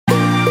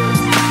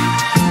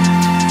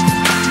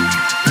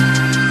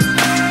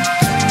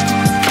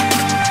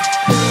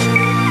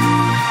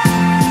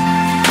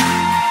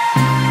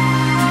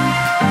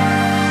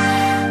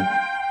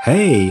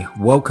Hey,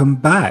 welcome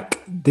back.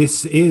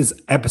 This is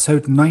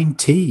episode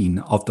 19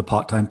 of the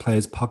Part-Time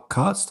Players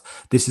podcast.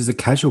 This is a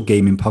casual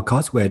gaming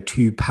podcast where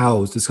two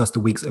pals discuss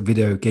the week's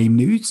video game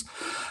news.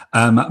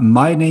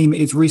 My name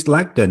is Reese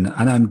Lagden,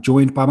 and I'm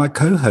joined by my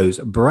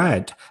co-host,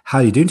 Brad. How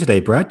are you doing today,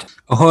 Brad?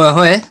 Ahoy,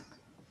 ahoy.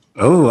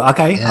 Oh,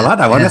 okay. Yeah, I like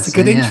that one. That's a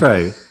good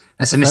intro.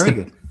 That's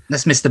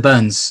Mr.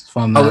 Burns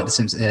from The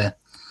Simpsons. Yeah.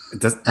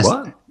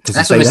 What?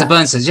 That's what Mr.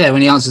 Burns says,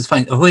 when he answers the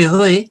phone. Ahoy,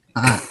 ahoy.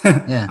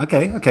 Yeah.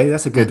 Okay.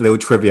 That's a good little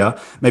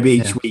trivia. Maybe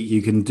each week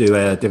you can do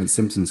a different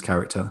Simpsons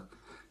character.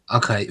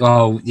 Okay.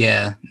 Oh,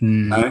 yeah.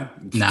 No?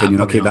 Can you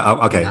not keep that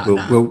up? Okay.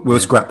 We'll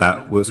scrap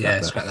that. We'll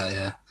scrap that. Scrap that,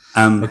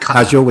 yeah.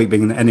 How's your week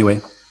been anyway?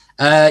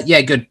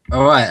 Yeah, good.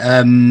 All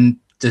right.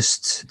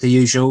 Just the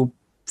usual,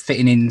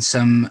 fitting in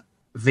some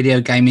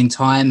video gaming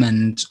time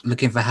and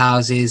looking for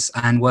houses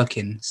and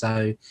working.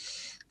 So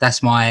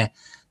that's my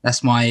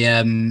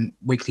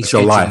weekly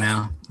schedule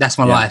now. That's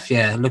my life.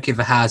 Yeah, looking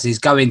for houses,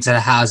 go into the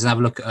house and have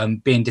a look at them,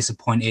 being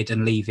disappointed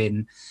and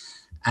leaving,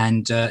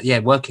 and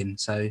working.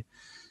 So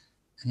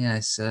yeah,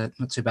 it's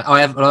not too bad.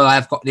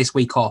 I've got this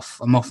week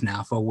off. I'm off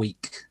now for a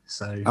week.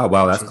 So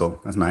wow, that's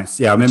cool. That's nice.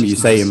 Yeah, I remember you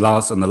saying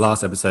last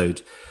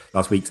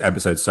week's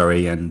episode.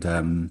 Sorry, and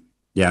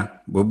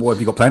what have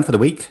you got planned for the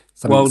week?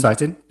 Something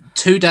exciting?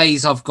 2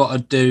 days I've got to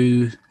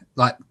do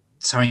like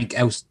something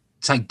else.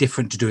 Something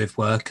different to do with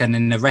work, and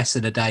then the rest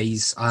of the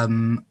days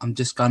I'm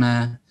just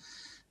gonna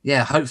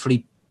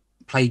hopefully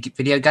play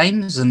video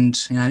games and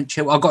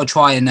chill. I've got to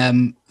try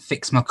and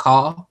fix my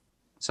car,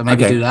 so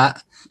maybe do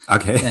that.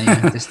 Okay.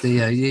 Just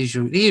the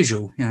usual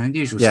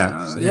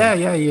stuff.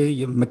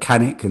 You're a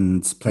mechanic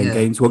and playing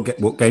games.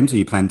 What games are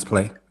you planning to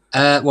play?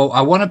 I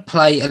want to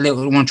play a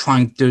little. I want to try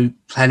and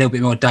play a little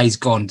bit more Days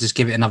Gone, just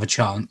give it another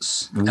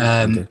chance.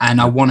 And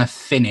I want to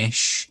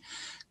finish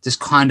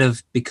just kind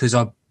of because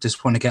I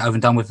just want to get over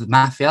and done with the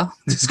Mafia.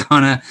 Just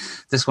want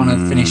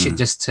to finish it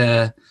just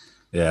to.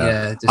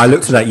 I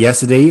looked at that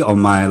yesterday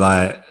on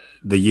my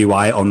the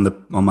UI on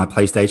my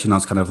PlayStation. I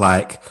was kind of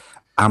like,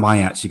 am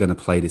I actually going to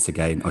play this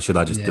again, or should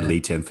I just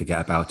delete it and forget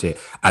about it?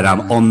 And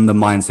I'm on the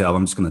mindset of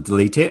I'm just going to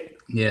delete it.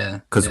 Yeah,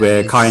 because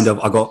I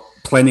got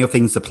plenty of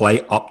things to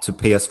play up to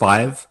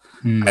PS5,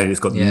 and it's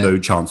got no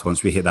chance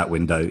once we hit that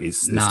window.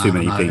 It's too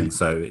many things,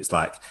 so it's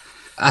like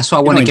that's why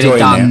I want to get it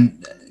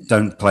done.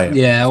 Don't play it.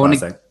 Yeah, I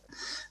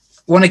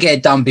want to get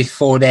it done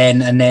before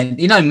then, and then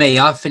me,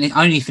 I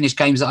only finish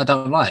games that I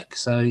don't like.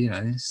 So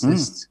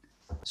that's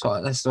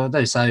what I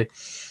do. So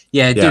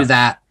do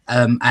that,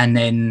 and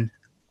then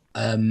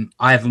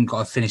I haven't got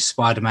to finish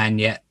Spider-Man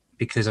yet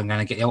because I'm going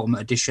to get the Ultimate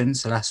Edition.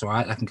 So that's all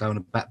right. I can go on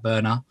the back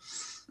burner.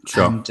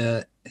 Sure. And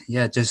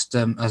just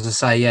as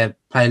I say,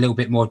 play a little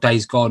bit more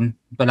Days Gone,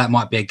 but that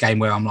might be a game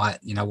where I'm like,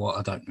 you know what,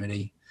 I don't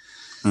really,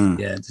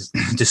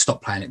 just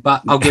stop playing it.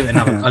 But I'll give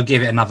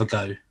it another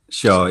go.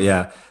 Sure,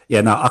 yeah.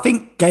 No, I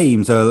think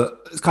games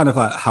it's kind of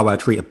like how I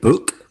treat a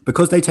book,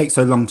 because they take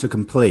so long to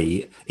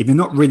complete. If you're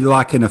not really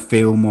liking a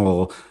film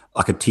or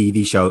like a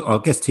TV show, or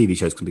I guess TV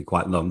shows can be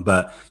quite long,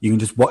 but you can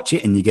just watch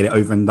it and you get it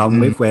over and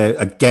done with. Where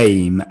a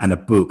game and a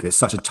book, there's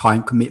such a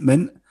time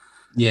commitment.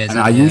 Yeah, and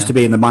I used to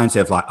be in the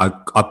mindset of like,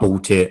 I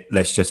bought it,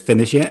 let's just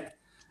finish it.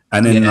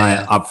 And then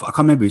I can't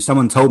remember,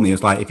 someone told me,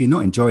 it's like, if you're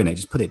not enjoying it,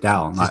 just put it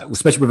down. Like,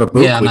 especially with a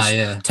book,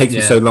 which takes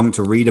me so long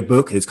to read a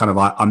book. It's kind of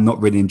like, I'm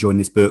not really enjoying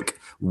this book.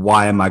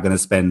 Why am I going to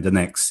spend the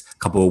next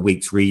couple of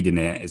weeks reading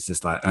it? It's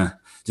just like,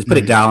 just put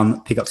it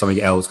down, pick up something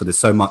else, because there's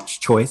so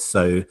much choice.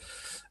 So,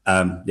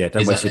 don't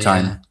waste your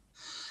time. Yeah.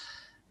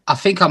 I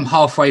think I'm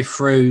halfway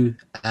through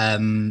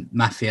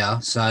Mafia.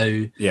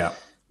 So,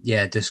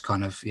 just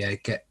kind of,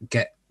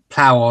 get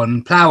plow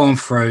on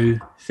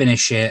through,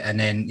 finish it, and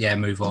then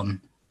move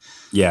on.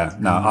 Yeah,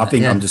 no, I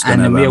think I'm just going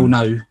to. And then we all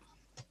know.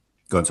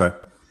 Go on, sorry.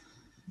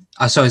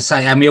 I sort of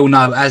say, and we all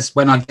know, as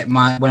when I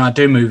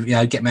do move,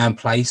 get my own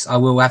place, I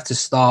will have to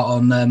start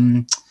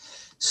on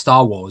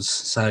Star Wars.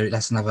 So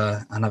that's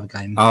another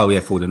game. Oh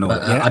yeah, for the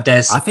North.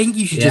 I think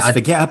you should just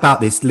forget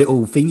about this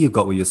little thing you've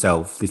got with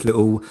yourself. This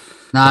little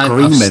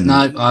agreement.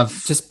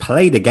 I've just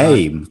play the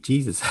game.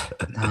 Jesus.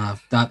 No,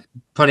 I've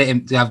put it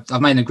in.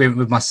 I've made an agreement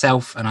with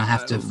myself, and I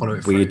have to follow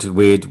it.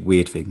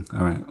 Weird thing.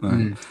 All right.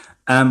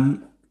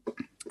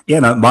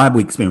 My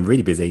week's been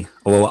really busy.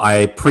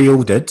 I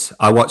pre-ordered.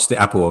 I watched the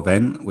Apple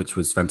event, which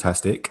was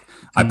fantastic.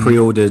 I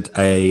pre-ordered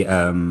a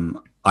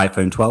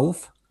iPhone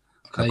 12.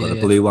 I've got a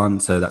blue one,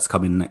 so that's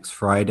coming next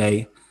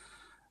Friday.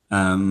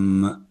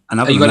 And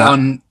you got it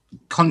on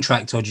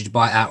contract, or did you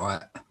buy it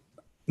outright?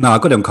 No, I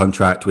got it on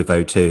contract with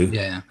O2.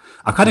 Yeah.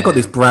 I've kind of got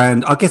this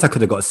brand. I guess I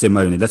could have got a SIM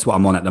only. That's what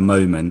I'm on at the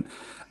moment.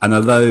 And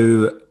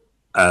although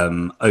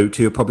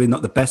O2 are probably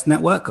not the best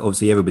network,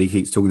 obviously everybody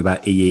keeps talking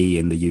about EE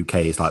in the UK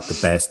is like the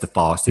best, the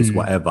fastest,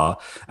 whatever.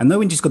 And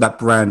knowing just got that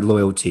brand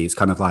loyalty, it's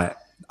kind of like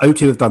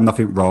O2 have done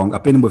nothing wrong.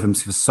 I've been with them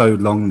for so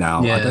long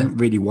now. I don't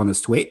really want to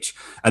switch.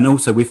 And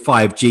also with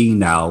 5G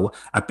now,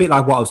 a bit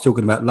like what I was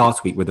talking about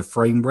last week with the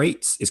frame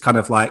rates, it's kind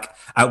of like,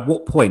 at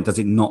what point does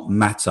it not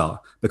matter?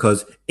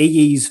 Because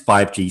EE's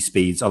 5G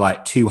speeds are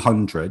like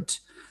 200,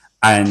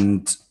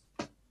 and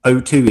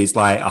O2 is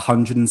like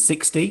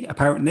 160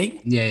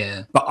 apparently.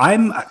 Yeah. But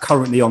I'm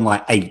currently on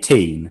like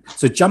 18.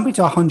 So jumping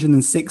to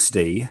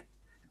 160,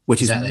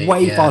 which is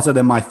way faster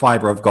than my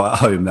fiber I've got at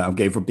home that I'm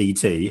getting from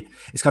BT.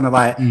 It's kind of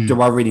like,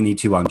 do I really need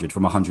 200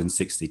 from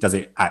 160? Does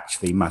it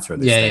actually matter at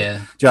this stage? Yeah.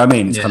 Do you know what I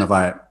mean? It's kind of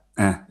like,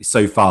 it's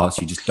so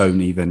fast, you just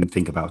don't even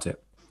think about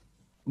it.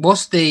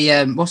 What's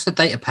the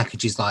data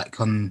packages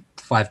like on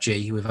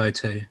 5G with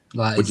O2?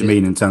 Like, what do you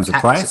mean in terms of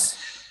price?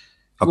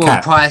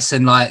 Price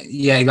and how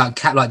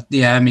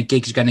many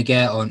gigs you're going to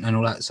get on and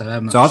all that. So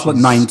I've got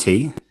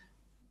 90.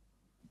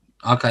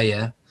 Okay,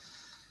 yeah.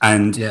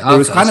 And it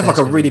was kind of like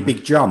a really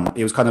big jump.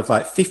 It was kind of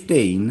like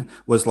 15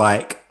 was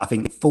like, I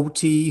think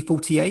 40,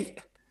 48.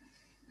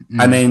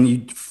 And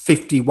then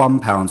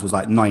 £51 was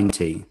like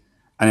 90.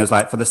 And it was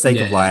like, for the sake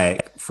of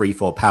like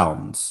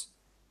 £3-4,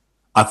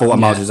 I thought I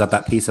might as well just have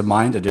that peace of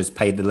mind. I just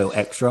paid the little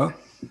extra.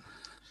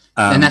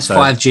 And that's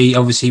 5G,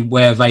 obviously,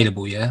 where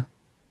available, yeah?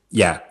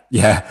 Yeah.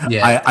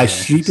 I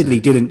stupidly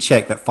didn't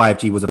check that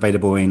 5G was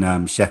available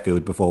in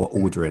Sheffield before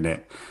ordering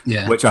it.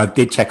 Yeah. Which I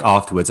did check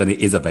afterwards, and it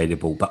is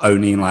available, but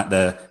only in like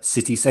the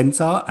city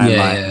centre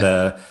and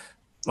the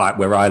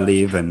where I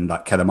live and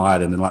like Kelham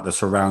Island and like the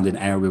surrounding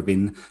area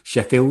within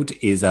Sheffield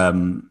is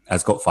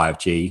has got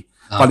 5G.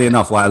 Funny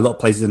enough, like a lot of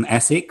places in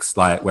Essex,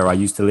 like where I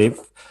used to live,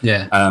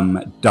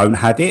 don't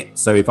have it.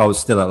 So if I was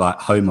still at like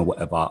home or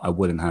whatever, I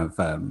wouldn't have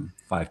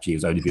 5G. It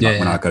was only be like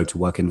when I go to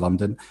work in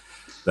London.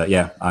 But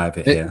yeah, I have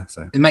it here.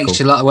 So it makes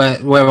you like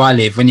where I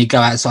live. When you go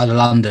outside of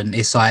London,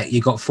 it's like you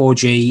got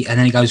 4G and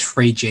then it goes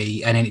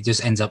 3G and then it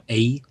just ends up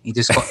E. You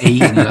just got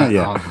E. And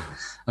you're like,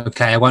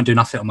 okay, I won't do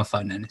nothing on my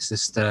phone then. It's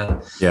just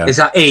it's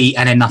like E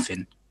and then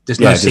nothing. There's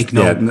no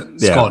signal.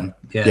 It's gone.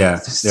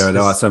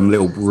 There are some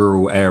little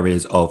rural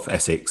areas of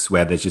Essex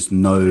where there's just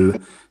no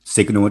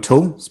signal at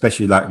all,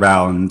 especially like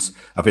round,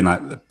 I think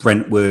like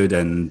Brentwood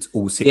and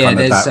all kind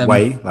of that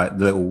way, like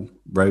little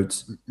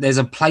roads. There's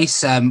a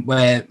place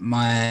where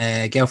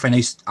my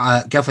girlfriend's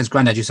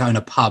granddad used to own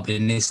a pub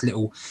in this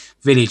little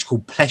village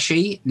called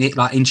Pleshy,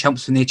 like in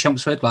Chelmsford, near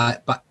Chelmsford,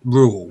 like but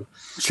rural.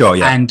 Sure,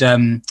 yeah.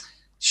 And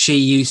she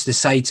used to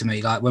say to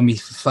me, like when we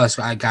first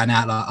got going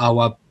out, like, "Oh,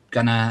 I'm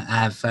going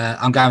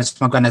to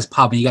my granddad's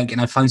pub, and you don't get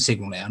no phone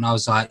signal there." And I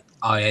was like,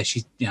 "Oh yeah,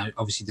 she's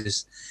obviously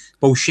just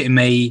bullshitting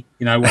me,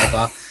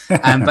 whatever."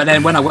 But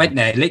then when I went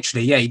there,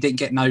 literally, you didn't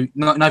get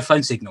no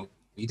phone signal.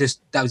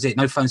 That was it.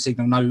 No phone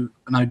signal,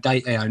 no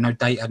data, no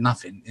data,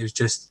 nothing. It was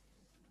just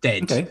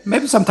dead. Okay,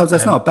 maybe sometimes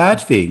that's not a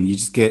bad thing. You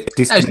just get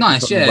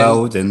disconnected from the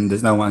world, and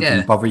there's no one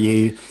can bother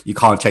you. You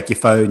can't check your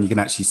phone. You can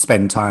actually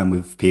spend time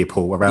with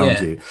people around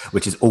you,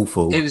 which is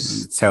awful.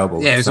 It's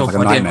terrible. Yeah, it was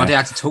awful. Like I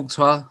had to talk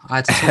to her.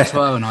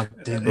 And I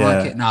didn't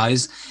like it. No,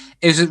 it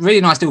was a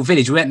really nice little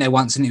village. We went there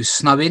once, and it was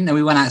snowing, and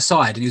we went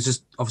outside, and it was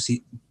just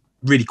obviously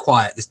really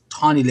quiet. This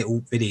tiny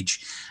little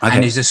village,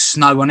 and there's just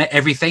snow on it,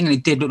 everything, and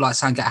it did look like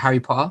something at Harry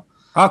Potter.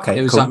 Okay,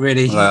 it was cool. like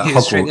really.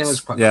 It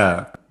was quite,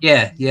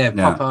 yeah,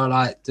 proper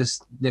like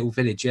just little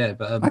village. Yeah,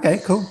 but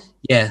okay, cool.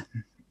 Yeah.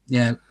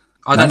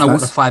 I don't know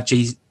what the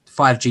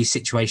 5G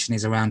situation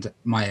is around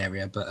my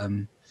area, but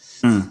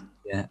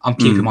yeah, I'm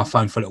keeping my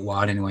phone for a little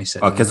while anyway. So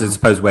because I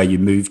suppose where you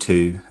move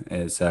to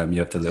is you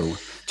have to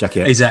check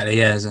it. Exactly.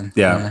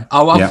 Yeah.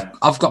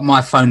 I've got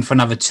my phone for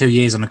another 2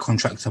 years on a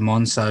contract I'm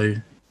on. So.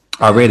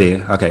 Oh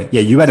really? Okay. Yeah,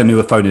 you had a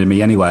newer phone than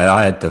me anyway.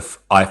 I had the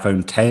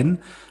iPhone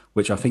 10.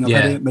 Which I think I've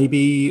had it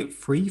maybe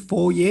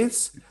 3-4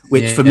 years,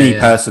 which for me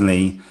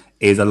personally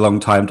is a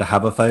long time to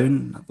have a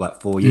phone, like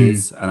 4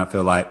 years. And I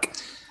feel like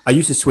I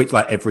used to switch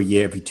like every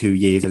year, every 2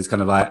 years. And it's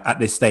kind of like at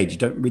this stage, you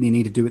don't really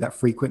need to do it that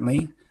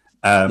frequently.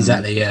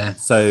 Exactly, yeah.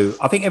 So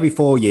I think every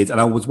 4 years, and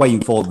I was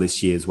waiting for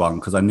this year's one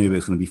because I knew it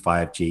was going to be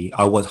 5G.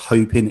 I was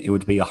hoping it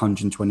would be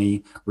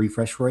 120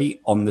 refresh rate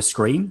on the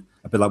screen,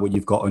 a bit like what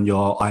you've got on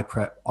your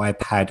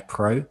iPad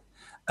Pro.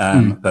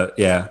 But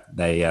yeah,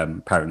 they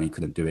apparently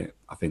couldn't do it.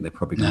 I think they're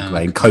probably going to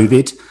blame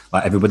COVID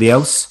like everybody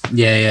else.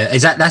 Yeah.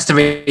 That's the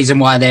reason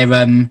why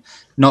they're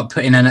not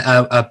putting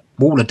a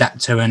wall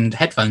adapter and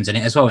headphones in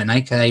it as well, and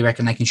they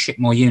reckon they can ship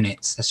more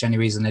units. That's the only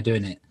reason they're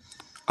doing it.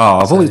 Oh,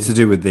 I thought it's to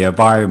do with the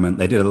environment.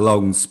 They did a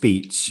long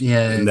speech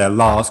in their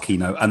last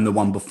keynote and the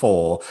one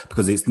before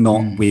because it's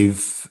not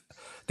with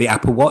the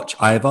Apple Watch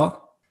either.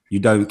 You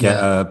don't get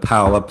a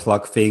power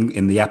plug thing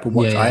in the Apple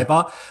Watch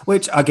either,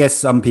 which I guess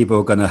some people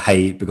are going to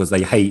hate because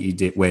they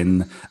hated it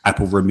when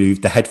Apple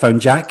removed the headphone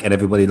jack and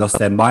everybody lost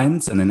their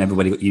minds and then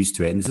everybody got used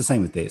to it. And it's the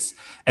same with this.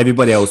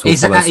 Everybody else will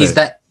follow suit.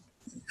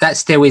 That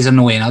still is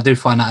annoying. I do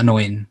find that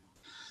annoying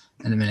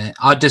in a minute.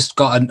 I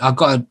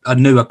got a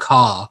newer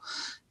car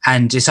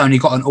and it's only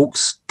got an aux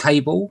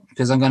cable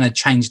because I'm going to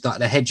change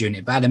the head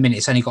unit. But at the minute,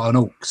 it's only got an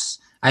aux.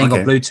 I ain't got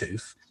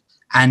Bluetooth.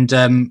 And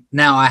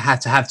now I have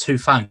to have two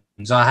phones.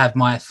 I have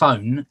my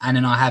phone and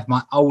then I have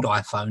my old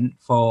iPhone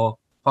for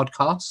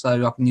podcasts,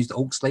 so I can use the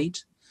aux lead.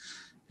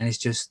 And it's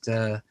just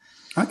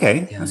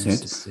okay. That's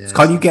it. So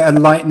can't you get a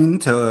lightning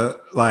to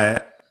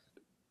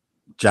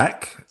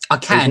jack? I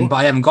can, but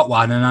I haven't got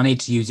one, and I need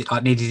to use it.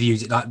 I needed to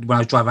use it when I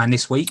was driving around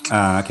this week.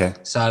 Okay.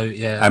 So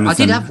yeah, Amazon, I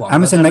did have one.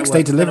 Amazon next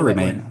day delivery,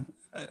 mate.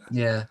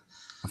 Yeah.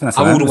 I think that's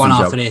I'll order one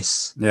job. after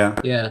this.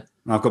 Yeah.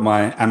 I've got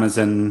my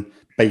Amazon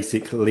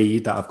Basic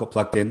lead that I've got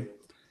plugged in.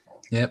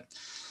 Yep.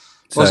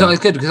 So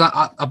it's good because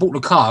I bought the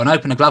car and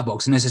opened the glove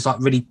box and there's this like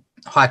really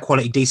high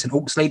quality, decent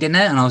aux lead in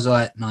there, and I was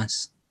like,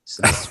 nice.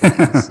 So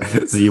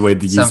you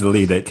wanted to use the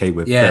lead that it came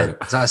with. Yeah.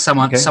 So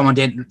someone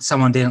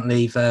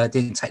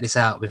didn't take this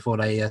out before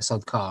they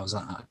sold the car. I was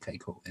like, oh, okay,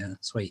 cool, yeah,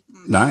 sweet,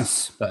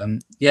 nice. But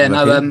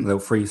little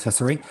free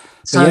accessory.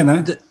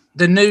 So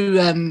the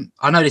new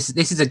I know this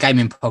is a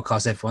gaming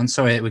podcast, everyone.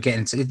 Sorry, we're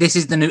getting into this.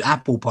 Is the new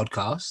Apple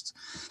podcast.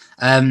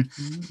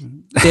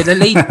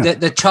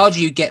 The charger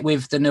you get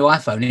with the new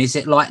iPhone, is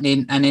it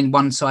Lightning and then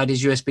one side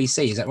is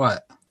USB-C? Is that right?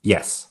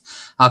 Yes.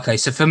 Okay,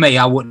 so for me,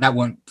 that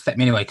won't affect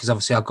me anyway because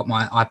obviously I've got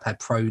my iPad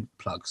Pro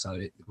plug, so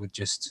it would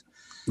just.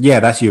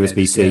 Yeah, that's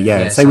USB-C.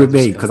 Yeah. Same with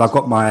me because I've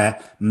got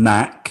my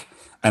Mac,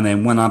 and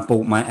then when I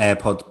bought my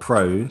AirPods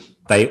Pro,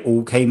 they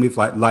all came with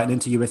like Lightning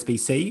to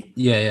USB-C.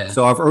 Yeah.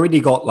 So I've already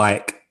got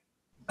like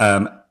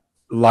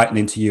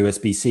Lightning to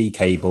USB-C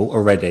cable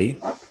already,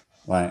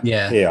 like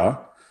here.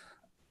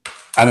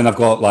 And then I've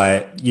got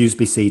like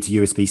USB-C to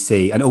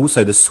USB-C, and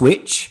also the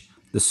switch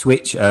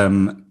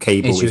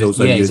cable is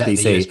also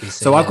USB-C. Exactly,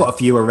 so I've got a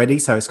few already.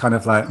 So it's kind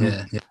of like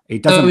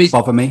it doesn't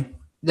bother me.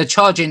 The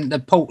charging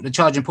port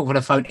for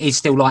the phone is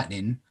still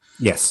Lightning.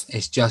 Yes,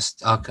 it's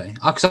just okay.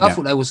 Because I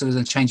thought they were going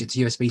to change it to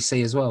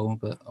USB-C as well,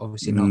 but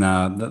obviously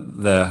not.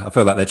 No, I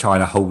feel like they're trying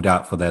to hold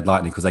out for their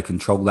Lightning because they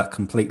control that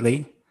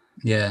completely.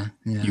 Yeah.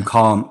 You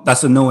can't. That's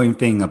the annoying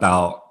thing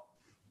about.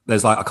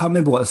 There's like, I can't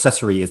remember what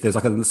accessory is. There's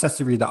like an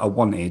accessory that I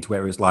wanted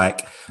where it's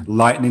like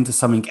Lightning to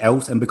something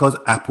else. And because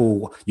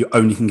Apple, you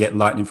only can get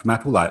Lightning from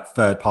Apple, like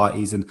third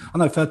parties. And I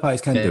know third parties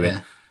can do it.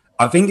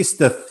 I think it's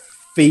the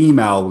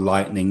female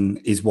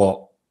Lightning is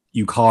what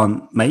you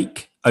can't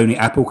make. Only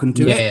Apple can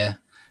do it.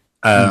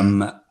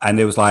 And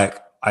it was like,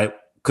 I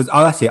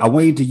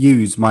wanted to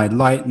use my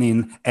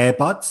Lightning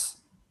earbuds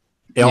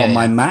on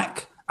my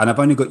Mac. And I've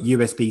only got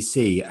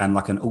USB-C and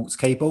like an aux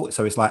cable.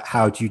 So it's like,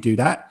 how do you do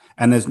that?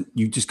 And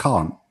you just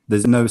can't.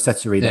 There's no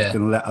accessory that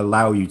can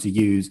allow you to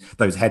use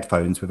those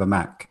headphones with a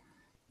Mac.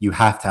 You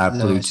have to have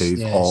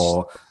Bluetooth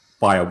or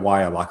buy a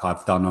wire like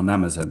I've done on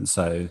Amazon.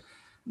 So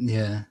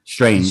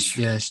strange.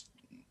 Yes.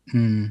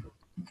 So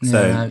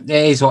it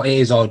is what it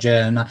is. Odd.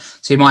 Yeah. And,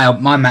 see,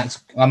 my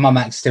Mac's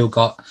still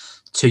got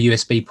 2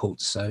 USB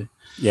ports. So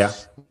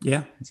it's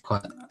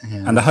quite.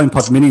 Yeah. And the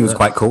HomePod Mini was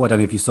quite cool. I don't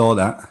know if you saw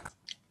that.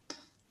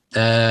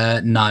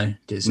 No.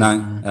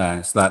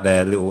 It's like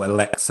their little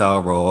Alexa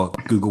or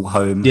Google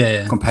Home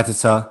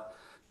competitor.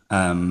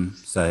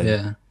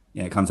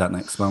 It comes out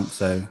next month,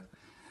 so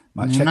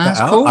might check that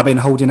out. Cool. I've been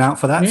holding out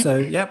for that,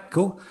 so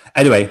cool.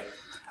 Anyway,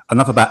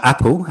 enough about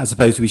Apple. I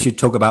suppose we should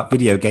talk about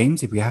video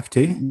games if we have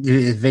to.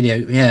 If we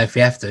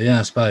have to,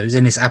 I suppose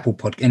in this Apple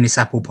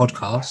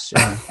podcast.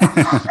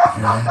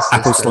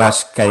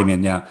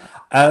 Apple/gaming,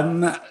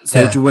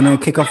 So do you want to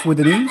kick off with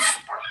the news?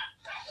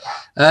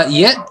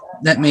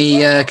 Let me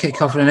kick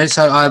off with the news.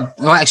 So,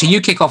 actually, you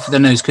kick off with the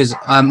news because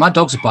my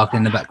dogs are barking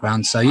in the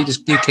background. So you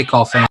kick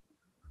off.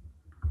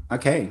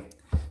 Okay.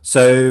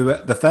 So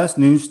the first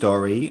news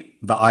story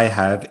that I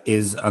have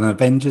is an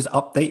Avengers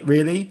update,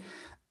 really.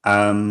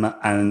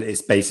 And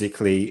it's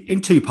basically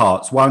in 2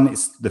 parts. One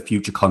is the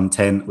future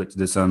content, which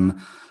there's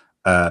some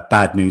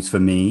bad news for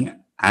me,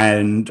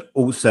 and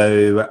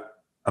also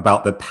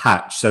about the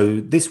patch. So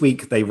this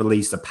week they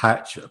released a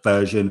patch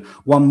version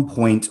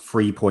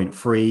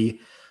 1.3.3.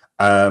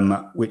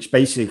 Which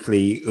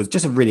basically was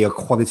just a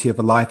quality of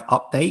life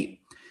update.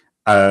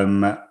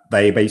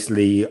 They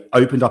basically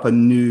opened up a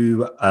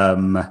new,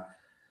 what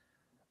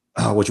do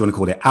you want to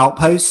call it?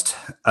 Outpost,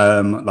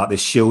 like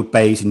this shield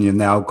base, and you've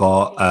now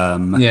got,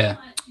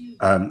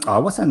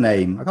 what's her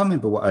name? I can't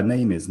remember what her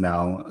name is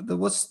now.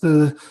 What's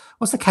the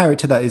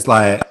character that is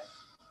like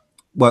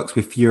works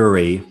with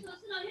Fury?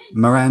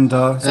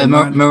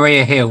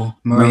 Maria Hill.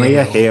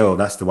 Maria Hill,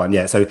 that's the one.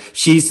 Yeah, so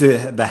she's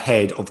the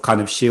head of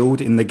kind of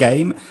S.H.I.E.L.D. in the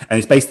game, and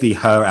it's basically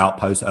her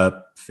outpost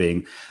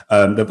thing.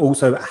 They've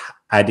also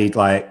added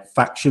like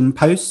faction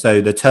posts,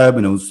 so the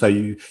terminals, so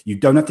you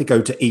don't have to go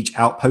to each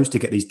outpost to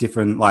get these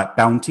different like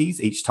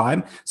bounties each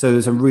time. So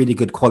there's some really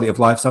good quality of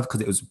life stuff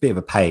because it was a bit of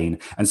a pain,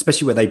 and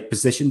especially where they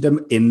positioned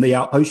them in the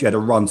outpost, you had to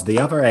run to the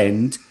other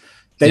end,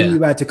 then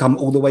you had to come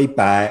all the way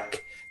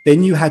back.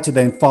 Then you had to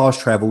then fast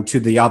travel to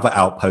the other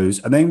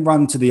outpost and then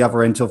run to the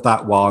other end of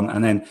that one.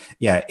 And then,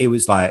 it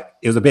was a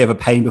bit of a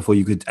pain before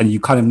you could, and you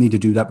kind of need to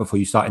do that before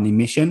you start any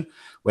mission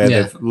where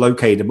they've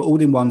located them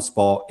all in one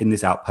spot in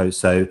this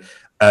outpost. So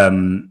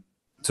some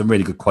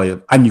really good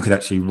quality and you could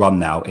actually run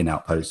now in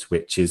outposts,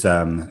 which is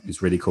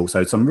really cool.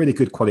 So some really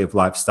good quality of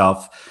life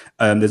stuff.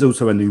 There's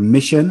also a new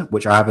mission,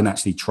 which I haven't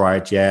actually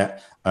tried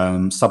yet.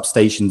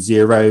 Substation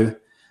Zero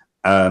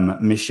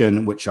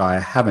mission, which I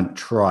haven't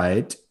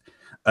tried.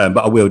 But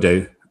I will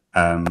do.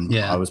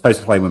 I was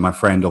supposed to play with my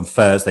friend on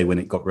Thursday when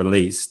it got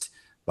released,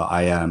 but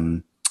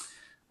I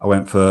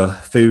went for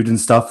food and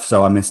stuff,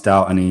 so I missed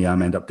out, and he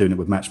ended up doing it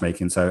with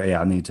matchmaking. So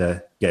I need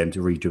to get him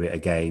to redo it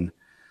again.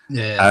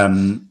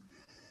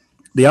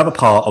 The other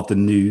part of the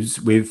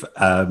news with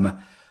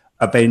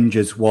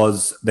Avengers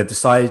was they've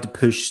decided to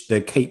push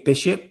the Kate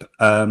Bishop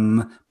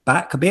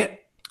back a bit.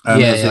 I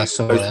saw it's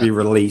supposed to be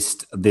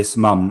released this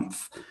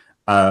month,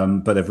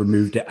 but they've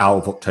removed it out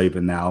of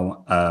October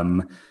now.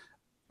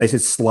 They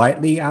said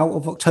slightly out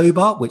of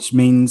October, which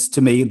means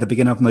to me the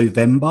beginning of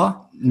November,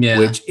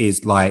 which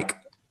is like,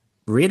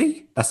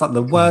 really? That's like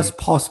the worst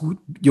possible.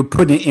 You're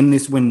putting it in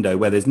this window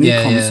where there's new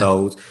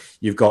consoles.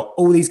 You've got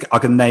all these. I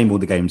can name all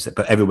the games,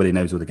 but everybody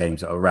knows all the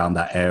games that are around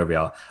that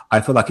area. I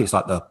feel like it's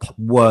like the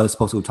worst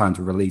possible time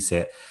to release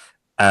it.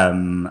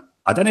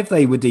 I don't know if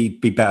they would be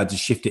better to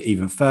shift it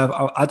even further.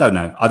 I don't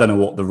know. I don't know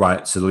what the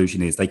right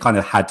solution is. They kind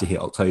of had to hit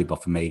October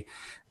for me,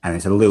 and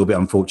it's a little bit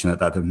unfortunate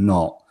that they're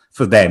not,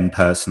 for them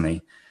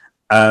personally.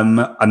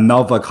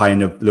 Another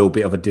kind of little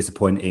bit of a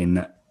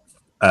disappointing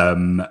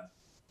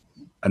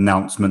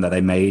announcement that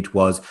they made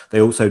was they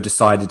also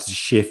decided to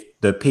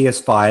shift the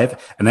PS5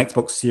 and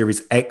Xbox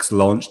Series X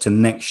launch to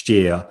next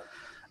year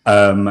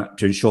to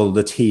ensure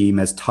the team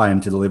has time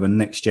to deliver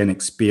next-gen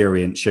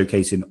experience,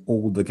 showcasing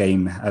all the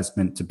game has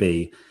meant to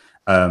be.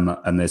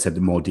 And they said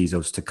more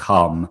details to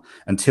come.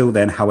 Until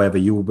then, however,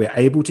 you will be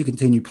able to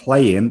continue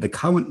playing the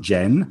current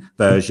gen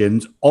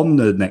versions on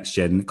the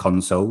next-gen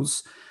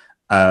consoles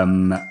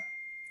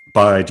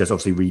by just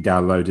obviously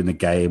re-downloading the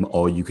game,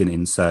 or you can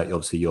insert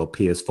obviously your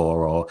PS4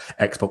 or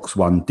Xbox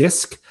One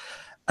disc.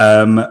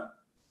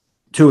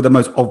 Two of the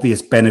most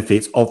obvious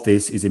benefits of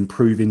this is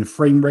improving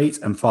frame rates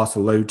and faster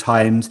load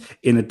times.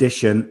 In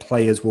addition,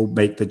 players will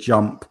make the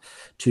jump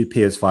to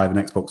PS5 and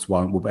Xbox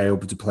One, will be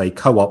able to play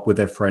co-op with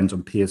their friends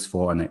on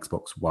PS4 and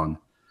Xbox One.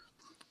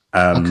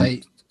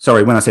 Okay.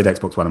 Sorry, when I said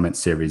Xbox One, I meant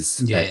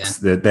Series X.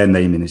 Their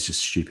naming is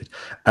just stupid.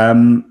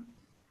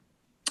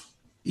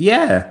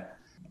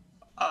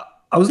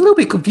 I was a little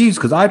bit confused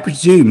because I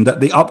presumed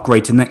that the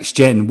upgrade to next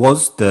gen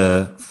was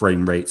the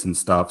frame rates and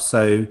stuff.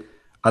 So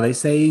are they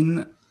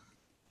saying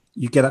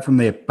you get that from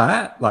their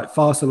bat, like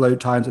faster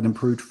load times and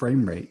improved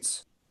frame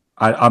rates?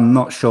 I'm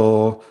not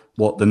sure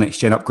what the next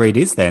gen upgrade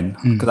is then,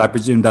 because I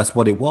presumed that's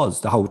what it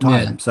was the whole time.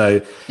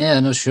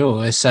 I'm not sure.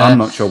 I'm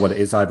not sure what it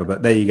is either,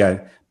 but there you go.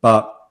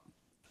 But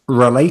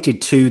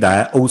related to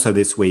that, also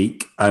this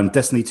week,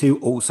 Destiny 2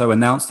 also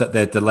announced that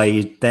they're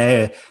delayed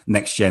their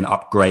next-gen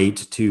upgrade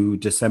to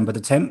December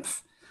the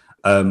 10th,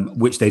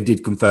 which they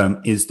did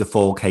confirm is the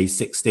 4K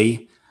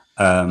 60.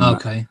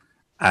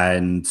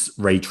 And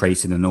ray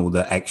tracing and all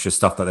the extra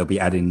stuff that they'll be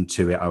adding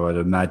to it, I would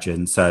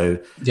imagine. So,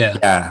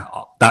 yeah,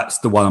 that's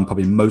the one I'm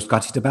probably most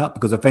gutted about,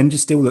 because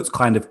Avengers still looks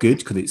kind of good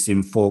because it's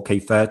in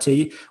 4K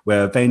 30,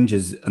 where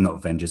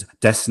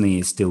Destiny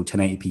is still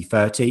 1080p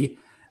 30.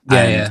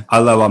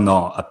 Although I'm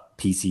not a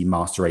PC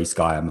Master Race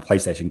guy, I'm a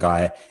PlayStation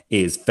guy, it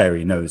is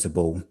very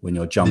noticeable when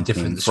you're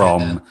jumping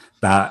from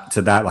that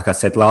to that, like I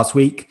said last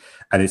week.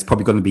 And it's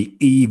probably going to be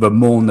even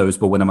more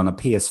noticeable when I'm on a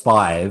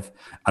PS5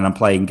 and I'm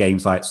playing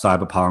games like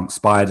Cyberpunk,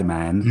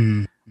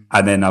 Spider-Man.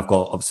 And then I've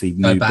got obviously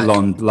New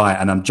Blonde Light,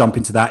 and I'm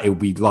jumping to that. It'll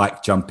be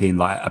like jumping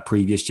like a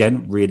previous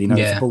gen, really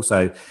noticeable.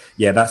 So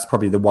yeah, that's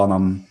probably the one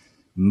I'm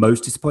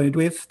most disappointed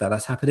with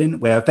that's happening.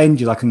 Where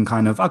Avengers, I can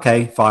kind of,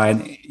 okay,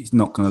 fine, it's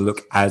not going to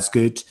look as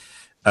good,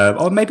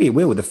 or maybe it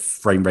will with the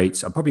frame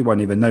rates. I probably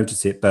won't even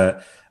notice it,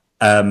 but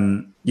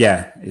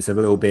it's a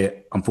little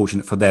bit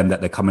unfortunate for them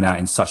that they're coming out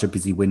in such a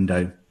busy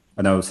window.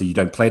 I know obviously you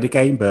don't play the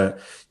game, but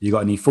you got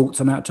any thoughts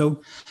on that at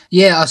all?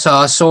 Yeah, so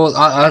I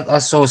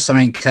saw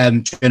something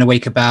during the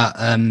week about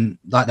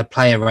like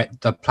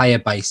the player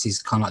base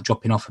is kind of like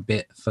dropping off a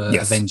bit for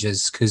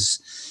Avengers,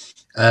 because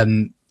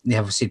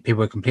obviously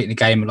people are completing the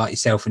game like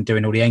yourself and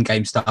doing all the end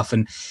game stuff,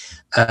 and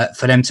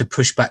for them to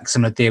push back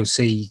some of the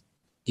DLC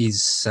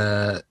is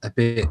a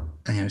bit,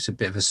 it's a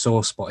bit of a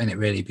sore spot in it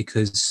really,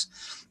 because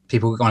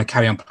people are going to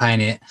carry on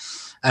playing it.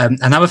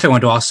 Another thing I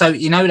want to ask, so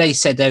they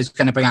said they was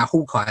going to bring out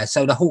Hawkeye.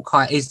 So the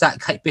Hawkeye, is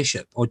that Kate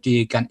Bishop, or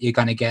you're going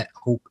to get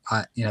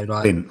Hawkeye,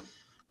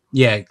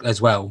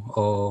 as well,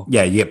 or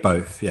you get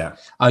both, you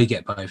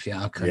get both,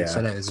 okay.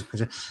 So that was,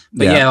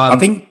 but I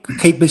think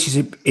Kate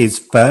Bishop is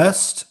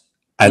first,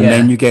 and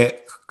then you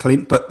get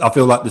Clint. But I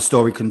feel like the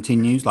story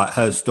continues, like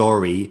her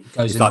story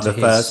is like the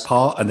first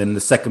part, and then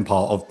the second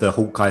part of the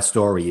Hawkeye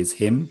story is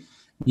him.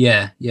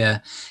 Yeah.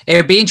 It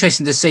would be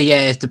interesting to see,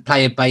 if the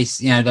player base,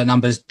 the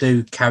numbers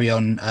do carry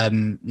on,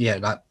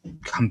 like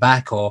come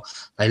back, or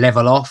they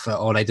level off,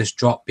 or they just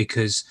drop,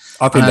 because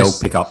I think they'll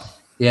pick up.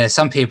 Yeah,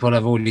 some people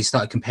have already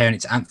started comparing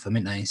it to Anthem,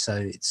 haven't they? So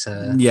it's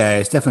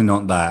it's definitely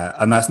not that,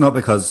 and that's not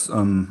because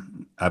I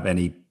have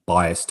any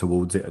bias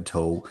towards it at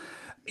all.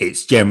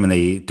 It's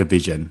generally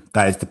Division.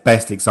 That is the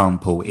best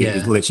example. It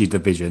is literally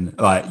Division.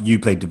 Like, you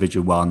played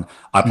Division 1,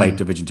 I played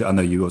Division 2. I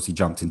know you obviously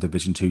jumped in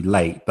Division 2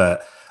 late,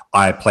 but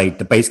I played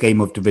the base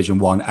game of Division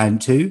 1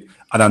 and 2,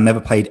 and I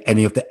never played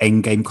any of the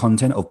end game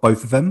content of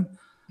both of them.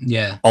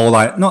 Yeah. Or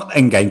like, not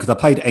end game, because I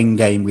played end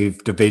game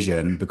with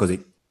Division because it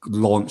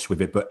launched with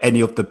it, but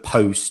any of the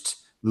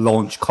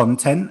post-launch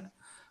content,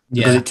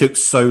 because it took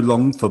so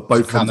long for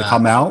both of them to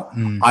come out,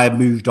 I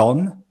moved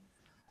on.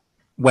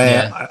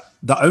 Where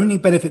the only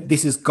benefit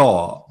this has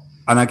got,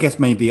 and I guess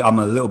maybe I'm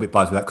a little bit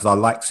biased with that because I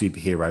like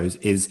superheroes,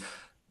 is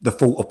the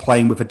thought of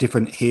playing with a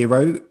different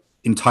hero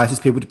entices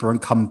people to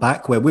come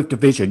back. Where with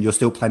Division, you're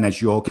still playing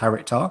as your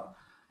character.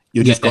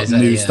 You just got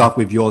new stuff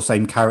with your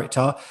same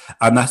character,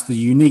 and that's the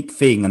unique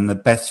thing and the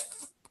best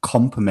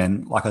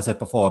compliment, like I said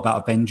before,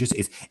 about Avengers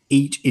is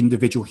each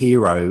individual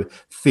hero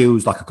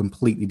feels like a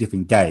completely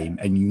different game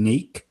and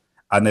unique,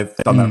 and they've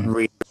done that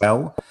really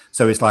well.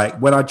 So it's like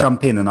when I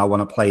jump in and I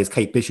want to play as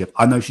Kate Bishop,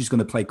 I know she's going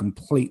to play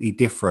completely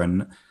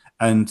different,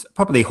 and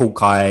probably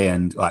Hawkeye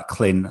and like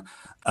Clint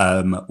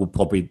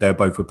they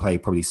both would play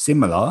probably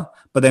similar.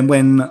 But then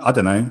when, I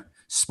don't know,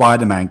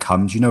 Spider-Man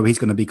comes, you know, he's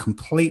going to be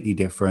completely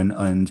different,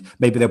 and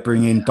maybe they'll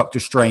bring in Doctor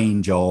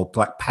Strange or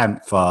Black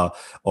Panther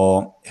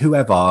or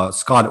whoever,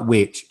 Scarlet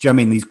Witch. Do you know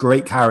what I mean? These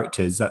great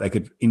characters that they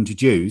could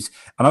introduce,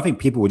 and I think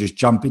people will just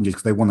jump in just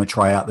because they want to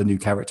try out the new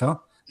character.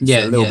 It's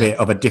a little bit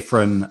of a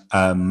different.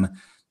 I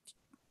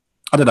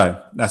don't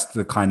know. That's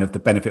the kind of the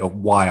benefit of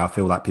why I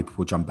feel like people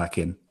will jump back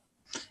in.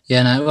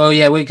 Yeah, no. Well,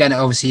 yeah, we're going to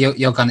obviously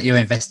you're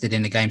invested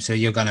in the game, so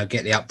you're going to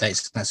get the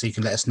updates, so you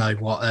can let us know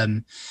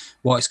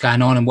what's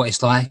going on and what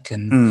it's like,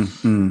 and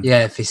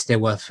if it's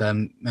still worth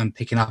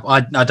picking up.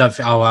 I don't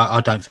think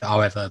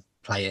I'll ever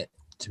play it,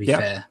 to be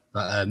fair.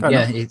 But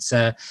it's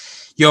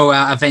you're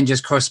our Avengers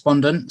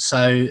correspondent,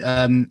 so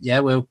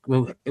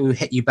we'll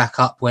hit you back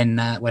up when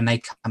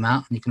they come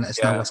out, and you can let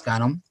us know what's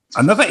going on.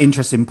 Another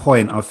interesting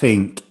point, I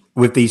think,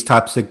 with these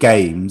types of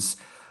games.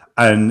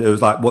 And it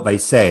was like what they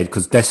said,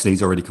 because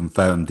Destiny's already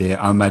confirmed it.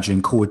 I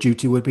imagine Call of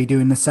Duty would be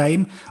doing the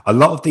same. A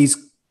lot of these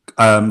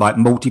like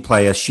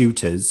multiplayer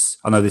shooters,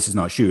 I know this is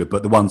not a shooter,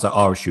 but the ones that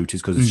are shooters,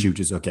 because the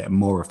shooters are getting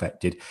more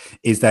affected,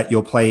 is that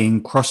you're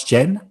playing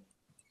cross-gen.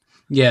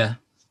 Yeah.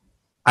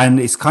 And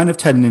it's kind of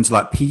turning into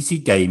like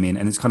PC gaming.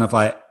 And it's kind of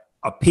like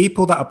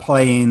people that are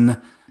playing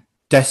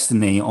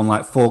Destiny on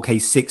like 4K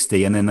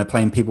 60, and then they're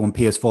playing people on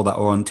PS4 that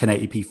are on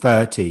 1080p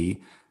 30.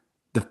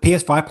 The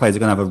PS5 players are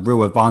going to have a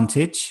real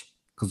advantage.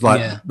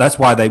 Because that's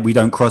why we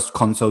don't cross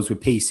consoles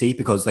with PC,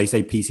 because they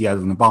say PC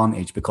has an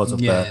advantage because of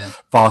the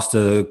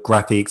faster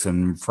graphics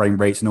and frame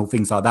rates and all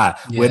things like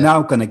that. We're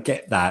now going to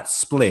get that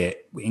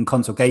split in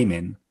console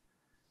gaming,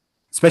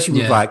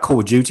 especially with like Call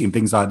of Duty and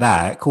things like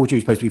that. Call of Duty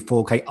is supposed to be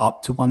 4K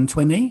up to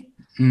 120,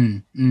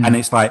 and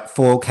it's like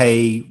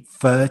 4K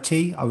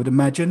 30, I would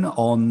imagine,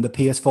 on the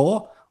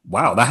PS4.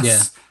 Wow,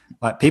 that's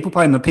like people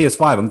playing the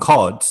PS5 and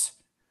CODs.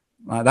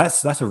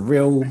 That's a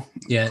real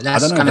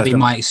that's going to be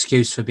my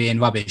excuse for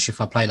being rubbish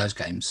if I play those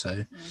games.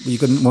 So you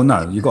couldn't. Well,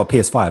 no, you've got a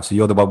PS5, so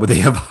you're the one with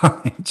the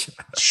advantage.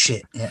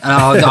 Shit,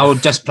 I'll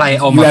just play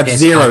it on my PS5. You have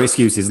zero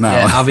excuses now.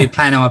 Yeah, I'll be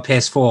playing on my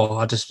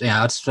PS4. I just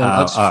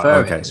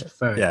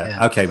prefer it.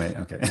 Yeah, okay, mate.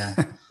 Okay.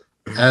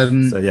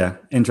 Yeah. So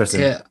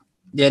interesting.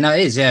 Yeah, no, it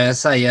is. Yeah, I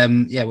say.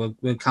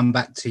 We'll come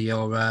back to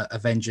your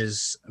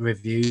Avengers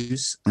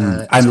reviews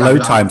and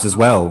load times as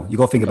well. You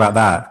got to think about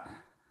that.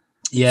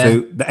 Yeah. So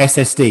the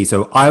SSD.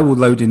 So I will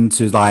load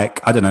into like,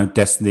 I don't know,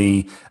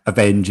 Destiny,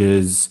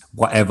 Avengers,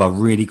 whatever,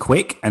 really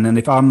quick. And then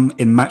if I'm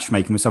in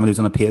matchmaking with someone who's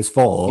on a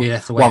PS4,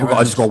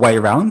 I just got to wait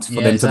around for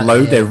them to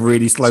load their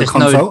really slow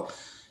console.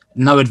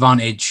 No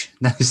advantage.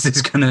 That's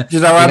just gonna. Do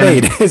you know what I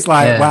mean? It's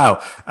like,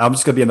 wow, I'm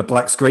just gonna be on the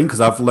black screen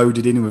because I've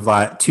loaded in with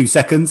like 2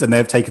 seconds and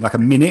they've taken like a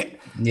minute.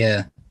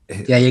 Yeah.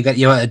 Yeah,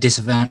 you're at a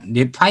disadvantage.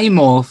 You pay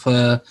more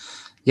for.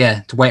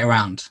 Yeah, to wait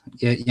around.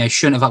 You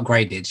shouldn't have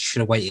upgraded. You should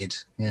have waited.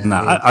 Yeah,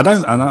 no, I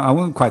don't. I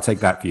won't quite take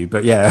that view,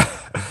 but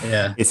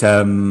it's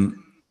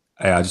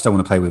I just don't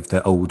want to play with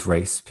the old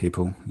race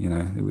people. You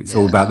know, it's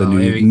all about the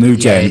new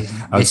gen.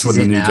 I just want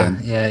the new gen.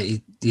 Yeah,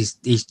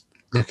 he's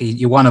look.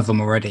 You're one of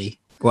them already.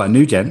 What, a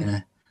new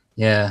gen?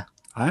 Yeah.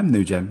 I am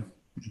new gen.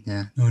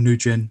 Yeah, new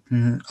gen.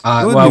 You're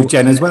new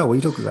gen as well. What are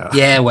you talking about?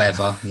 Yeah,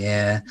 whatever.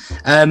 Yeah.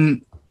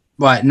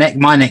 Right,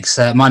 my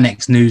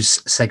next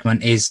news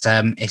segment is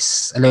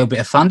it's a little bit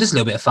of fun, just a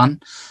little bit of fun.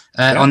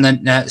 On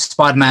the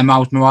Spider-Man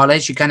Miles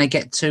Morales, you're going to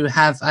get to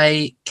have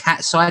a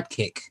cat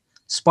sidekick,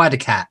 Spider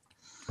Cat.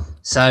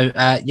 So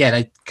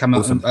they come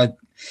awesome. Up.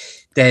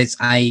 There's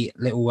a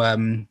little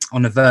on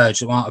the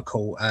Verge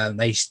article.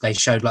 They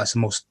showed like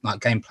some more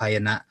like gameplay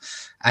in that,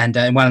 and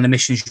in one of the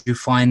missions you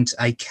find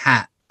a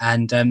cat,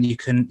 and you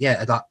can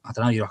I don't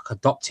know, you like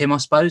adopt him, I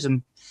suppose,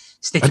 and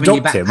stick him in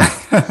your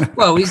backpack.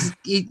 Well,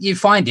 you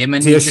find him,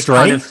 and he's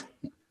stray.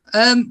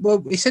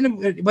 Well, it's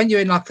when you're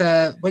in like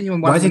when you're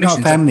in one. Why is he not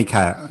a family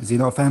cat? Is he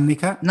not a family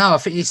cat? No, I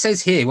think it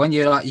says here when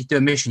you do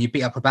a mission, you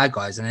beat up a bad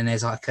guys, and then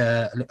there's like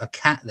a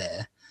cat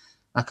there,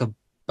 like a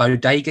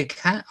bodega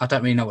cat. I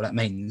don't really know what that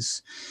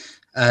means.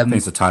 I think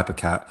it's a type of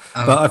cat,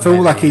 but I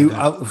feel like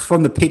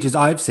from the pictures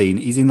I've seen,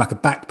 he's in like a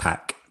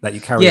backpack that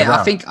you carry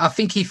around. I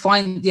think he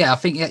finds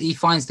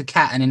the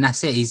cat, and then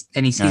that's it. He's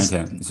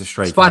a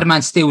stray.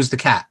 Spider-Man steals the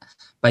cat.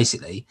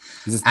 Basically,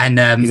 he's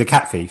a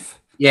cat thief.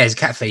 Yeah, he's a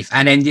cat thief,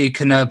 and then you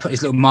can put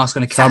his little mask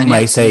on a cat. Some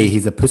may say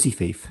he's a pussy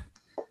thief.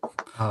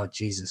 Oh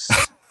Jesus!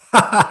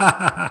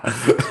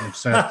 I'm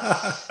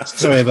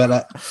sorry about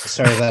that.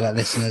 Sorry about that,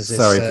 listeners.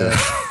 Sorry.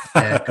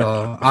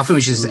 God. I think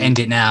we should just end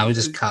it now. We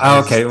just cut. Oh,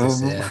 okay.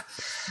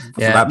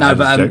 No,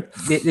 but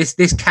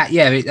this cat,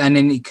 and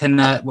then it can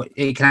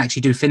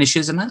actually do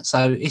finishes and that.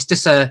 So it's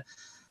just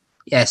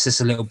it's just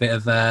a little bit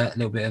of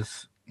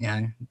you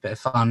know, a bit of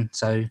fun.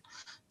 So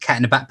cat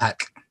in the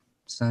backpack.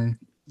 So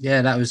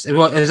yeah, it was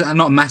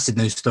not a massive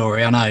news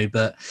story, I know,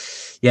 but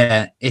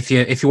yeah, if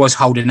you was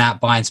holding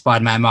out buying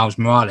Spider-Man Miles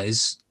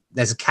Morales,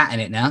 there's a cat in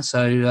it now.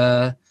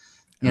 So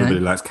everybody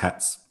likes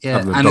cats. Yeah,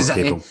 other than and dog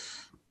people.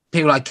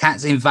 People like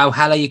cats. In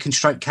Valhalla, you can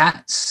stroke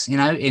cats. You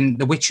know, in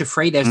The Witcher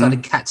 3, there's like the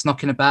cats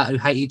knocking about who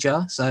hated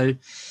you. So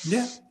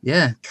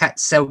yeah,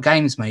 cats sell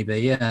games.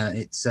 Maybe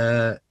it's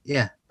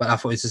yeah. But I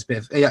thought it was just a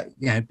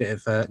bit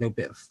of a little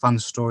bit of fun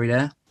story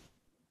there.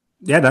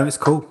 Yeah, no, it's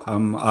cool.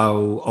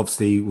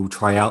 We'll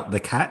try out the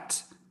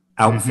cat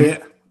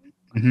outfit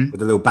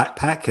with a little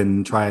backpack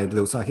and try a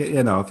little sidekick.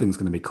 Yeah, no, I think it's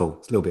going to be cool.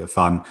 It's a little bit of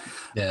fun.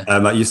 Yeah.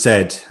 Like you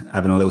said,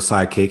 having a little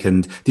sidekick.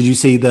 And did you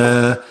see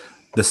the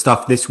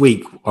stuff this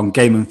week on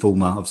Game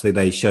Informer? Obviously,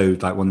 they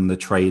showed like one of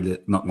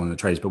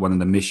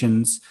the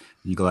missions.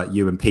 You got like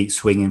you and Pete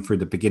swinging through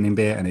the beginning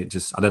bit, and it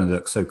just, I don't know, it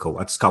looks so cool.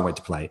 I just can't wait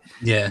to play.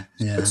 Yeah.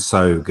 It looks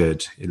so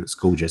good. It looks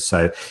gorgeous.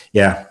 So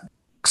yeah,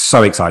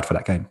 so excited for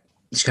that game.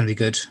 It's going to be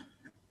good.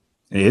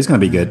 It is going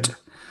to be good.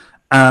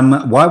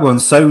 While we're on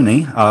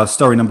Sony,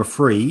 story number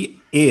 3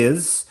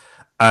 is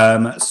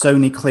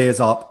Sony clears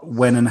up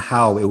when and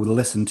how it will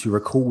listen to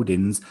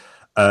recordings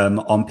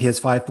on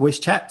PS5 voice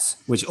chats,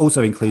 which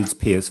also includes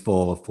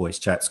PS4 voice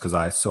chats, because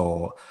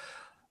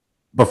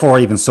before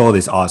I even saw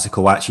this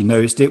article, I actually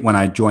noticed it when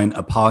I joined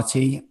a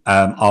party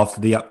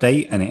after the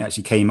update, and it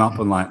actually came up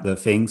on like the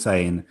thing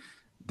saying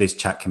this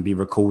chat can be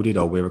recorded,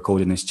 or we're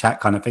recording this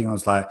chat kind of thing. I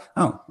was like,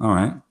 oh, all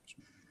right.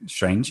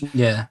 Strange.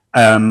 Yeah.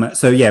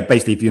 So yeah,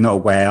 basically, if you're not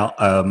aware,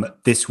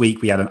 this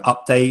week we had an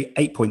update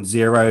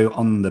 8.0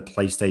 on the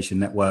PlayStation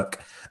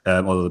Network,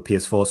 or the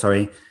PS4,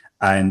 sorry.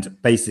 And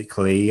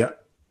basically,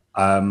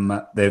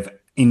 they've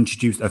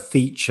introduced a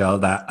feature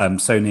that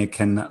Sony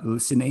can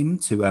listen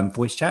into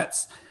voice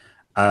chats.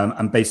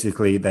 And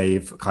basically,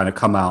 they've kind of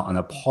come out and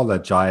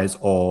apologized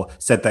or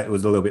said that it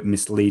was a little bit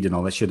misleading,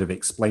 or they should have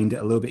explained it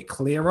a little bit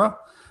clearer,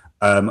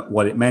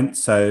 what it meant.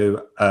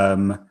 So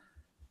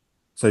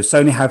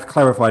Sony have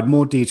clarified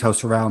more details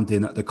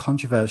surrounding the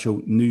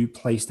controversial new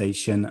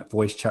PlayStation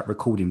voice chat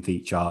recording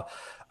feature,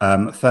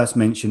 first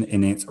mentioned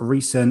in its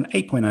recent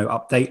 8.0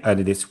 update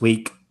earlier this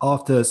week,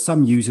 after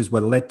some users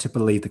were led to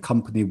believe the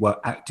company were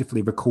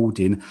actively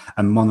recording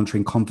and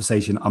monitoring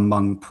conversation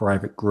among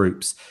private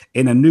groups.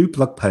 In a new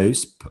blog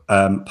post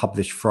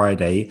published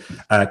Friday,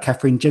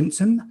 Catherine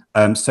Jensen,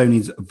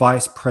 Sony's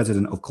Vice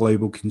President of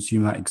Global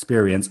Consumer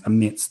Experience,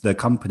 admits the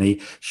company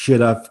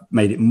should have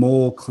made it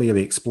more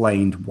clearly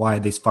explained why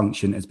this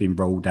function has been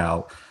rolled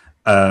out.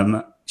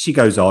 She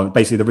goes on,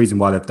 basically the reason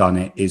why they've done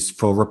it is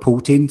for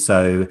reporting,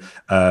 so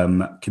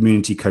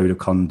community code of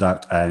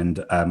conduct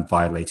and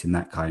violating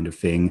that kind of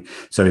thing.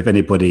 So if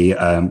anybody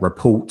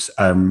reports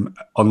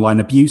online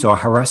abuse or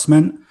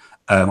harassment,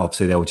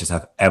 obviously they will just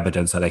have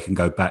evidence that they can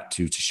go back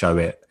to show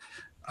it.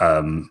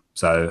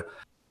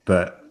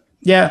 But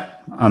yeah,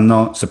 I'm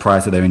not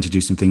surprised that they're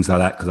introducing things like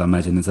that, because I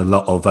imagine there's a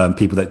lot of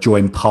people that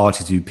join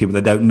parties with people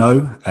that don't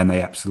know, and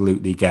they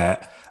absolutely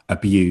get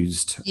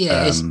abused.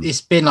 Yeah,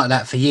 it's been like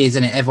that for years,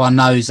 isn't it? Everyone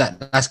knows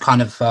that's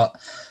kind of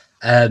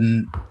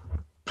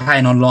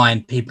playing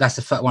online. People,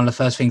 that's one of the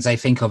first things they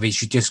think of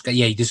is you just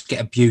get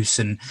abuse,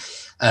 and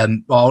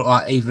or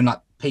like, even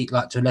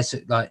like to a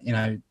lesser, like, you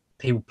know,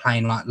 people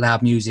playing like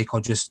loud music or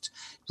just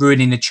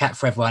ruining the chat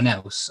for everyone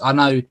else. I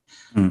know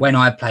when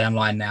I play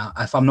online now,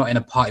 if I'm not in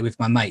a party with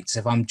my mates,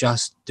 if I'm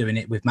just doing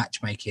it with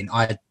matchmaking,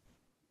 I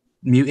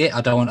mute it.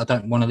 I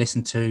don't want to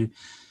listen to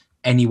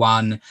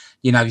anyone,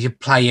 you know, you're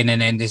playing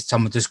and then there's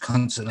someone just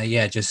constantly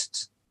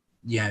just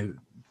being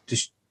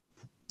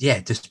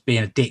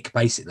a dick,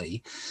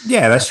 basically.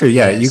 Yeah, that's true.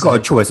 Yeah, you've got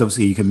a choice.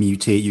 Obviously you can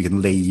mute it, you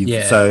can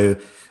leave. So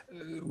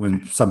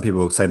when some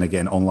people are saying they're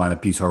getting online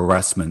abuse or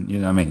harassment, you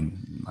know what I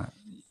mean, like,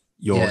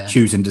 you're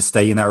choosing to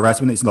stay in that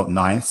harassment. It's not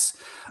nice.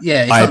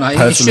 I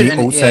personally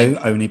also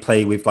only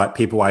play with like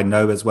people I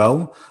know as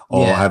well,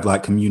 or have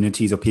like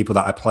communities of people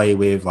that I play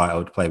with. Like I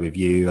would play with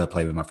you, I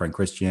play with my friend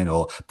Christian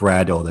or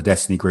Brad, or the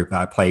Destiny group that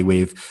I play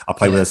with. I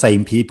play with the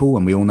same people,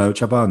 and we all know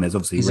each other. And there's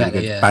obviously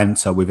really good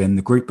banter within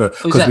the group, but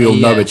because we all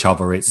know each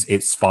other,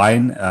 it's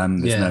fine.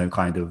 There's no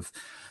kind of,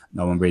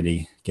 no one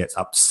really gets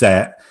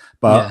upset.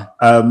 But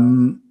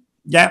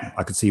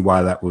I could see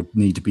why that would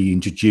need to be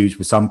introduced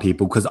with some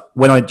people, because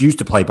when I used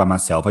to play by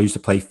myself, I used to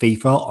play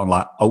FIFA on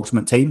like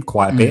Ultimate Team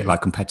quite a bit,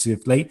 like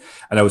competitively,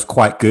 and I was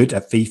quite good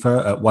at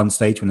FIFA at one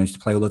stage when I used to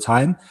play all the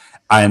time.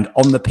 And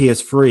on the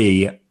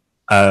PS3,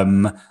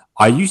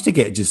 I used to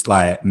get just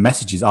like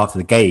messages after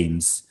the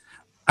games,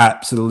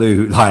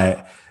 absolute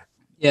like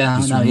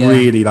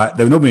really like,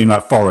 they were normally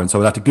like foreign, so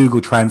I'd have to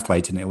Google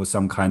Translate, and it was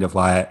some kind of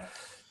like,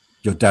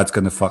 your dad's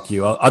gonna fuck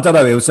you. I don't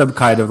know. It was some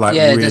kind of like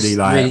I used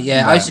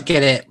to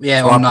get it.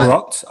 Yeah, so I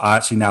blocked. I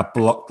actually now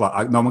block.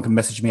 Like no one can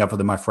message me other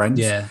than my friends.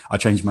 Yeah, I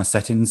changed my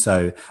settings,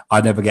 so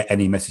I never get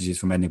any messages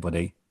from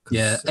anybody.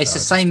 Yeah, it's the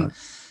same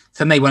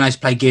for me when I used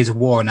to play Gears of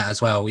War and that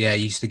as well. Yeah, I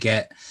used to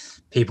get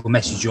people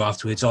message you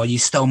afterwards. Oh, you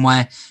stole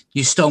my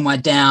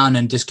down,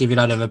 and just give you a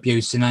lot of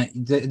abuse. And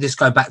just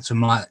go back to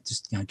them like,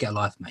 just, you know, get a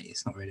life, mate.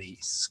 It's not really,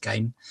 it's a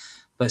game.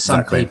 But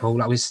some people,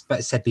 like we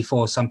said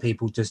before, some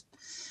people just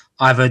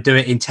either do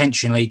it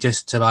intentionally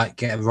just to like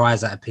get a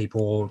rise out of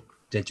people, or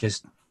they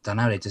just don't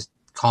know. They just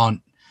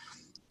can't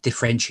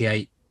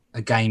differentiate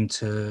a game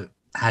to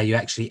how you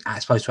actually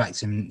are supposed to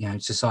act in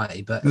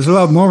society. But there's a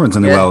lot of morons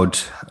in the world.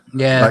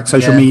 Yeah, like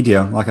social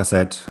media. Like I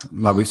said,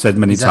 like we've said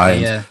many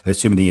times,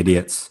 there's too many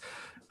idiots.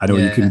 And all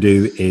you can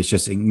do is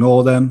just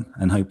ignore them,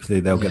 and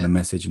hopefully they'll get the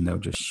message and they'll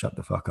just shut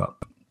the fuck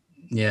up.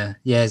 Yeah,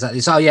 exactly.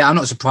 So I'm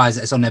not surprised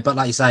that it's on there. But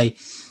like you say,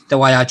 the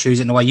way I choose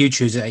it and the way you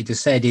choose it, I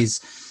just said, is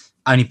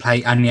only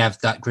have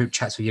that group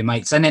chats with your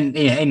mates, and then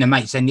in the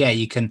mates, then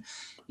you can,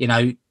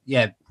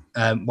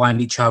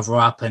 wind each other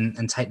up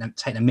and take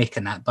the mick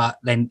and that. But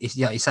then,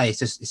 like you say, it's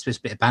just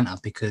a bit of banter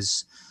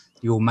because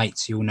you're all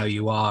mates, you all know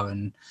you are,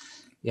 and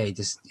you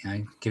just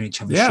giving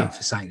each other shit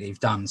for something that you've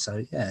done.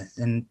 So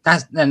and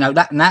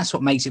that's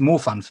what makes it more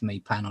fun for me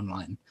playing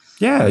online.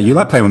 Yeah, you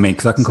like playing with me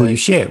because I can call you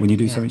shit when you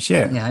do something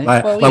shit. Yeah,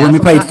 like when we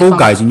played Fall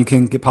Guys and you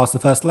can get past the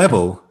first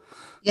level.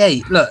 Yeah,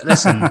 look,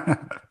 listen.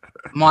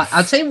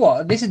 I'll tell you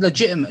what. This is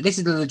legitimate. This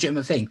is the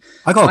legitimate thing.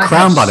 I got a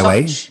crown, by the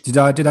way. Did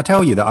I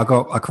tell you that I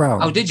got a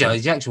crown? Oh, did you?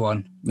 The actual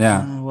one? Yeah,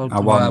 I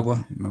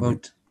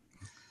won.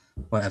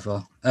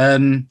 Whatever.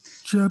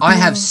 I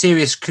have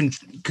serious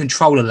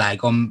controller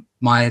lag on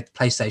my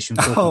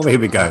PlayStation 4. Oh, here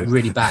we go.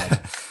 Really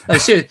bad. No,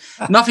 seriously,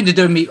 nothing to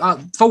do with me.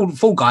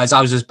 Fall Guys,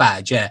 I was as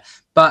bad, yeah.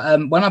 But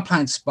when I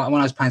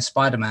was playing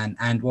Spider-Man,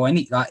 and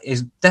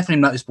it's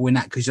definitely noticeable in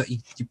that because you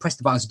press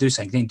the buttons to do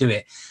something, you didn't do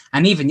it.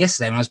 And even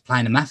yesterday when I was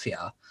playing the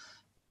Mafia,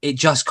 it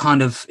just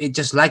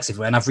lags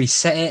everywhere, and I've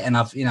reset it and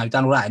I've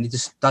done all that, and it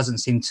just doesn't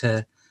seem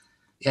to.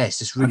 Yeah, it's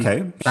just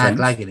really bad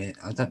lag in it.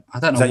 I don't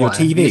know. Is that your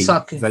TV? Is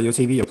that your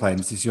TV you're playing?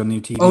 Is this your new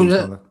TV?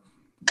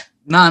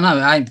 No,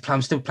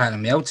 I'm still playing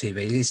on my old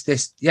TV. It's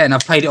this, and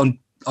I've played it on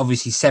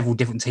obviously several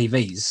different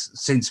TVs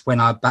since when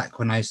I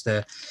used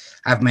to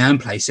have my own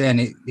place, and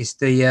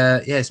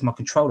it's my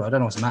controller. I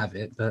don't know what's the matter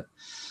with it, but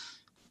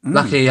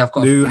luckily I've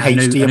got new a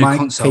new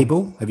console.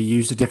 Cable. Have you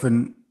used a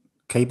different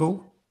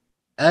cable?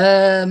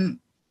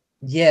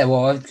 Yeah,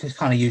 well, I've just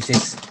kind of used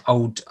this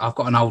old. I've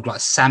got an old like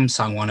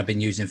Samsung one I've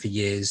been using for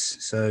years,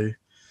 so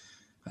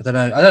I don't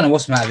know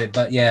what's the matter with it,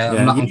 but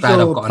I'm glad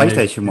I've got a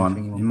PlayStation one.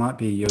 It might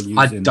be you're using.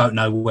 I don't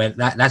know where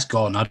that's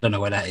gone. I don't know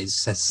where that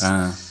is. That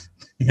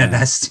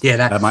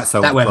might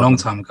solve that went a long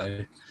time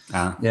ago.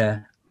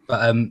 Yeah.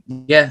 But and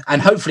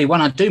hopefully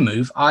when I do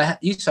move, I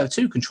used to have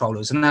 2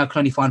 controllers, and now I can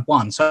only find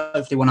one. So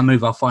hopefully when I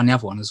move, I'll find the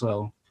other one as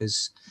well,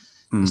 because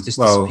it's just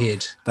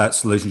disappeared. That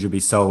solution should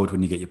be sold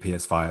when you get your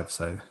PS5.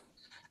 So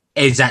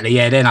exactly,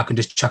 then I can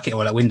just chuck it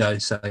all out window.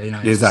 So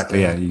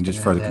exactly, you can just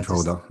throw the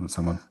controller at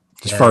someone.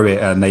 Just throw it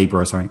at a neighbor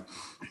or something.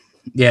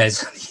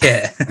 The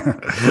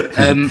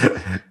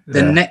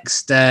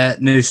next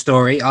news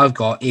story I've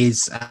got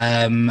is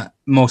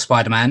more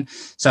Spider-Man.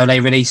 So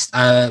they released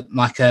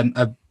like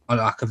a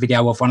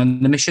video of one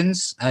of the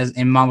missions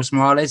in Miles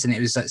Morales, and it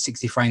was at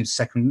 60 frames a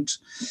second,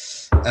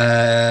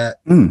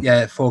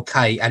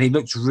 4K, and it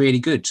looked really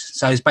good.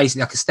 So it's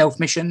basically like a stealth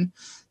mission.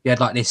 You had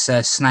like this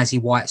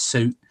snazzy white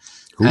suit,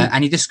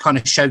 and he just kind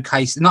of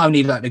showcased not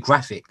only like the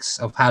graphics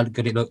of how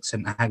good it looks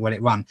and how well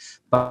it run,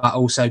 but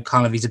also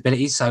kind of his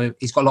abilities. So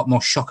he's got a lot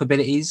more shock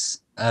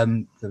abilities.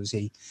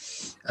 Obviously,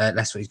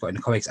 that's what he's got in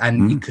the comics,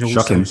 and you could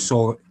also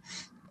saw.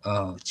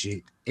 Oh,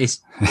 gee.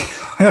 He's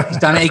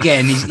done it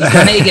again. He's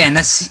done it again.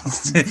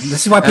 This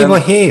is why people are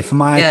here for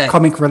my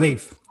comic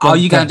relief. Are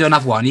you going to do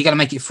another one? Are you going to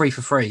make it free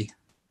for free?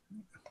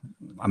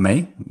 I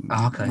may.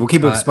 Oh, okay. We'll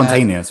keep it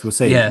spontaneous. We'll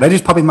see. They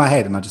just pop in my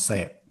head and I just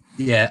say it.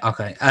 Yeah.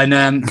 Okay. And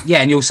and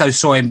you also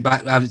saw him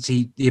back.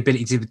 Obviously, the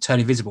ability to turn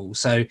invisible.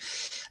 So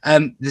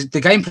the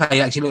gameplay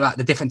actually looked like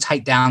the different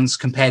takedowns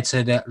compared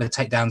to the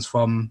takedowns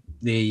from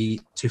the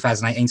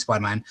 2018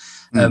 Spider-Man.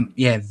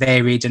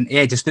 Varied, and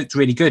it just looked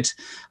really good.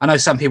 I know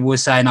some people were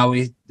saying,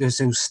 it was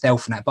all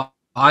stealth and that, but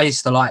I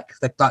used to like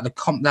the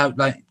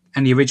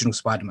original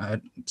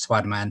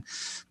Spider-Man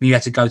when you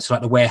had to go to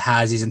like the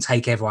warehouses and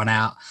take everyone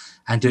out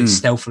and do it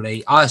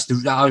stealthily. I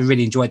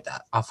really enjoyed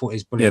that. I thought it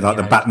was brilliant. Yeah, like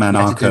the Batman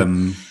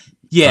Arkham.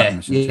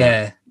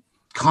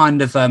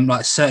 Kind of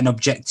like certain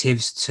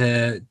objectives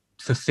to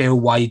fulfill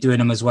while you're doing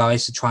them as well. I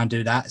used to try and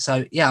do that.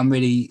 So I'm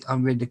really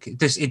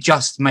it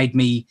just made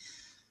me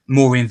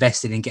more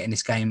invested in getting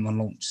this game on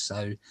launch.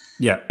 So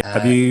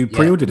have you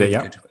pre-ordered it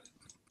yet?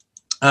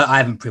 I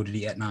haven't pre-ordered it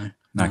yet. No.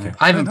 Okay.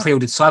 I haven't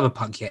pre-ordered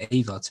Cyberpunk yet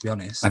either, to be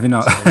honest. Have you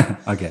not? So,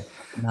 okay.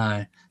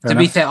 No. To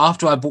be fair,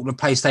 after I bought the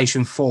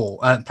PlayStation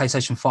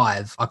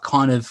 5, I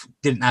kind of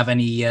didn't have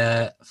any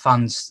enough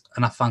funds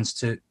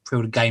to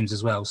pre-order games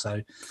as well.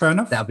 So fair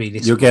enough. That'll be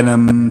this. You'll get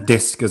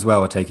disc as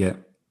well, I take it.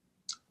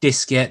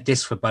 Disc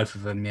for both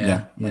of them.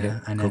 Yeah. Okay,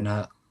 cool. And then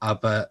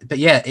but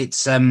yeah,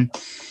 it's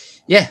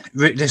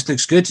this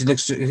looks good. It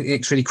looks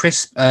really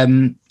crisp.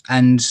 And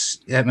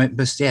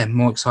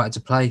more excited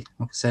to play.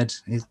 Like I said,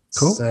 it's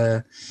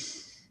cool.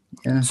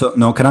 Yeah. So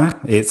no, can I?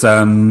 It's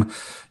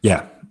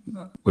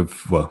I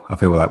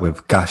feel like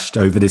we've gushed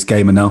over this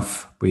game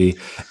enough.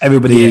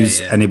 Anybody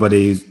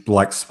who's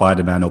likes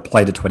Spider-Man or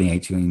played the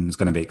 2018 is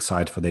going to be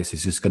excited for this.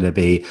 It's just going to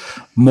be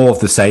more of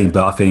the same,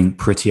 but I think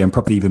pretty and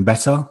probably even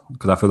better,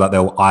 because I feel like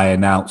they'll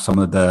iron out some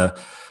of the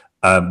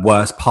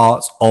worst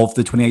parts of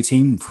the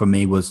 2018. For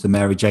me, was the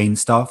Mary Jane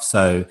stuff.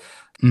 So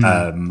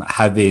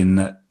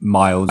having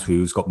Miles,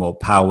 who's got more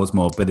powers,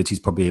 more abilities,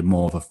 probably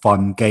more of a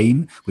fun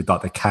game with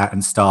like the cat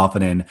and stuff.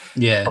 And then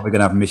probably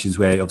going to have missions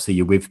where obviously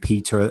you're with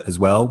Peter as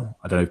well.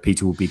 I don't know if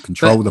Peter will be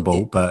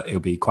controllable, but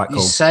it'll be quite cool.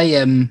 You say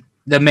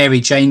the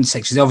Mary Jane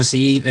sections, obviously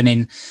even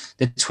in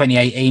the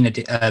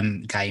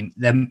 2018 game,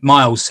 the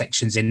Miles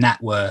sections in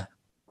that were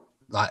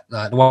like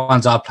the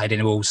ones I played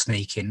in were all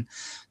sneaking.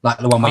 Like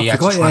the one where you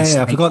had to try and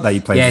sneak. I forgot that you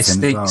played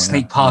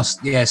sneak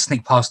past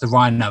the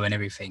rhino and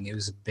everything. It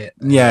was a bit...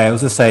 it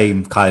was the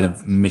same kind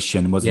of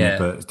mission, wasn't it?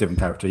 But it's a different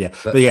character,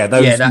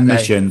 those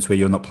missions where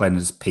you're not playing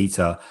as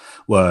Peter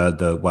were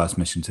the worst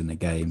missions in the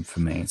game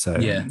for me. So,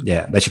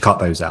 they should cut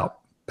those out,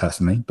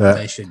 personally. But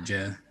they should,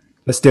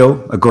 But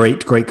still, a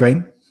great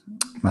game.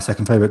 My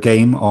second favourite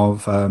game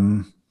of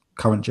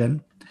current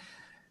gen.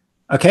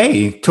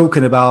 Okay,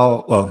 talking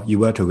about... you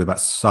were talking about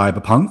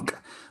Cyberpunk.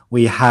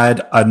 We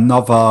had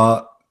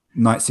another...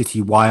 Night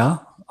City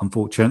Wire,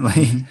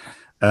 unfortunately,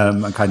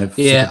 and kind of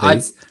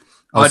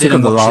I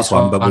didn't watch the last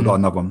one, but we got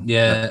another one.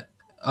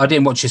 I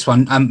didn't watch this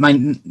one.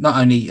 Mainly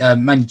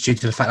due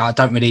to the fact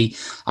that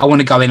I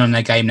want to go in on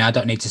their game now. I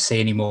don't need to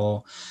see any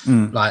more,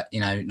 Night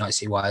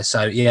City Wire. So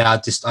I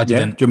didn't. Do you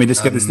want me to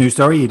skip this news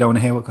story? You don't want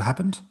to hear what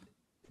happened?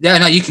 Yeah,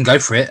 no, you can go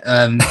for it.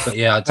 But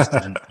I just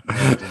didn't.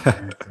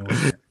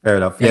 Fair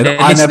enough.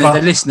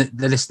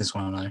 The listeners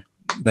want to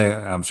know.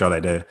 I'm sure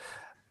they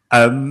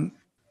do.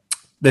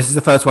 This is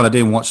the first one I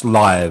didn't watch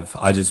live.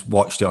 I just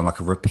watched it on like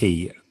a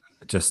repeat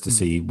just to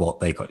see what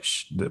they got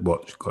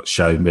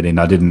shown. But then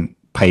I didn't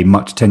pay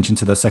much attention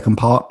to the second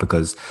part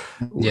because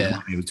we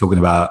were talking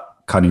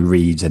about Keanu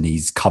Reeves and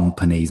his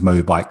companies,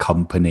 Mobike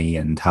Company,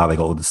 and how they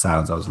got all the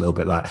sounds. I was a little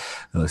bit like,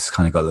 it's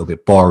kind of got a little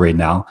bit boring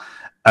now.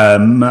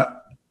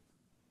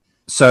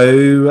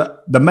 So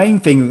the main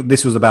thing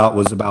this was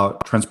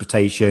about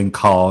transportation,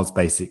 cars,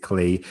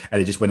 basically, and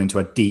it just went into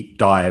a deep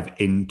dive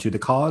into the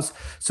cars.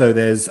 So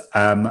there's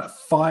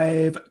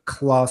 5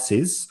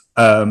 classes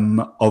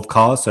of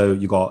cars. So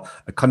you got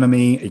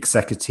economy,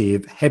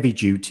 executive, heavy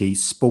duty,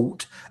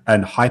 sport,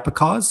 and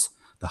hypercars.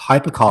 The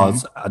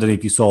hypercars, I don't know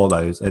if you saw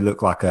those. They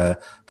look like a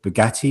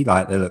Bugatti.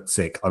 Like, they look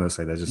sick.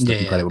 Honestly, they're just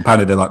incredible.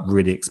 Apparently, they're like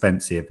really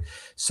expensive.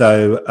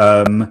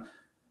 So,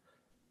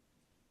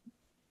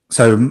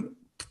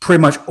 pretty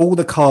much all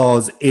the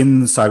cars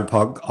in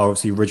Cyberpunk are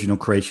obviously original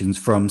creations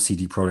from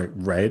CD Projekt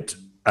Red.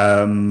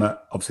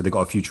 Obviously, they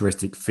got a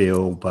futuristic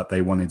feel, but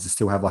they wanted to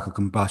still have like a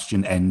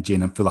combustion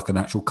engine and feel like an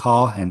actual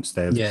car. Hence,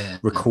 they've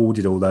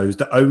recorded all those.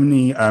 The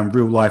only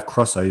real life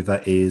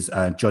crossover is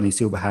Johnny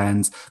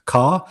Silverhand's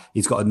car.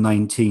 He's got a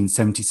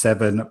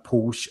 1977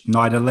 Porsche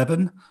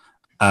 911.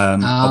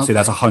 Obviously,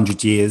 that's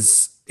 100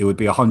 years. It would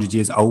be 100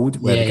 years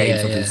old where the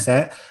game's obviously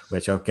set,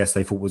 which I guess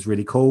they thought was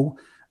really cool.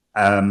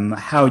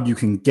 How you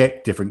can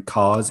get different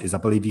cars is I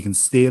believe you can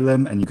steal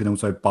them and you can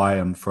also buy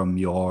them from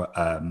your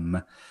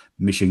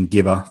mission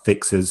giver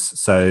fixers.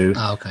 So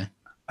I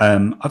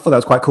thought that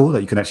was quite cool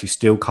that you can actually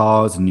steal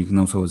cars and you can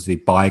also obviously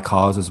buy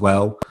cars as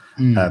well.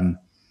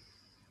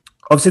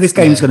 Obviously this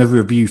game is going to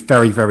review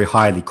very, very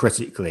highly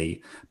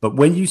critically, but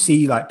when you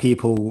see like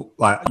people,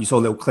 like you saw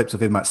little clips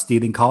of him like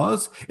stealing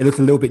cars, it looked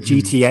a little bit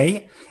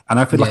GTA, and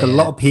I feel like a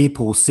lot of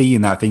people seeing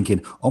that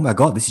thinking, oh my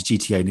god, this is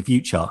GTA in the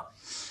future.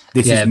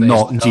 This is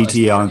not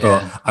GTA. And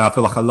I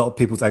feel like a lot of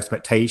people's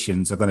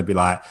expectations are going to be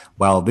like,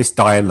 well, this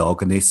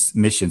dialogue and these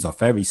missions are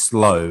very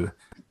slow,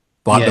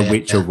 like The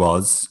Witcher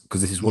was,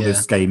 because this is what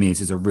this game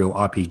is a real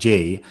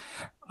RPG.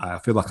 I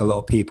feel like a lot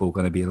of people are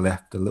going to be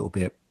left a little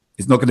bit,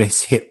 it's not going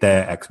to hit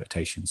their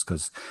expectations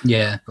because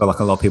I feel like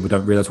a lot of people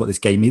don't realize what this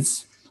game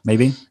is.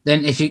 Maybe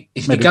then if you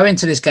go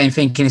into this game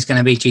thinking it's going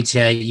to be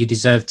GTA, you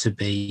deserve to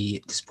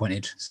be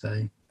disappointed.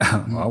 So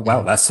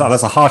wow, that's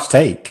a harsh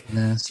take.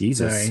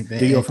 Jesus,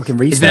 do your fucking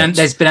research.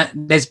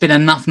 There's been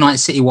enough Night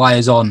City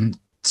Wires on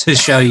to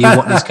show you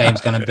what this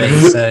game's going to be.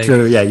 So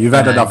true, you've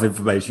had enough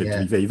information. To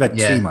be fair. You've had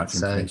too much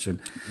information.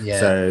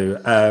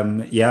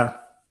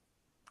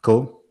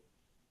 Cool.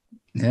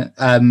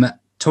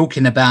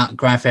 Talking about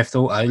Grand Theft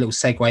Auto, a little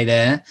segue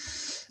there.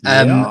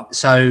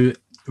 So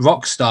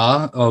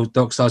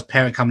Rockstar's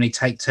parent company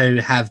Take-Two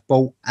have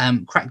bought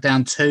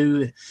Crackdown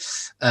 2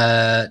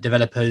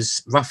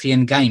 developers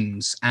Ruffian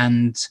Games,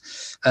 and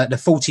the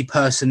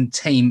 40-person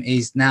team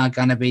is now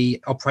going to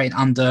be operating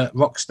under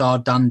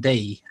Rockstar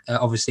Dundee,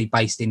 obviously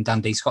based in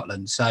Dundee,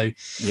 Scotland. So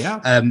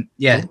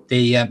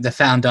the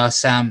founder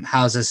Sam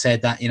Hauser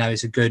said that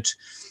it's a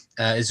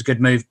good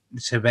move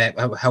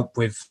to help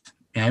with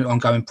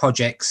ongoing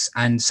projects,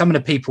 and some of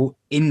the people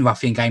in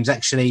Ruffian Games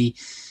actually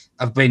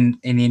have been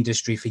in the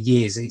industry for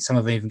years. Some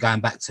of them even going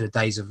back to the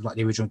days of like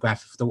the original Grand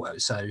Theft Auto.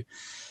 So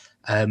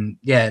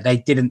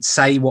they didn't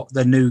say what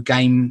the new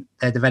game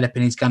they're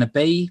developing is going to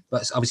be,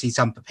 but obviously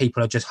some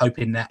people are just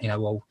hoping that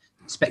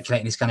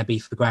speculating it's going to be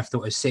for the Grand Theft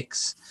Auto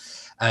 6.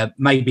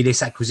 Maybe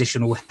this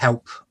acquisition will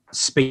help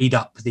speed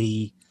up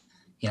the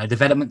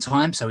development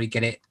time, so we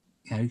get it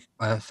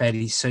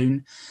fairly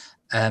soon.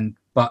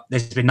 But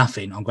there's been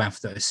nothing on Grand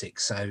Theft Auto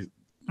 6, so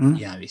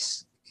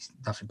it's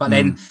nothing. But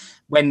then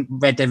when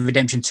Red Dead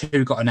Redemption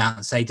 2 got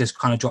announced, they just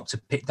kind of dropped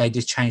they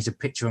just changed the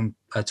picture on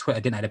Twitter,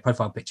 didn't they? The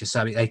profile picture,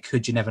 so they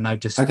could, you never know,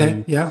 just do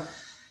something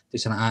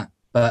like that.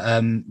 But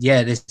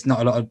there's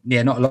not a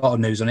lot of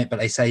news on it. But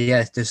they say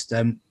just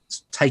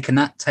taken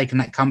that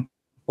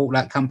bought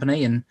that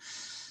company, and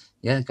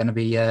going to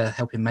be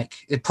helping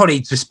make it. Probably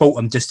just bought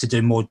them just to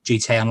do more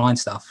GTA Online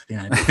stuff.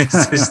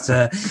 It's just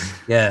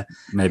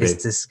maybe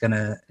it's just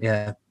gonna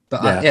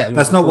But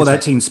that's not what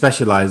that team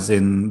specialize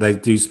in. They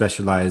do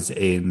specialize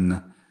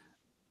in,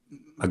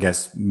 I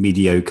guess,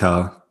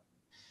 mediocre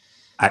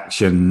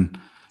action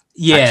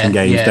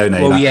games, don't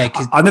they? Well,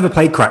 I never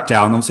played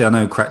Crackdown. Obviously, I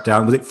know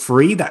Crackdown. Was it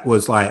 3? That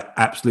was like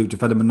absolute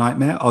development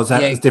nightmare. Or was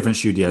that a different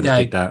studio that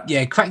did that?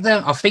 Yeah,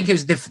 Crackdown. I think it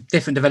was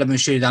different development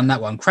studio than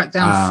that one.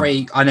 Crackdown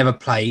 3, I never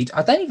played.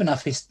 I don't even know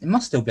if it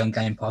must still be on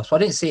Game Pass. But I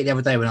didn't see it the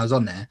other day when I was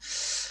on there.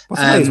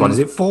 What's the latest one? Is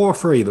it 4 or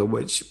 3?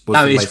 Which was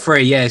no, it's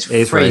 3. Yeah, it's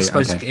 3. It's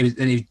supposed to, it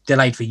was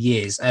delayed for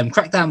years.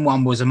 Crackdown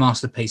 1 was a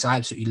masterpiece. I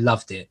absolutely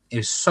loved it. It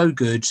was so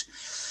good.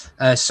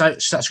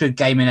 Such good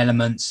gaming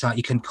elements. Like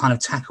you can kind of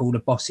tackle the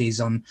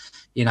bosses on,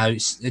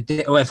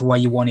 whatever way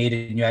you wanted,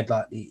 and you had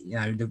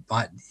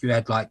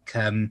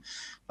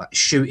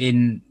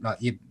shooting. Like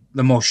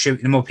the more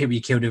people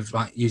you killed with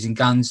like using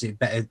guns, the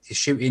better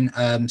shooting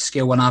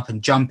skill went up,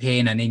 and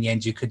jumping, and in the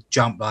end you could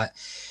jump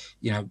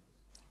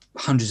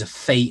hundreds of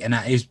feet, and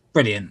that is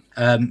brilliant.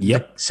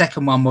 The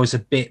second one was a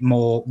bit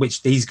more,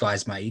 which these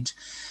guys made,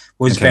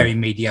 was very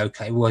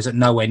mediocre. It wasn't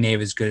nowhere near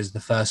as good as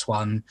the first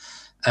one.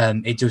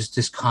 It was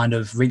just kind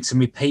of rinse and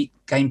repeat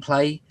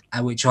gameplay,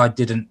 which I just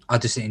didn't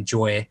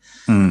enjoy.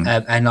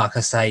 And like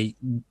I say,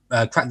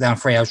 Crackdown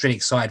 3, I was really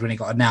excited when it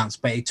got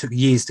announced, but it took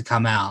years to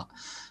come out.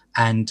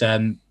 And,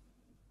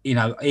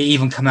 it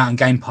even come out on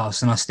Game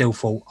Pass, and I still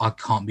thought I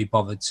can't be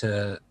bothered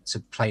to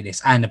play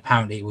this. And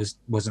apparently it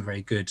wasn't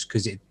very good,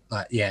 because it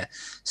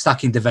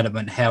stuck in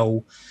development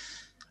hell,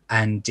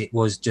 and it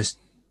was just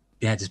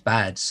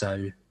bad.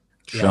 So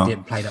I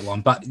didn't play that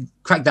one. But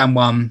Crackdown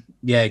 1,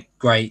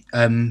 great.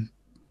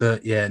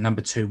 But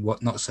number 2,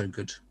 not so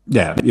good.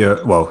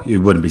 Well,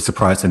 you wouldn't be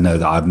surprised to know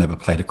that I've never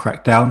played a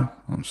Crackdown.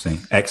 Obviously,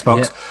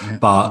 Xbox,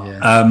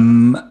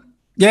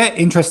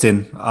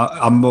 interesting.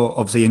 I'm more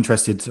obviously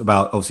interested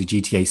about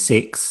GTA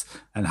 6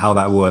 and how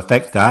that will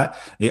affect that.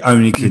 I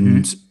only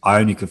can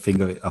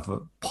think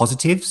of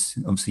positives.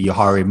 Obviously, you're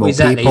hiring more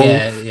people,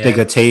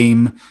 bigger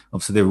team.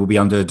 Obviously, they will be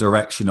under the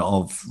direction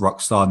of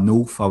Rockstar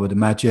North, I would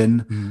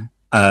imagine.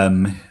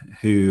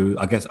 Who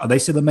I guess are they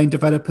still the main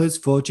developers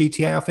for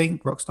GTA? I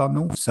think Rockstar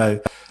North.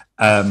 So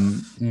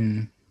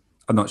I'm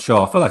not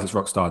sure. I feel like it's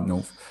Rockstar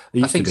North.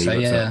 I think so.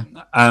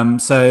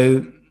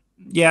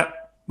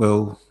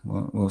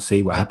 We'll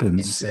see what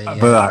happens.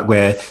 But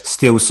we're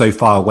still so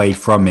far away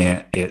from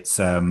it. It's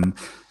Maybe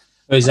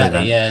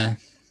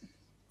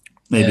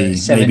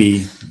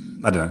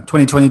I don't know.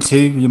 2022,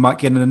 you might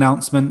get an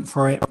announcement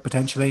for it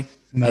potentially.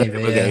 Maybe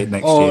we'll get it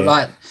next year.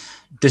 Like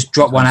just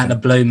drop one out of the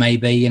blue,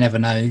 maybe. You never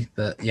know.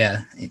 But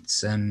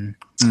it's. Did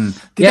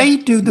they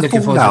do the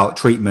Fallout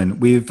treatment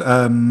with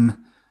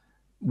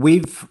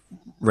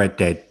Red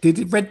Dead?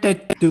 Did Red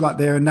Dead do like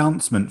their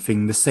announcement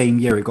thing the same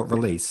year it got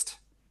released?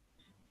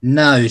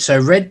 No. So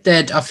Red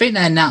Dead, I think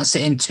they announced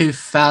it in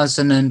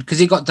 2000, because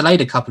it got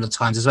delayed a couple of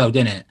times as well,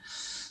 didn't it?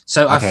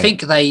 So I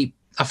think they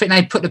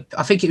put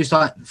I think it was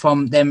like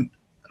from them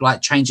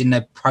like changing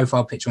their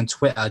profile picture on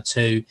Twitter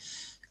to.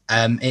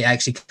 It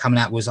actually coming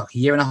out was like a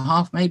year and a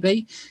half,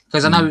 maybe,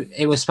 because I know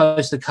it was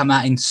supposed to come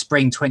out in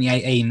spring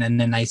 2018, and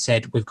then they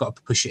said we've got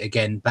to push it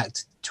again back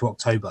to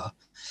October,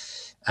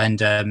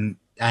 and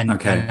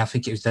I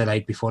think it was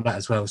delayed before that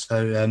as well.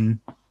 So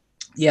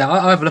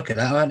I'll have a look at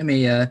that. Let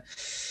me.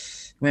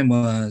 When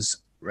was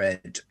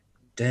Red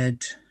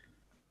Dead?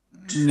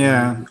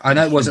 Yeah, I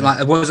know it wasn't like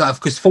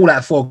because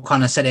Fallout 4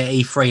 kind of said it at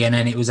E3, and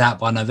then it was out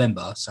by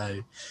November. So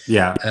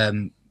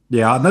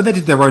I know they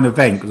did their own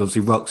event, because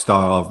obviously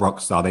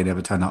Rockstar, they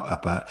never turn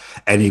up at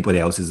anybody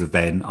else's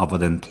event other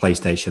than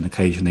PlayStation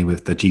occasionally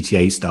with the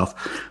GTA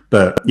stuff.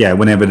 But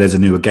whenever there's a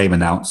newer game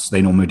announced,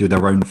 they normally do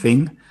their own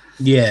thing.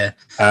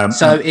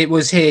 So it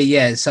was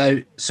here. So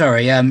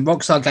sorry,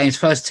 Rockstar Games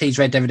first teased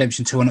Red Dead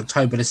Redemption 2 on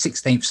October the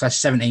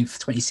 16th/17th,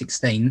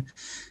 2016.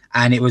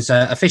 And it was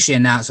officially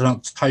announced on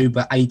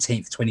October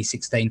 18th,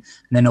 2016. And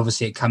then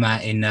obviously it came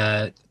out in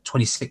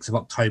 26th of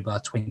October,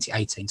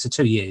 2018. So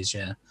 2 years,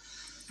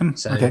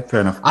 So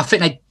fair enough. I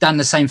think they've done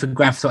the same for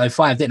Grand Theft Auto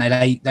 5, didn't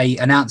they? They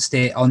announced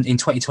it in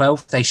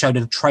 2012. They showed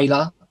a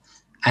trailer,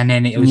 and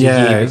then it was a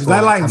year before. Was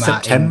that like in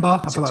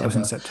September? I feel like it was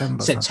in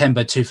September.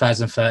 September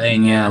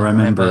 2013. I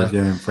remember.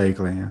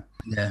 Vaguely.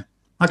 Okay,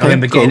 I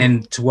remember getting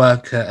into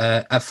work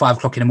at 5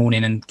 o'clock in the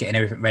morning and getting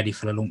everything ready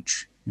for the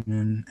launch.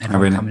 And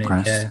everyone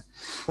coming in.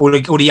 All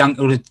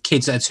the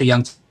kids that are too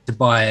young to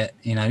buy it.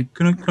 Can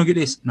I get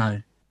this?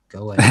 No.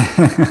 Go away.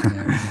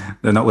 Yeah.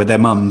 They're not with their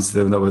mums.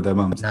 They're not with their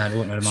mums. No, they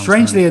weren't with their mums.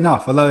 Strangely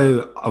enough,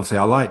 although obviously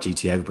I like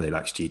GTA, everybody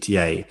likes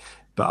GTA,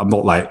 but I'm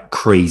not like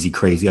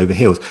crazy over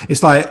heels.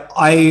 It's like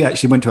I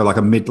actually went to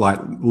a mid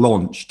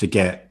launch to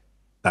get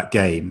that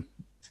game,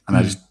 and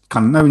I just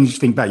kind of know when you just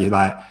think back, you're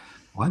like,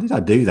 why did I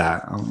do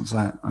that? I was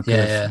like,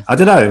 I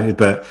don't know,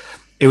 but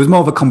it was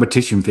more of a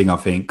competition thing, I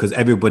think, because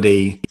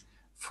everybody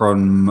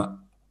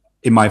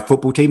in my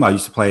football team, I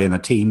used to play in a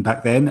team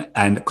back then,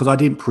 and because I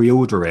didn't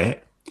pre-order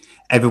it,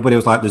 everybody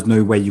was like, there's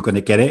no way you're going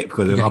to get it,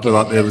 because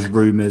there was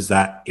rumors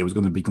that it was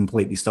going to be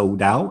completely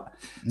sold out.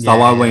 So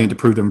I wanted to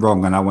prove them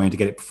wrong, and I wanted to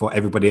get it before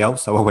everybody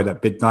else. So I went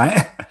at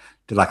midnight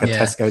to a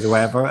Tesco's or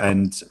whatever,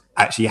 and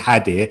actually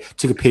had it,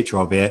 took a picture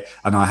of it,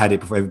 and I had it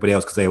before everybody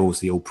else because they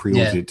obviously all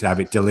pre-ordered to have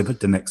it delivered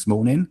the next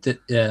morning.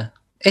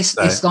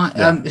 It's like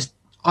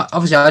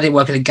obviously I didn't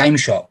work in a game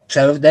shop,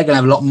 so they're going to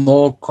have a lot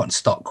more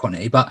stock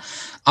quantity, but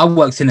I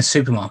worked in a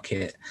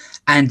supermarket,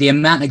 and the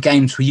amount of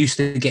games we used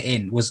to get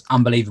in was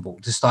unbelievable.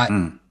 Just like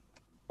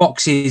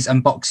boxes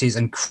and boxes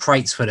and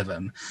crates full of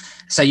them.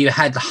 So you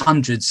had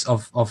hundreds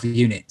of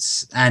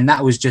units, and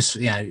that was just,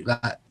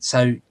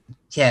 so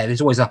yeah,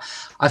 there's always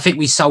I think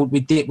we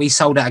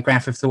sold out a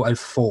Grand Theft Auto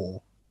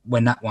 4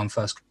 when that one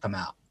first came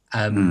out.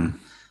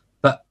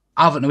 But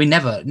we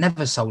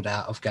never sold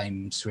out of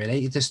games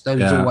really. It just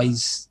there's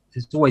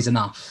always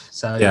enough.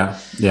 So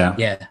it's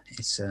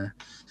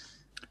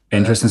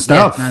interesting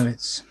stuff.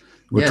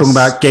 We're talking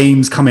about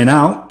games coming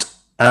out.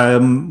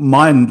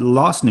 My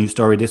last news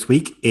story this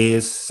week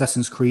is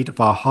Assassin's Creed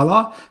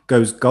Valhalla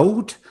goes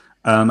gold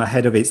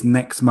ahead of its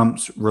next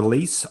month's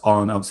release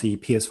on obviously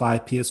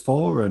PS5,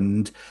 PS4,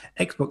 and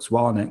Xbox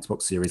One, and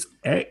Xbox Series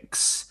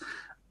X.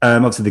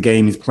 Obviously, the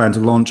game is planned to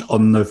launch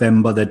on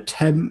November the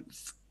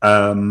 10th,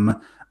 and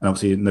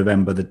obviously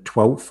November the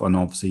 12th on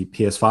obviously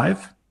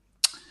PS5.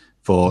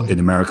 In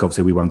America,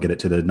 obviously, we won't get it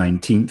to the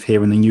 19th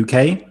here in the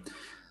UK.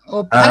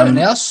 Well,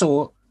 apparently, I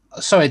saw.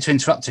 Sorry to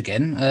interrupt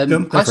again.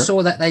 I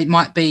saw that they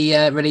might be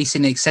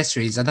releasing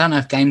accessories. I don't know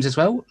if games as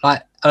well,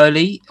 like a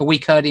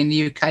week early in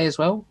the UK as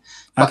well.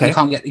 But you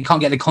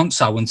can't get the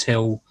console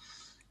until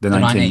the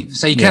 19th.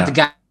 So you can have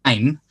the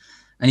game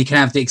and you can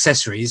have the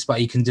accessories,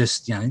 but you can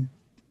just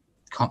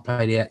can't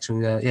play the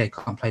actual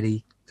can't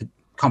play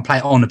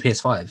it on the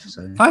PS5.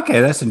 So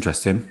that's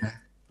interesting.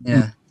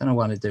 Don't know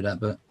why they do that,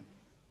 but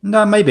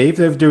no, maybe if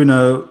they're doing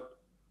a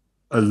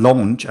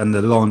launch, and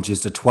the launch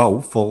is the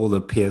 12th for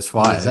the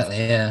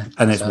PS5,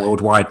 and it's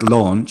worldwide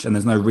launch, and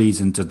there's no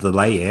reason to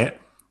delay it.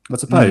 I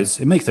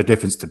suppose it makes no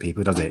difference to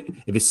people, does it?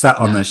 If it's sat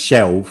on a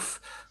shelf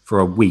for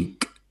a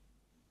week,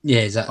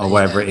 or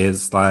whatever it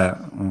is,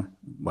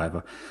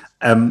 whatever.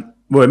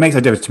 Well, it makes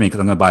no difference to me because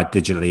I'm going to buy it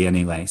digitally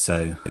anyway.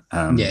 So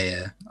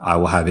I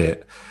will have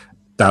it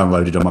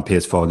downloaded on my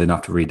PS4 and then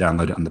have to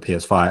re-download it on the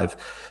PS5.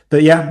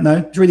 But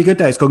it's really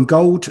good. It's gone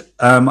gold.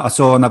 I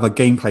saw another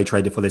gameplay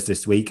trailer for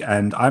this week,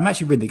 and I'm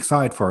actually really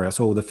excited for it. I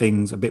saw all the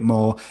things a bit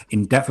more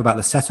in depth about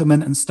the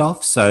settlement and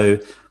stuff. So,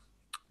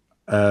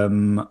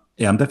 I'm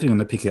definitely going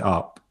to pick it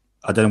up.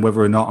 I don't know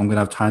whether or not I'm going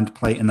to have time to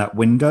play it in that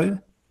window,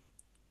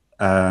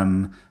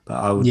 but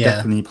I will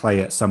definitely play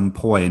it at some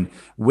point.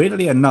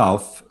 Weirdly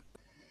enough,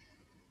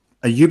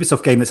 a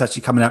Ubisoft game that's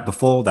actually coming out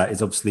before that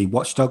is obviously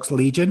Watch Dogs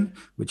Legion,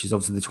 which is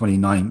obviously the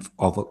 29th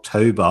of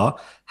October,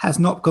 has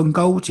not gone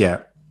gold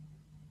yet.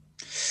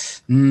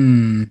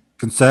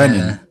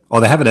 Concerning.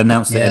 Or they haven't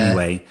announced it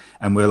anyway,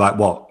 and we're like,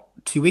 what,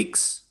 2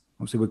 weeks?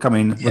 Obviously we're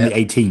coming on the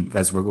 18th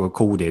as we're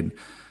recording.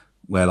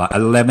 We're like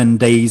 11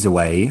 days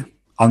away,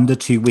 under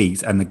 2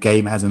 weeks, and the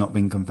game has not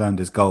been confirmed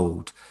as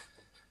gold,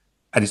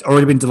 and it's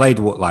already been delayed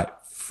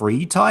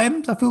 3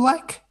 times, I feel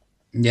like.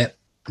 Yep.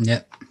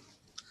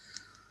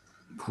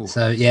 Cool.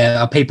 So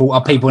are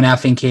people now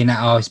thinking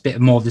it's a bit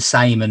more of the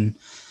same, and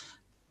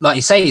like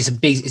you say, it's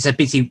a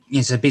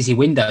busy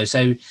window,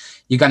 so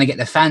you're going to get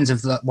the fans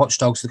of the Watch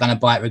Dogs who are going to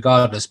buy it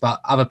regardless, but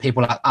other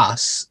people like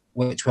us,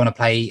 which want to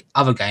play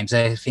other games,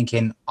 they're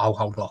thinking, I'll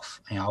hold off.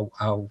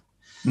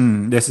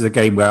 This is a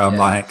game where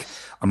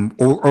I'm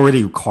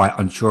already quite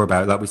unsure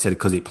about it, like we said,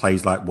 because it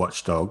plays like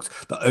Watch Dogs.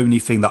 The only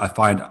thing that I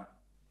find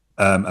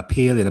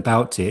appealing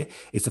about it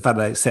is the fact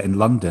that it's set in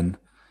London.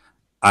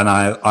 And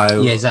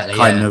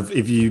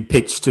if you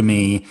pitched to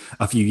me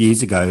a few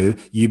years ago,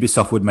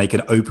 Ubisoft would make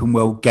an open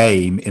world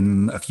game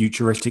in a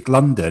futuristic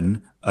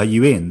London, are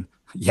you in?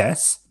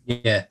 Yes.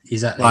 Yeah,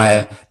 exactly.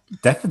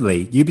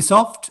 Definitely.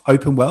 Ubisoft,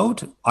 open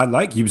world. I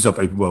like Ubisoft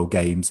open world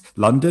games.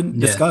 London,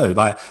 let's go.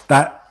 Like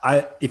that.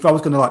 If I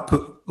was going to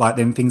put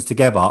them things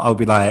together, I would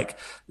be like,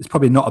 there's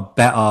probably not a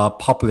better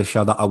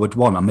publisher that I would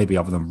want, or maybe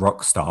other than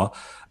Rockstar,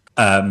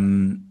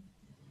 to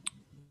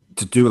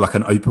do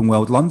an open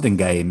world London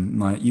game.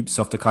 Like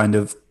Ubisoft are kind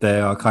of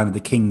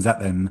the kings at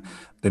them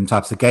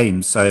types of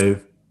games. So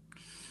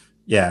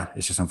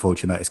it's just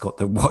unfortunate it's got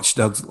the Watch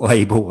Dogs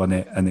label on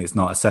it and it's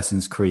not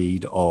Assassin's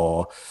Creed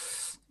or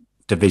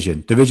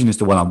Division. Division is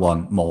the one I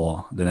want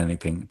more than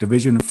anything.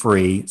 Division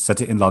 3,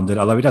 set it in London,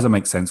 although it doesn't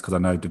make sense because I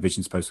know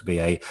Division's supposed to be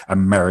a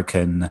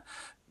American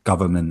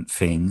government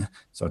thing,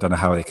 so I don't know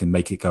how they can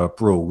make it go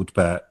abroad,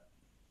 but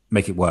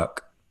make it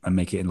work. and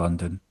make it in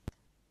London.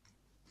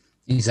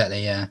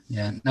 Exactly, yeah.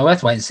 Now we'll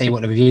have to wait and see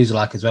what the reviews are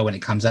like as well when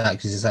it comes out,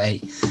 because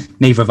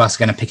neither of us are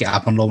going to pick it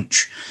up on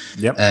launch.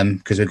 Yep.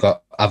 Because we've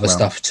got other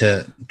stuff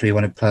do we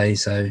want to play?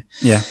 So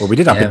yeah. Well, we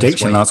did our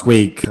prediction last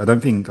week. I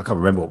can't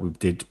remember what we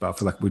did, but I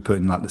feel like we put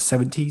in like the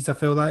 70s. I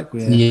feel like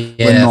we're not,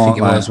 I think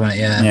it was, wasn't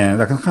it? Yeah,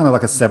 like kind of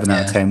like a 7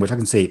 out of 10, which I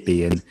can see it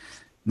being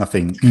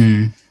nothing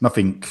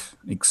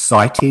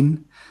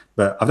exciting,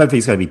 but I don't think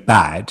it's going to be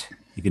bad.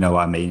 If you know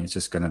what I mean, it's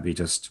just going to be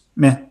just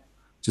meh,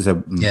 just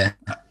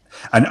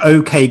an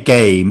okay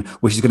game,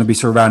 which is going to be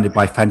surrounded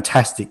by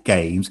fantastic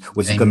games,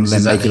 which is going to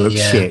then make it look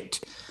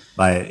shit.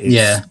 Like,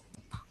 you're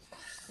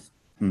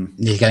going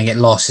to get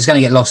lost. It's going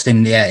to get lost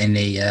in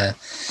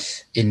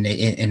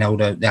all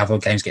the other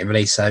games getting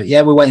released. So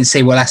yeah, we'll wait and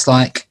see what that's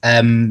like,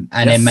 and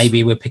then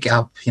maybe we'll pick it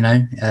up.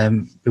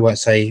 We won't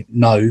say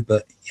no,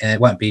 but it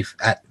won't be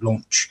at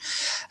launch.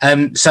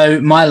 So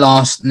my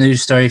last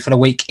news story for the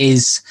week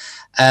is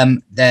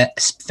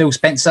that Phil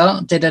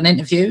Spencer did an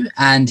interview,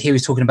 and he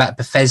was talking about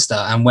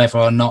Bethesda and whether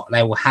or not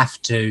they will have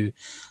to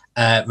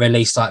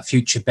release like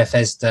future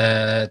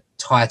Bethesda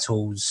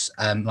titles,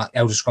 like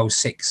Elder Scrolls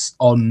 6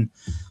 on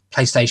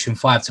PlayStation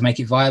 5 to make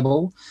it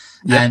viable.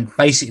 Yep. And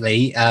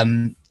basically,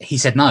 he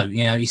said no.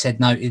 He said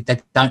no.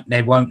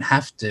 They won't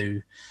have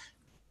to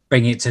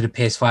bring it to the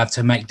PS5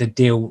 to make the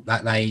deal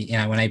that they,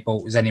 when they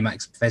bought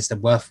ZeniMax Bethesda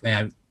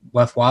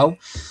worthwhile.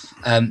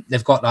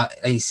 They've got, like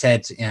he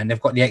said,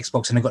 they've got the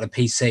Xbox and they've got the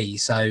PC,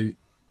 so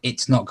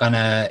it's not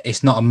a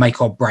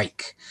make or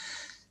break.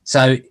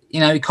 So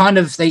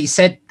they've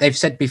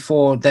said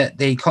before that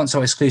the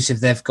console exclusive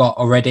they've got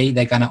already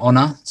they're going to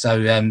honor. So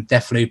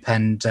Deathloop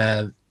and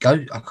I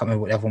can't remember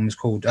what the other one was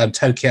called,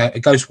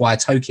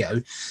 Ghostwire Tokyo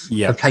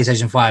for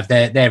PlayStation 5.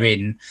 They're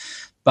in,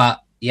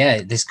 but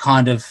yeah, this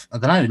kind of, I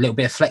don't know, a little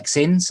bit of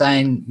flexing,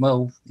 saying,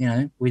 well,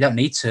 we don't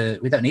need to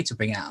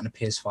bring it out on the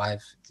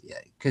PS5,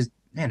 because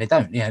they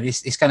don't.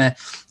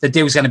 The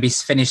deal's gonna be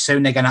finished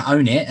soon. They're gonna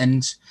own it,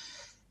 and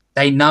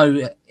they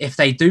know if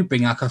they do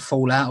bring like a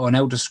Fallout or an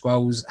Elder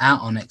Scrolls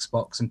out on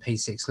Xbox and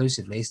PC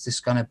exclusively, it's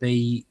just gonna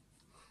be,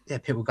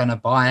 people are gonna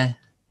buy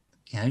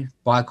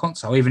a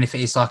console, even if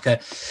it is like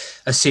a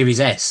Series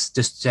S,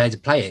 just to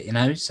play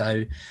it.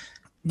 So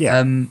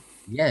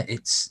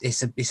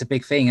it's a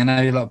big thing. I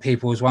know a lot of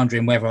people was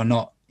wondering whether or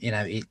not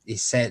it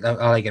said, are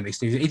they going to be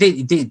exclusive?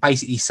 He didn't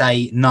basically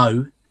say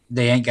no,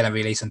 they ain't going to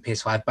release on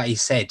PS5, but he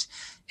said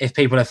if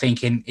people are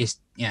thinking it's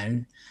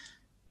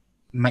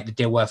make the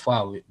deal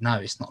worthwhile, no,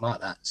 it's not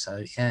like that.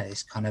 So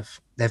it's kind of,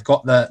 they've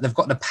got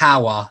the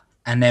power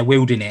and they're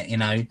wielding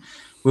it.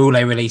 Will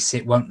they release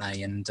it? Won't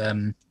they?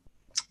 And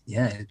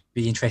it'd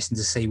be interesting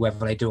to see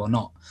whether they do or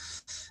not.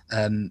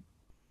 It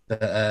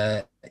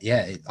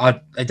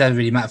doesn't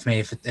really matter for me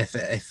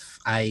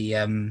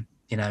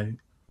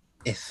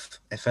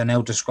if an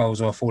Elder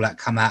Scrolls or a Fallout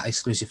come out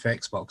exclusive for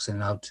Xbox,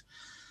 and I'd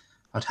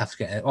have to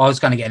get it. I was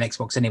going to get an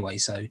Xbox anyway,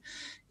 so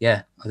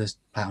I'll just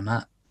play on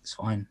that. It's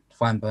fine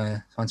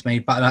to me.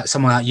 But like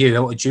someone like you,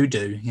 what would you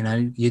do?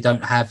 You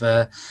don't have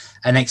an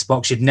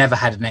Xbox. You've never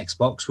had an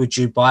Xbox. Would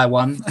you buy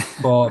one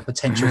for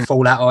potential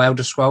Fallout or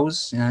Elder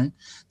Scrolls?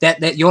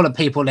 That you're the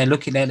people they're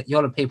looking at.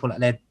 You're the people that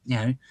they're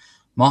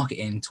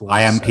marketing towards.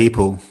 I am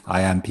people.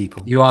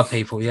 You are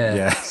people,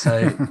 yeah.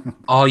 So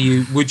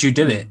would you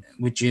do it?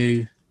 Would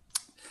you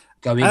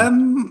go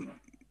in?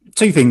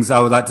 Two things I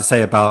would like to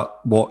say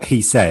about what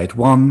he said.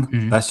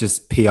 One, that's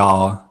just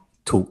PR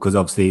talk, because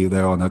obviously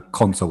they're on a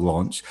console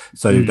launch,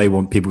 so they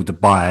want people to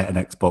buy an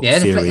Xbox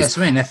Series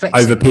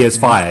over PS5. Do you know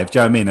what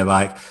I mean? They're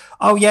like,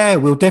 oh yeah,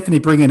 we'll definitely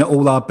bring in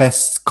all our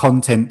best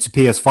content to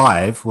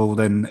PS5. Well,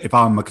 then if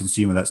I'm a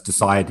consumer that's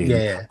deciding,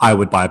 I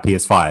would buy a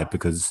PS5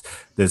 because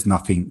there's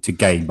nothing to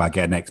gain by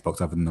getting an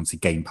Xbox other than obviously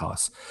Game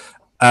Pass.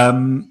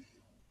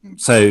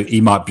 So he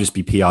might just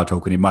be PR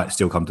talk, and he might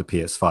still come to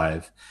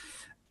PS5.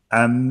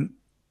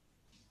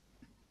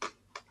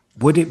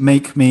 Would it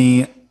make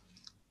me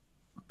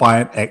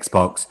buy an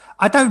Xbox?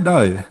 I don't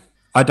know.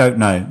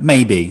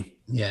 Maybe.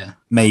 Yeah.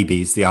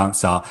 Maybe is the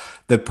answer.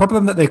 The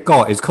problem that they've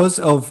got is because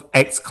of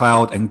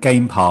xCloud and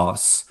Game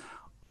Pass,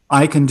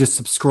 I can just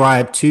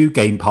subscribe to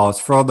Game Pass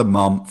for the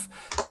month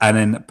and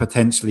then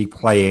potentially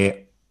play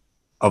it.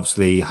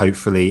 Obviously,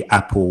 hopefully,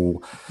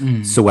 Apple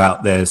sort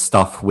out their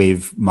stuff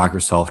with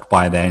Microsoft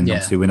by then. Yeah.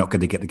 Obviously, we're not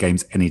going to get the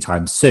games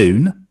anytime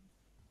soon.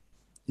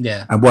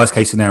 Yeah. And worst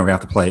case scenario, we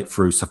have to play it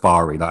through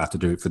Safari. Like I have to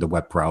do it through the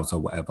web browser or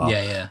whatever.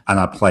 Yeah. And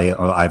I play it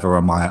either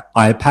on my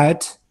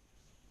iPad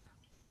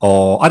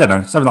or I don't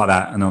know, something like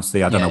that. And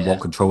obviously, I don't know what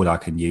controller I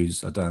can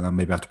use. I don't know.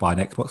 Maybe I have to buy an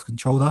Xbox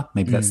controller.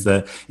 Maybe that's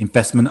the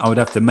investment I would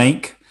have to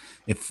make.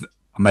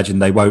 Imagine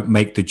they won't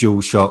make the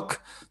DualSense,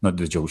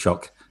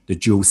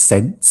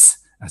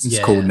 as it's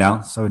called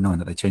now. So annoying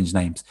that they changed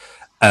names.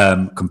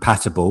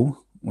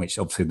 Compatible, which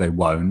obviously they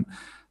won't.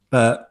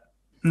 But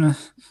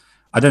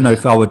I don't know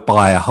if I would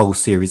buy a whole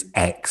Series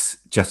X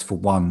just for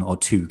one or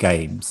two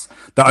games.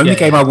 The only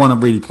game I want to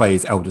really play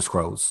is Elder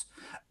Scrolls.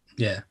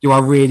 Yeah. Do I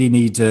really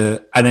need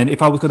to? And then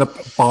if I was going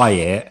to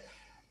buy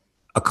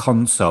a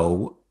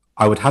console,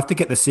 I would have to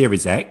get the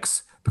Series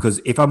X, because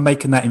if I'm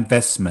making that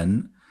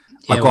investment,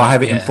 I got to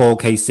have it in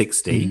 4K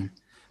 60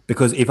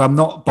 because if I'm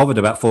not bothered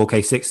about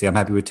 4K 60, I'm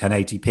happy with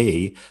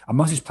 1080p. I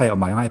must just play it on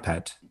my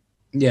iPad.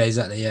 Yeah,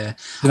 exactly. Yeah,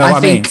 you know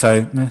what I mean.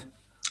 So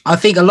I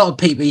think a lot of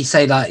people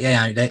say that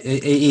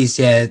it is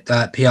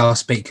PR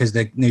speak because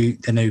the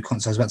new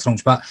console is about to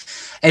launch, but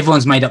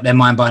everyone's made up their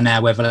mind by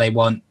now whether they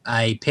want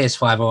a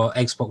PS5 or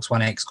Xbox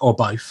One X or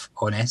both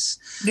or an S.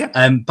 Yeah.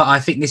 But I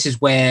think this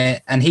is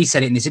where, and he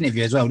said it in this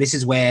interview as well, this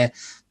is where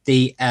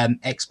the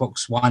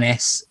Xbox One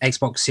S,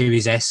 Xbox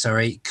Series S,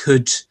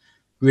 could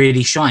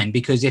really shine,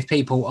 because if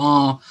people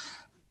are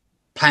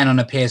playing on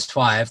a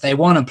PS5, they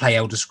want to play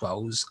Elder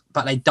Scrolls,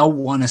 but they don't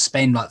want to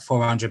spend like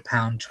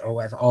 £400 or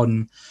whatever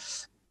on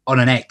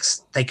an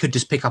X. They could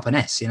just pick up an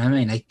S. You know what I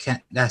mean? They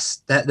can't.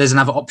 There's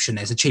another option.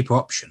 There's a cheaper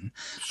option.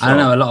 Sure. I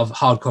know a lot of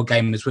hardcore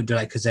gamers would do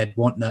that because they'd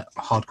want the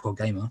hardcore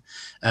gamer.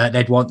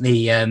 They'd want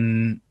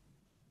the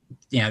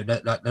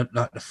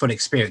the full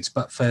experience.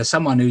 But for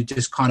someone who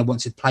just kind of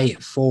wants to play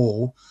it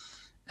for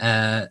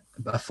a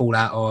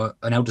Fallout or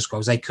an Elder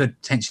Scrolls, they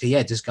could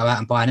potentially just go out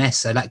and buy an S.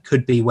 So that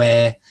could be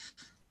where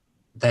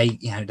they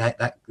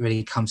that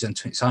really comes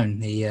into its own,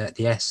 the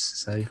S.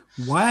 So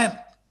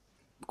why?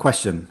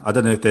 Question. I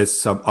don't know if there's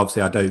some.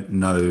 Obviously, I don't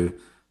know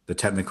the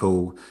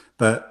technical,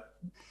 but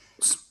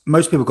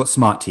most people got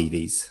smart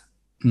TVs.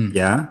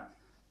 Yeah.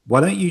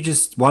 Why don't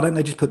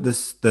they just put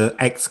the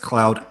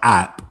xCloud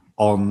app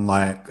on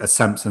like a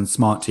Samsung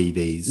smart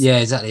TVs? Yeah,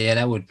 exactly. Yeah,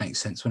 that would make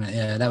sense, wouldn't it?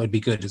 Yeah, that would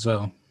be good as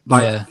well.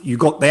 Like you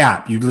got the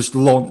app, you just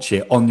launch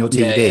it on your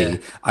TV. Yeah.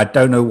 I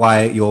don't know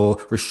why you're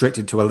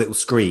restricted to a little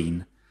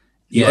screen.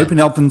 You open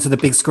it up into the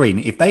big screen.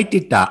 If they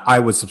did that, I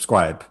would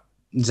subscribe.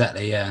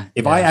 Exactly, yeah.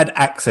 If I had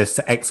access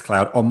to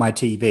xCloud on my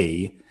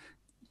TV,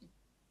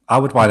 I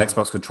would buy an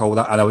Xbox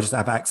controller and I would just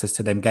have access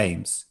to them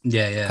games.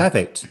 Yeah.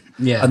 Perfect.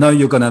 Yeah. I know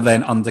you're going to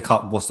then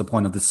undercut what's the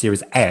point of the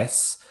Series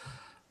S,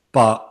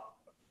 but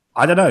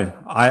I don't know.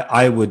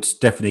 I would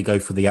definitely go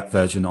for the app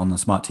version on the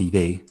smart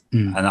TV,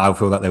 and I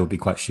feel that they would be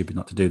quite stupid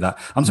not to do that.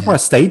 I'm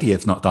surprised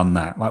Stadia's not done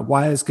that. Like,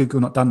 why has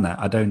Google not done that?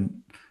 I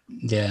don't...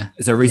 Yeah.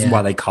 Is there a reason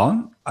why they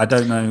can't? I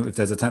don't know if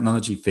there's a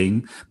technology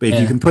thing, but if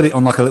you can put it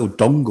on like a little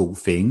dongle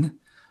thing,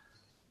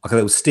 like a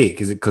little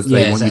stick, is it because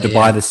they want you to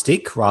buy the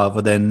stick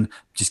rather than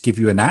just give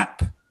you an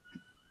app?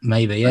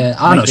 Maybe, yeah.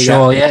 I'm not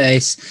sure. Yeah,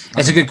 it's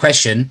a good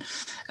question.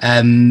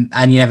 And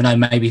you never know,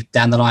 maybe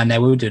down the line they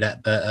will do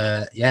that.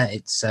 But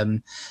it's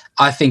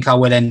I think I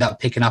will end up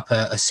picking up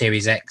a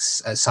Series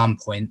X at some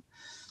point.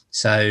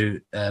 So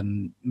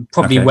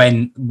probably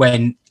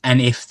when and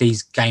if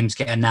these games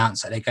get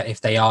announced,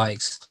 if they are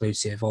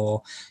exclusive,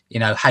 or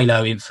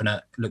Halo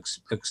Infinite looks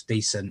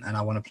decent and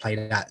I want to play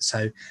that.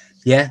 So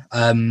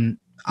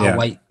I'll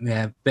wait.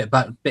 Yeah,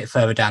 bit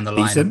further down the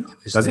line. Decent?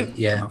 Does it?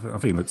 Yeah, I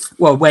think it looks.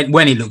 Well,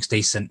 when it looks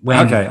decent.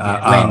 When, okay.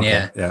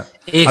 Yeah.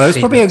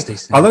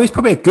 Although it's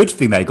probably a good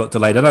thing that it got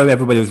delayed. I know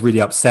everybody was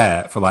really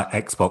upset for like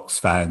Xbox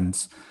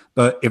fans,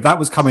 but if that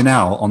was coming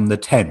out on the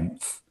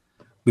 10th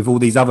with all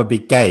these other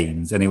big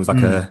games, and it was like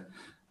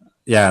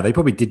they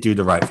probably did do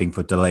the right thing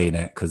for delaying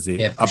it, because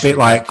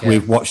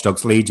with Watch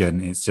Dogs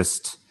Legion, it's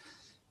just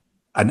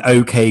an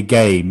okay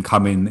game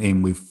coming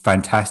in with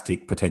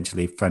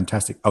potentially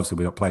fantastic. Obviously,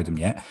 we've not played them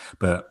yet,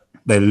 but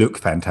they look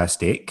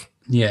fantastic.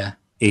 Yeah,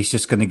 it's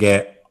just going to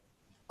get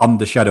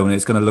undershadowed, and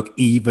it's going to look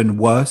even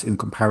worse in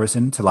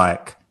comparison to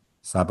like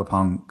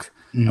Cyberpunk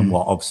and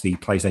what obviously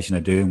PlayStation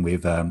are doing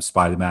with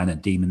Spider-Man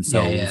and Demon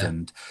Souls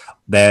and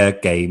their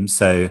games.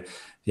 So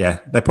yeah,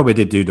 they probably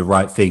did do the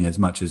right thing. As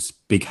much as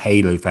big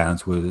Halo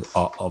fans were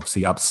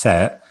obviously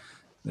upset,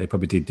 they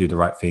probably did do the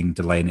right thing,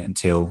 delaying it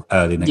until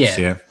early next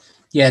year.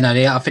 Yeah, no,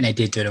 I think they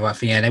did do the right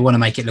thing. Yeah, they want to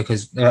make it look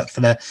as for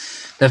the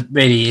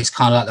really, it's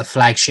kind of like the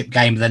flagship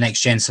game of the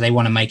next gen. So they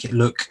want to make it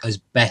look as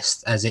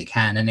best as it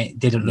can, and it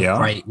didn't look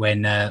great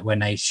when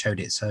they showed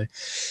it. So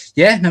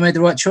they made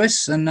the right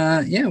choice, and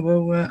I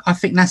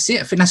think that's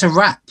it. I think that's a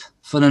wrap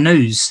for the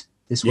news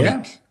this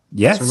week.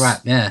 Yes, it's a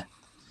wrap. Yeah.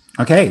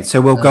 Okay,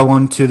 so we'll go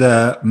on to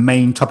the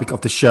main topic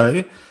of the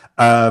show,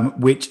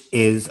 which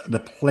is the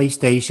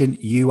PlayStation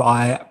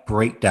UI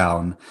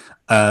Breakdown.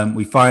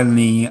 We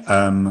finally,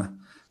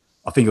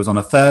 I think it was on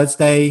a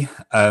Thursday,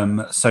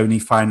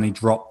 Sony finally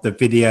dropped the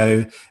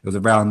video. It was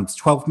around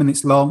 12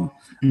 minutes long.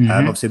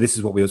 Obviously, this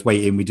is what we was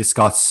waiting. We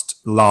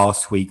discussed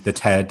last week the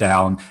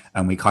teardown,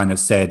 and we kind of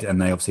said,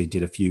 and they obviously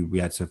did we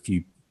had a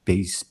few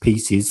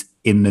pieces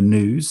in the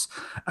news,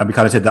 and we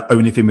kind of said the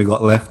only thing we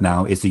got left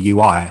now is the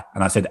UI,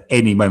 and I said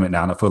any moment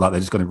now, and I feel like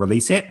they're just going to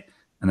release it,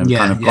 and then we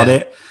kind of got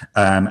it,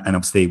 and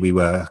obviously we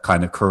were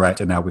kind of correct,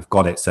 and now we've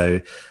got it. So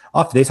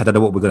after this, I don't know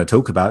what we're going to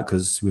talk about,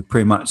 because we've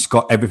pretty much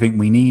got everything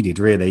we needed,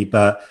 really.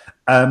 But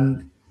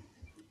I've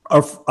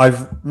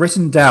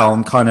written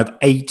down kind of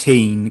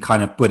 18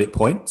 kind of bullet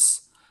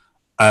points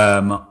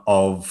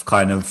of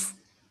kind of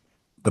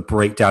the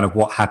breakdown of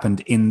what happened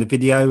in the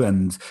video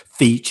and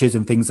features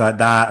and things like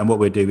that. And what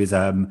we'll do is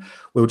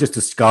we'll just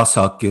discuss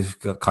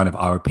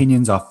our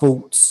opinions, our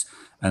thoughts,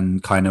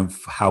 and kind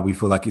of how we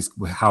feel like it's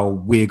how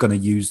we're going to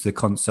use the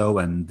console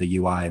and the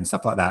UI and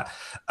stuff like that.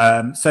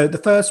 So the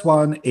first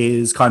one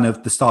is kind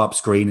of the startup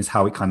screen is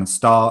how it kind of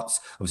starts.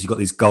 Obviously, you've got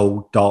these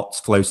gold dots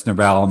floating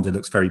around. It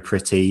looks very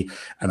pretty.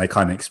 And they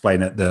kind of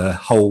explain that the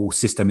whole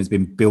system has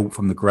been built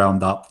from the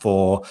ground up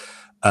for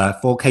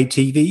 4K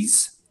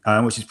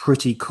TVs, which is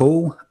pretty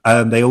cool.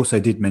 They also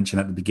did mention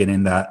at the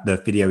beginning that the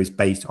video is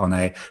based on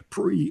a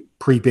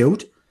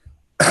pre-build.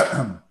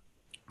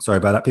 Sorry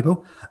about that,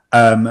 people.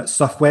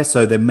 Software,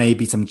 so there may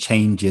be some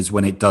changes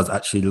when it does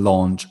actually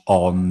launch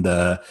on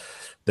the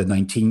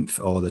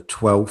 19th or the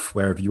 12th,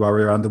 wherever you are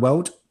around the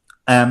world.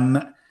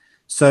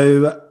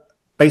 So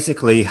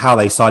basically how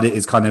they side it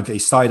is kind of a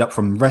side up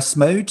from rest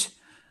mode,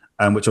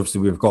 which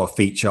obviously we've got a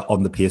feature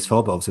on the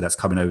PS4, but obviously that's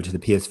coming over to the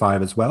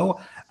PS5 as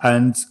well.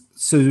 And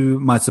to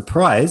my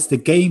surprise, the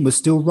game was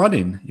still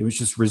running. It was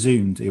just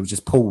resumed. It was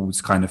just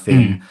paused kind of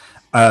thing.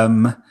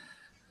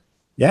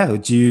 Yeah,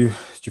 do you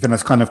think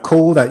that's kind of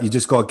cool that you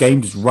just got a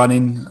game just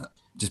running,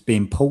 just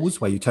being paused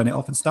where you turn it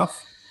off and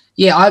stuff?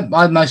 Yeah,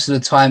 I most of the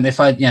time, if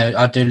I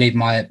do leave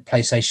my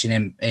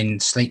PlayStation in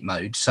sleep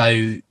mode,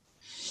 so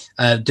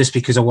just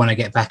because I want to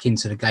get back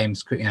into the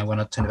games quick, when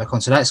I turn it back on,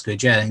 so that's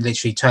good. Yeah,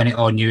 literally turn it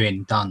on, you're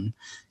in, done,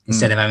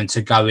 instead of having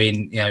to go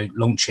in,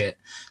 launch it.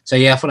 So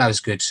yeah, I thought that was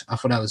good. I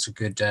thought that was a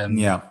good.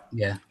 Yeah.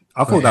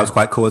 I thought that was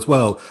quite cool as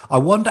well. I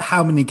wonder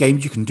how many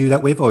games you can do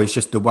that with, or it's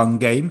just the one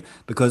game.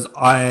 Because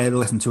I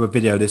listened to a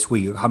video this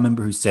week. I can't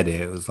remember who said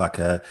it. It was like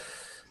a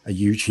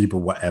YouTube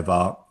or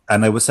whatever.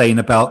 And they were saying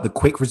about the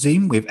quick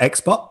resume with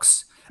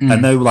Xbox.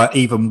 And they were like,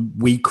 even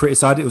we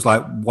criticized it. It was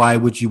like, why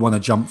would you want to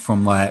jump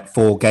from like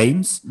 4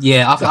 games?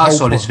 Yeah, I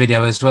saw this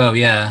video as well.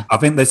 Yeah. I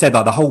think they said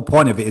like the whole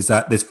point of it is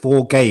that there's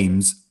 4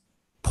 games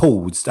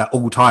paused at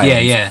all times.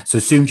 Yeah. So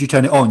as soon as you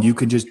turn it on, you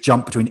can just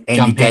jump between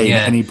any game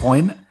at any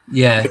point.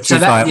 Yeah, so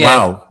that, like,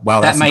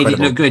 wow, that made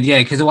incredible. It look good.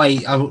 Yeah, because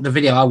the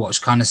video I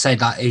watched kind of said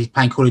like he's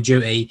playing Call of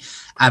Duty,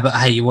 but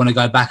hey, you want to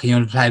go back and you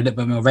want to play a little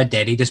bit more Red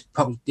Dead. He just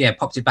popped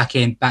it back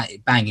in,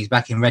 bang, he's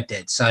back in Red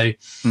Dead. So,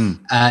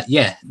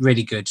 yeah,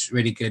 really good.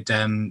 Seeing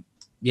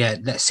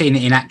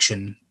it in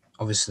action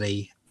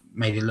obviously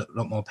made it look a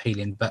lot more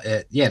appealing. But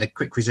the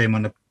quick resume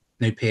on the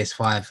new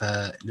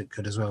PS5 looked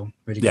good as well.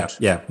 Really good.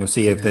 Yeah. You'll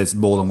see if there's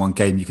more than one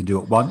game you can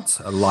do at once,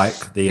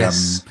 like the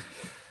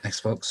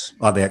Xbox.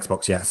 Like the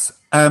Xbox, yes.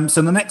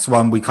 So the next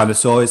one we kind of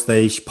saw is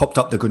they popped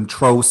up the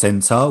control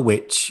center,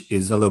 which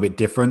is a little bit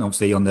different.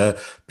 Obviously, on the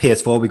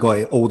PS4, we got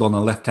it all on the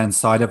left-hand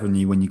side of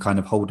you when you kind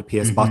of hold the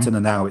PS button,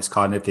 and now it's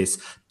kind of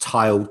this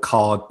tiled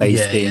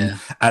card-based thing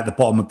at the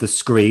bottom of the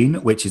screen,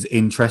 which is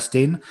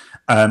interesting.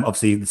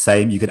 Obviously, the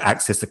same. You can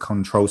access the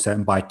control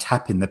center by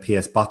tapping the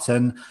PS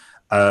button.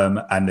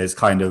 And there's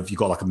you've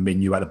got like a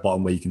menu at the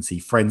bottom where you can see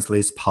friends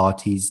list,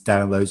 parties,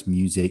 downloads,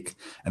 music,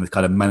 and there's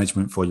kind of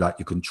management for like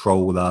your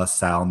controller,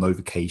 sound,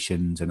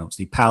 notifications, and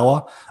obviously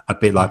power, a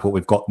bit like what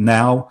we've got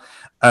now.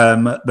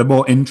 The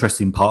more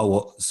interesting part,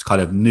 what's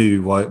kind of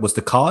new, was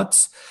the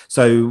cards.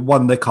 So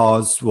one of the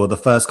cards, the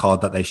first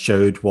card that they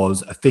showed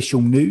was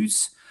official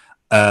news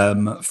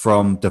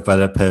from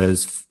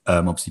developers,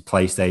 obviously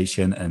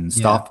PlayStation and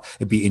stuff.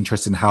 It'd be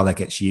interesting how that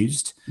gets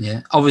used.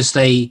 Yeah,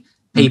 obviously.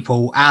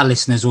 Our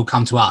listeners will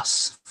come to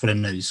us for the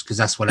news because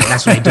that's what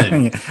they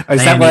do.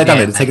 Is that why they've done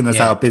it? They're taking us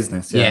out of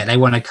business. Yeah, they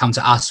want to come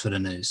to us for the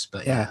news.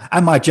 But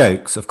and my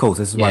jokes, of course.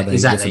 This is why they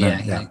exactly.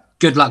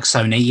 Good luck,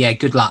 Sony. Yeah,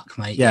 good luck,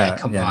 mate.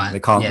 They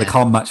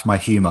can't match my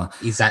humor.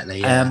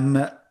 Exactly.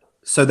 Yeah.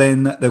 So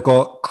then they've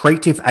got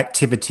creative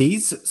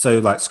activities, so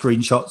like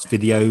screenshots,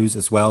 videos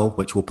as well,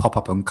 which will pop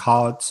up on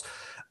cards.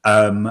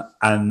 And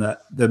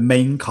the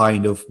main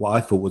kind of what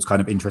I thought was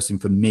kind of interesting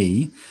for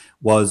me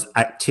was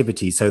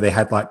activity. So they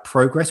had like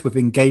progress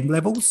within game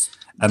levels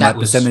and like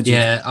percentages.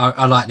 Yeah,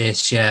 I like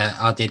this. Yeah,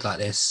 I did like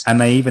this. And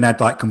they even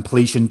had like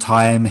completion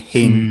time,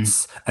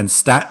 hints, and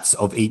stats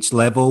of each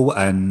level,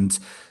 and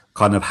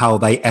kind of how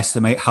they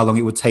estimate how long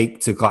it would take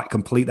to like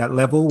complete that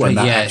level and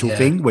that actual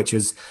thing, which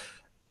is,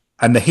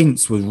 and the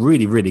hints were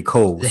really, really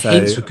cool. The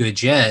hints were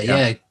good.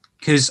 Yeah.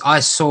 Because I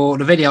saw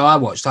the video I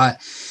watched,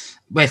 like,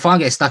 well, if I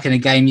get stuck in a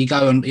game, you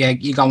go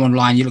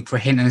online, you look for a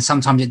hint, and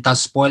sometimes it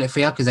does spoil it for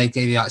you because they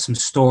give you like some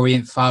story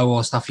info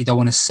or stuff you don't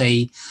want to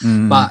see.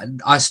 But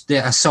I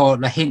saw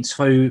the hints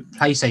through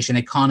PlayStation.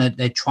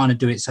 They're trying to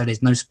do it so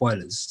there's no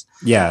spoilers.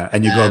 Yeah,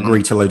 and you've got to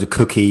agree to a load of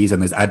cookies, and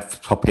there's ads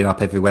popping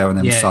up everywhere on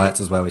them sites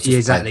as well.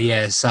 Exactly.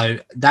 Yeah, so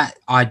that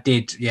I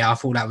did. Yeah, I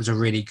thought that was a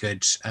really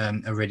good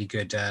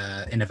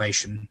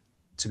innovation.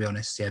 To be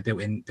honest,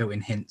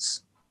 built-in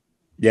hints.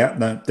 Yeah,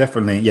 no,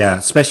 definitely. Yeah,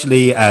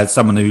 especially as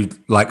someone who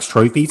likes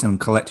trophies and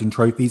collecting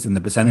trophies and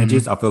the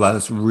percentages, I feel like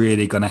that's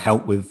really going to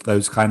help with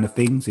those kind of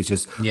things. It's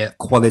just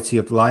quality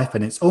of life,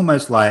 and it's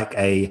almost like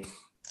a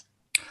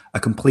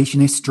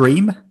completionist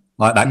dream.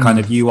 Like that kind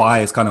of UI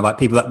is kind of like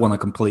people that want to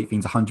complete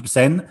things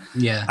 100%.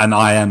 Yeah, and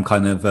I am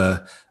kind of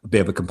a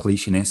bit of a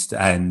completionist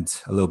and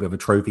a little bit of a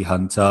trophy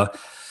hunter.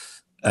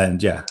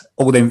 And yeah,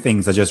 all them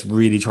things are just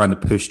really trying to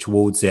push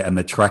towards it, and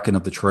the tracking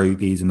of the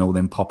trophies and all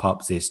them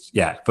pop-ups is,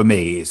 yeah, for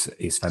me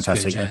is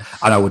fantastic. Good, yeah.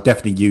 And I would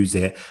definitely use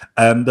it.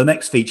 The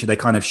next feature they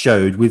kind of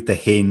showed with the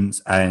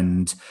hints,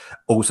 and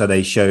also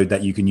they showed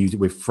that you can use it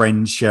with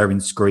friends sharing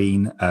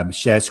screen,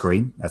 share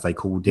screen as they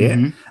called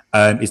it,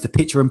 is the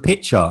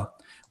picture-in-picture,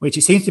 which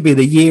it seems to be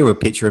the year of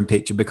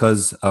picture-in-picture,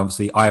 because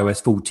obviously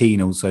iOS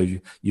 14 also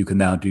you can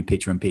now do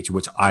picture-in-picture,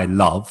 which I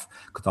love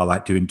because I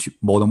like doing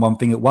more than one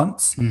thing at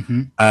once.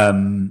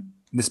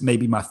 This may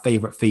be my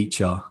favorite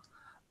feature,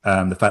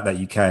 the fact that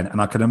you can. And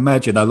I can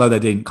imagine, although they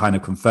didn't kind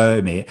of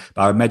confirm it,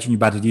 but I imagine you'd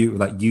be able to do it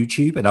with like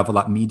YouTube and other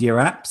like media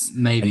apps.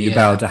 Maybe, and you'd be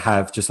able to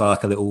have just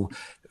like a little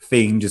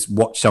thing, just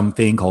watch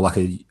something, or like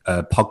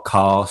a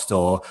podcast,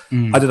 or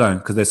I don't know,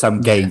 because there's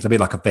some games, a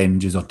bit like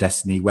Avengers or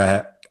Destiny,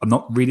 where I'm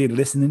not really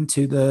listening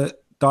to the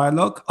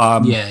dialogue.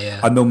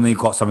 I normally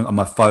got something on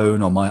my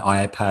phone or my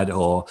iPad,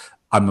 or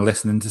I'm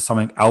listening to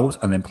something else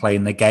and then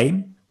playing the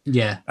game.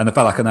 Yeah. And the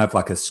fact I can have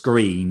like a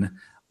screen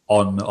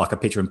on like a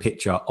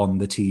picture-in-picture on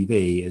the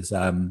TV is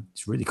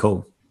it's really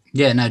cool.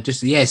 Yeah, no,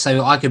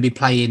 so I could be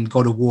playing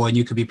God of War and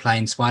you could be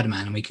playing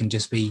Spider-Man, and we can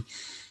just be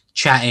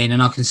chatting,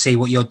 and I can see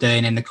what you're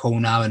doing in the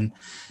corner, and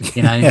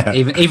you know,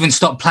 even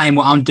stop playing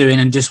what I'm doing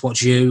and just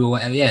watch you or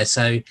whatever. Yeah,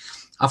 so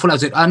I thought that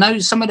was good. I know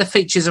some of the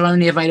features are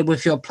only available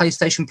if you're a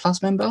PlayStation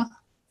Plus member.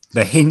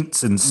 The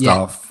hints and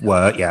stuff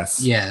were,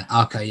 yes. Yeah,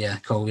 okay, yeah,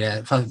 cool,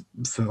 yeah. For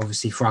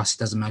obviously for us, it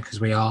doesn't matter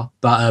because we are.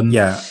 But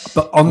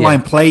but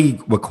online play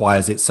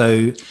requires it.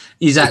 So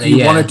exactly, if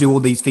you want to do all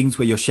these things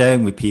where you're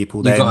sharing with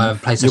people, then you're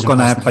going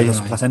to have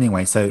PlayStation Plus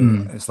anyway. So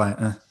it's like...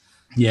 but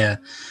yeah,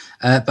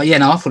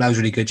 no, I thought that was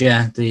really good,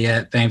 yeah.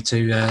 The being able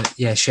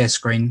to, share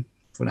screen.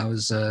 I thought that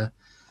was... that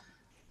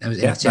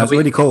was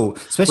really cool.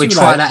 Especially we'll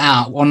try that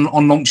out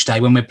on launch day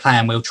when we're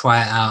playing. We'll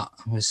try it out.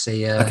 We'll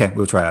see. Okay,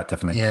 we'll try it out,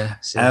 definitely.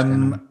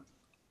 Yeah.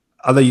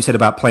 Although you said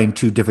about playing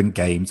two different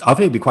games, I think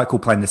it'd be quite cool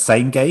playing the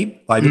same game.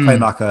 Like you're playing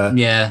like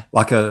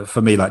a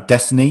for me like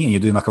Destiny, and you're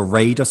doing like a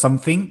raid or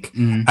something,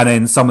 and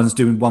then someone's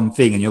doing one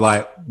thing, and you're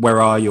like, where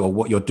are you or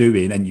what you're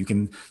doing, and you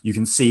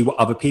can see what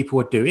other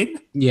people are doing.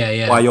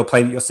 While you're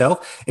playing it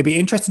yourself, it'd be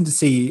interesting to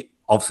see.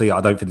 Obviously,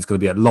 I don't think it's going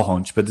to be at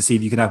launch, but to see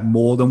if you can have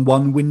more than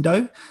one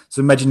window.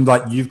 So imagine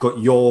like you've got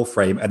your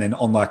frame, and then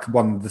on like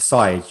one of the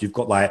sides, you've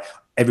got like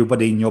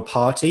everybody in your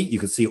party. You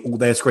can see all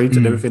their screens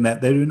and everything that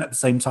they're doing at the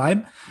same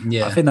time.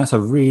 Yeah, I think that's a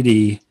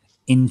really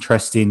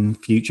interesting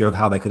future of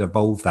how they could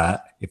evolve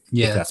that, if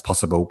that's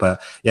possible.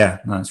 But yeah,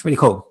 no, it's really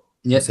cool.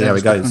 Yeah, see how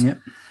it goes.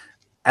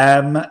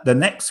 The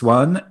next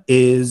one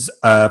is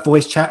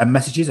voice chat and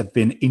messages have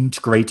been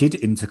integrated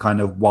into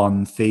kind of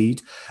one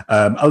feed,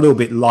 a little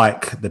bit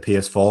like the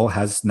PS4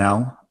 has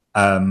now.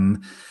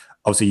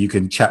 Obviously, you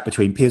can chat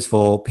between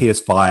PS4,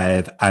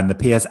 PS5, and the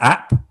PS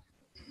app.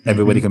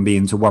 Everybody can be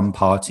into one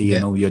party,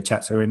 and all your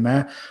chats are in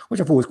there,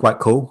 which I thought was quite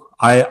cool.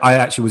 I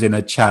actually was in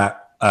a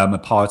chat, a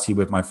party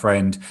with my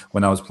friend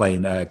when I was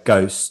playing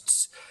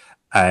Ghosts,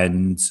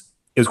 and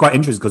it was quite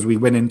interesting because we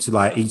went into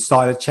like each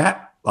side of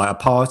chat, like a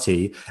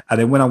party,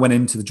 and then when I went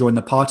into the join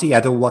the party, I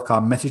had all like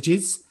our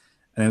messages,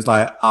 and it was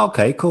like, oh,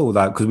 okay, cool,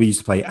 like because we used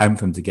to play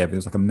Anthem together. It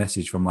was like a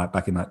message from like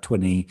back in like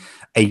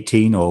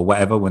 2018 or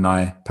whatever when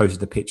I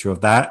posted a picture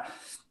of that.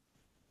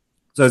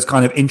 So it's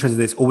kind of interesting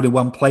that it's all in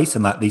one place,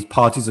 and like these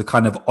parties are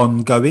kind of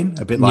ongoing,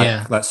 a bit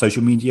like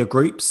social media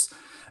groups,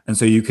 and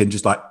so you can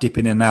just like dip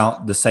in and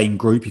out the same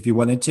group if you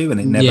wanted to, and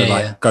it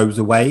never goes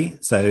away.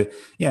 So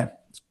yeah,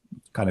 it's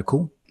kind of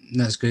cool.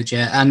 That's good,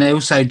 yeah. And they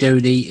also do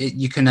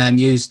you can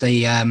use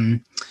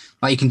the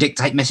like you can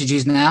dictate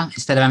messages now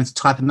instead of having to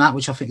type them out,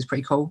 which I think is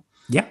pretty cool.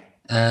 Yeah,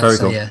 very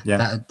cool.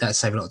 Yeah, that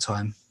save a lot of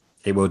time.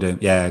 It will do,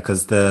 yeah,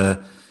 because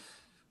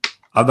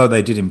although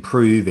they did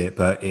improve it,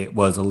 but it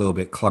was a little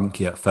bit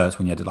clunky at first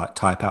when you had to like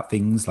type out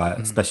things, like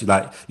especially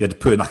like you had to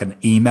put in like an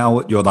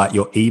email, your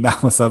email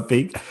or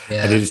something,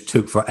 and it just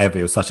took forever.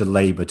 It was such a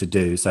labor to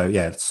do. So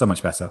yeah, it's so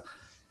much better.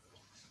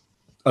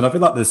 And I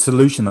feel like the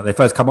solution that they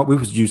first come up with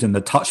was using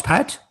the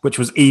touchpad, which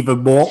was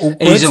even more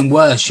awkward. Even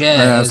worse,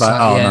 yeah. And I was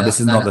like, no,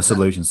 this is not the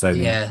solution. So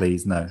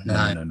please, no.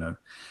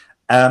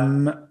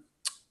 The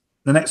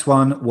next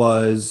one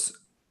was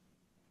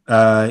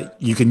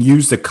you can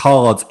use the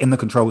cards in the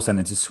control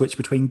center to switch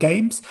between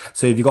games.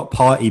 So if you've got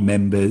party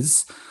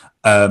members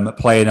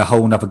playing a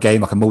whole nother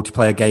game, like a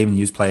multiplayer game, and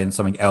you was playing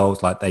something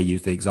else, like they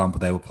used the example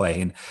they were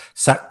playing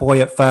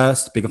Sackboy at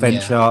first, Big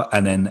Adventure,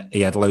 and then he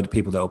had a load of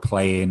people that were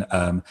playing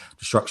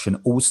Destruction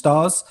All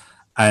Stars.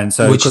 And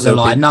so, which is a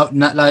lie. No,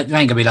 there ain't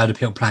gonna be a load of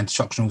people playing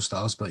Destruction All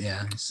Stars, but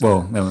yeah. They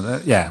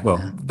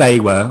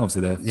were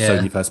obviously the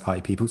Sony first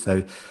party people.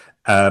 So,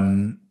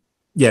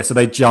 so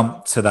they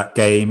jumped to that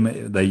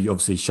game. They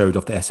obviously showed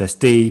off the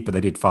SSD, but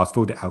they did fast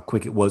forward it, how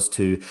quick it was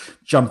to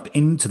jump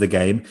into the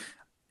game.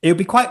 It would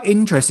be quite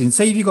interesting.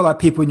 Say if you got like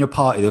people in your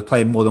party that are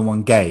playing more than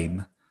one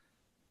game,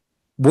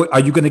 what are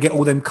you going to get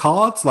all them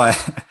cards? Like,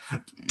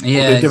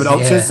 different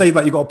options. Say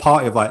like you got a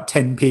party of like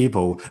 10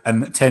 people,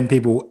 and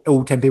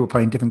all 10 people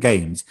playing different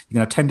games. You can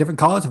have 10 different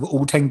cards of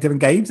all 10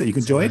 different games that you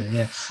can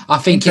join. I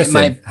think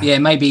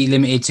it may be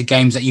limited to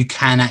games that you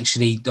can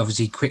actually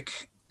obviously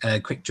quick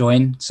quick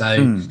join.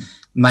 So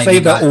maybe say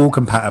they're all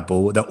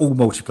compatible, they're all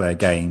multiplayer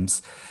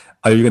games.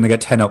 Are you going to get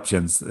 10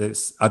 options?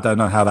 I don't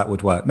know how that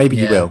would work. Maybe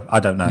you will.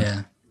 I don't know.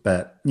 Yeah.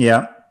 But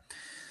yeah.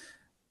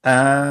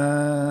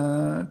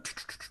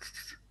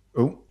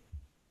 Oh,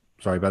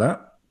 sorry about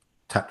that.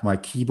 Tapped my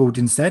keyboard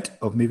instead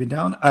of moving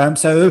down.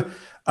 So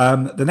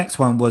the next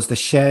one was the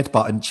shared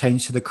button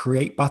changed to the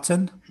create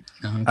button.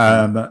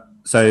 Okay.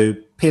 So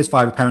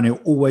PS5 apparently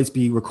will always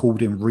be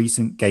recording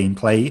recent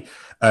gameplay.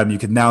 You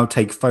can now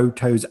take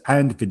photos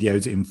and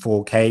videos in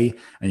 4K,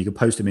 and you can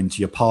post them into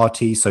your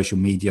party, social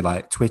media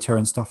like Twitter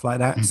and stuff like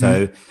that.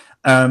 So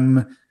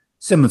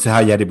similar to how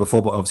you had it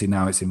before, but obviously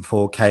now it's in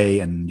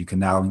 4K, and you can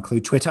now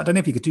include Twitter. I don't know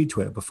if you could do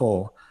Twitter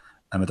before.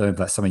 I don't know if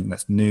that's something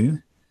that's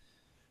new.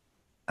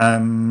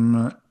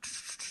 And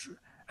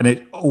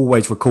it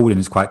always recording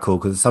is quite cool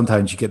because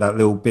sometimes you get that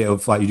little bit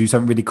of like you do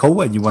something really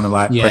cool and you want to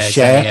like press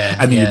share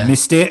and then you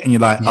missed it and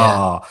you're like,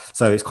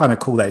 So it's kind of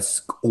cool that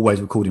it's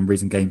always recording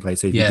recent gameplay.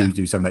 So if you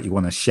do something that you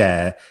want to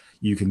share,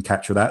 you can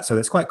capture that. So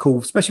it's quite cool,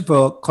 especially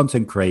for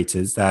content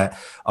creators that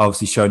are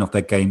obviously showing off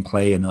their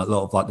gameplay and a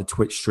lot of like the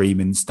Twitch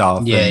streaming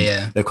stuff.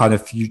 They're kind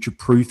of future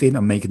proofing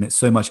and making it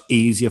so much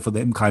easier for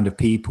them kind of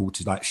people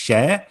to like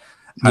share.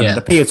 And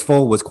the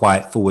PS4 was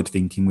quite forward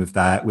thinking with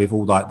that, with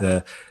all like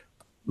the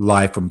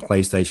live from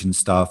PlayStation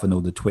stuff and all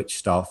the Twitch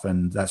stuff,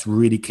 and that's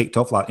really kicked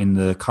off like in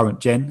the current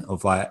gen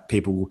of like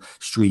people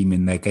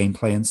streaming their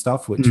gameplay and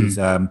stuff, which is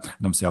and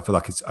obviously I feel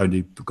like it's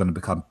only going to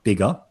become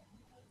bigger.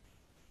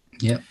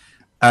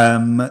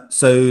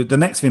 So the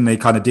next thing they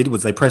kind of did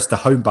was they pressed the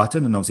home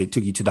button and obviously it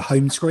took you to the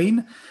home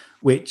screen,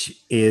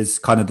 which is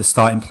kind of the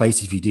starting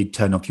place if you did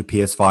turn off your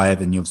PS5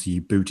 and obviously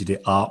you booted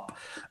it up.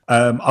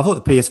 I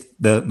thought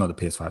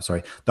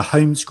the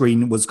home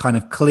screen was kind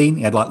of clean.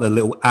 It had like the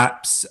little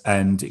apps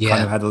and it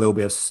kind of had a little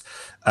bit of,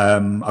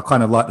 I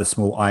kind of like the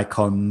small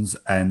icons,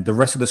 and the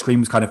rest of the screen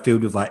was kind of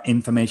filled with like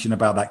information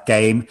about that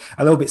game,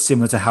 a little bit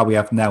similar to how we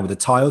have now with the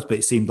tiles, but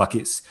it seemed like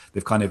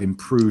they've kind of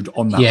improved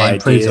on that idea.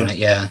 Improved on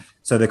it,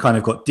 So they kind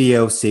of got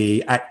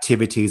DLC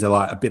activities are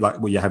like a bit like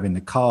what you have in the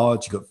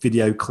cards. You got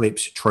video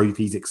clips,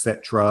 trophies,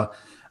 etc.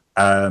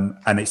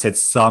 And it said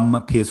some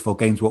PS4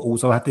 games will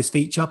also have this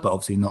feature, but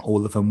obviously not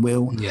all of them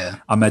will.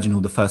 I imagine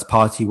all the first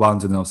party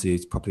ones, and obviously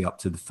it's probably up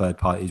to the third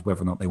parties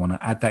whether or not they want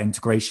to add that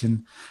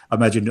integration. I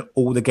imagine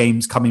all the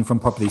games coming from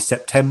probably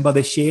September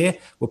this year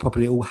will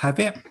probably all have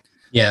it.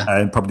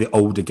 And probably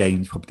older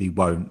games probably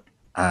won't.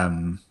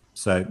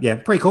 So yeah,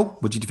 pretty cool.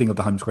 What did you think of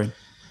the home screen?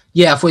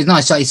 I thought it was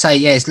nice. Like you say,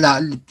 it's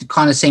like it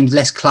kind of seems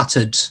less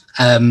cluttered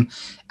and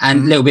a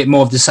little bit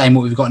more of the same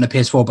what we've got in the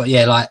PS4, but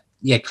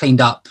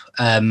cleaned up.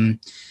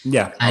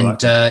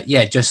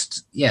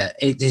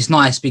 It's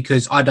nice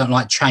because I don't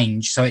like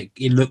change, so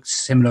it looks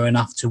similar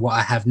enough to what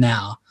I have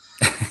now.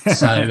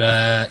 So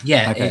but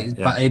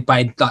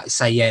I'd like to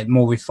say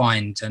more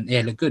refined and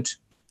look good.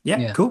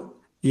 Cool.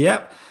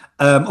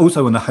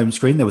 Also on the home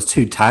screen there was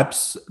two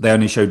tabs. They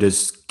only showed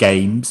us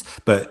games,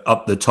 but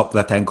up the top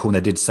left hand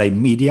corner did say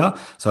media,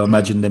 so I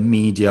imagine the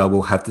media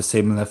will have the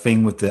similar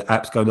thing with the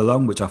apps going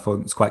along, which I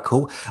thought was quite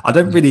cool. I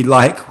don't really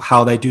like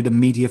how they do the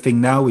media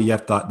thing now, where you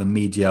have like the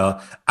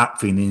media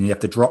app thing and you have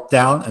to drop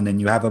down and then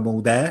you have them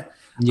all there.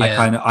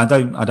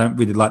 I don't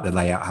really like the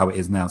layout how it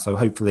is now, so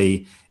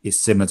hopefully it's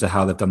similar to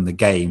how they've done the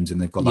games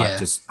and they've got like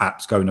just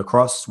apps going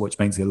across, which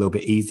makes it a little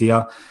bit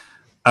easier.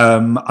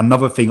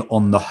 Another thing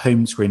on the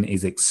home screen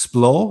is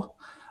Explore,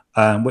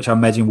 which I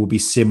imagine will be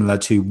similar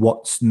to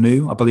What's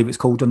New, I believe it's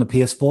called on the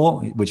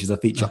PS4, which is a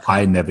feature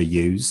I never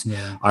use.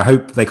 I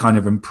hope they kind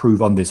of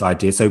improve on this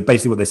idea. So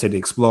basically what they said,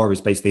 Explore is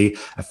basically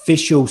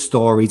official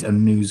stories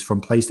and news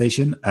from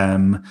PlayStation,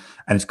 and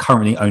it's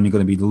currently only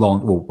going to be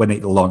launched, well, when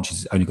it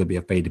launches, it's only going to be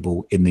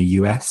available in the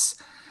US.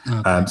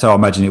 So I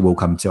imagine it will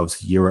come to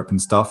obviously Europe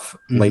and stuff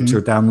later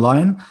down the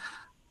line.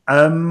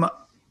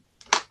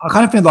 I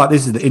kind of feel like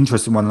this is the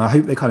interesting one, and I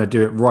hope they kind of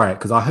do it right,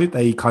 because I hope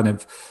they kind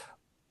of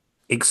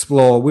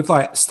explore with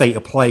like state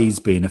of plays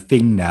being a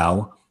thing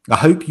now. I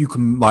hope you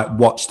can like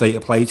watch state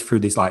of plays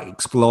through this like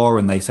Explore,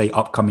 and they say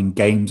upcoming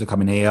games are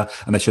coming here,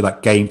 and they show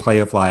like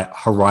gameplay of like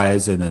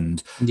Horizon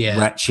and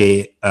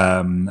Ratchet.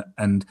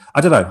 And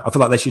I don't know, I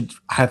feel like they should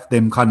have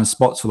them kind of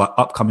spots for like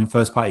upcoming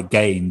first party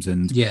games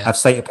and have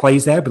state of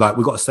plays there. But like,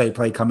 we've got a state of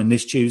play coming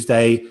this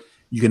Tuesday.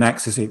 You can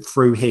access it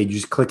through here. You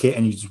just click it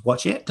and you just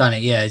watch it. Done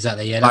it,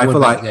 exactly. I feel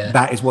like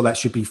that is what that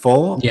should be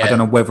for. I don't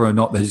know whether or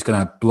not they're just going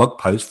to have blog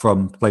posts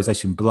from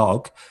PlayStation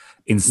Blog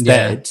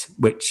instead,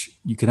 which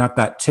you can have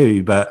that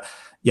too. But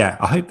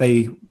I hope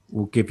they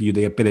will give you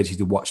the ability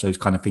to watch those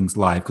kind of things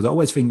live, because I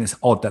always think it's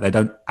odd that they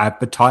don't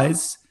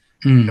advertise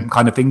them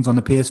kind of things on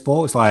the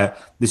PS4. It's like,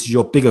 this is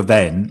your big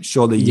event.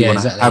 Surely you want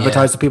to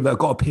advertise to people that have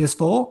got a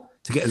PS4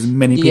 to get as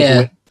many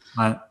people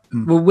in.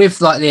 Well,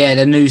 with like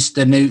the news,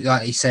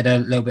 like you said a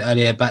little bit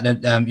earlier about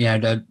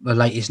the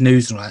latest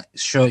news and all that.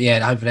 Sure,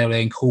 hopefully they'll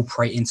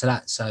incorporate into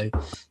that. So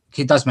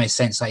it does make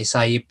sense. Like you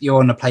say, if you're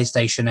on the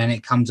PlayStation and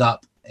it comes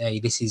up, hey,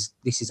 this is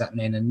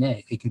happening,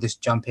 and you can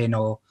just jump in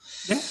or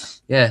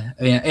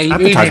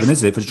advertisement,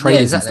 is it, for the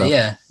trailers and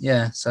stuff?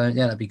 So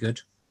that'd be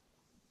good.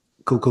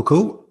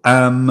 Cool.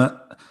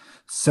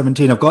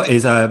 17 I've got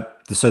is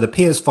so the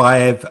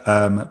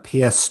PS5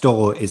 PS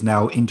Store is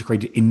now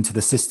integrated into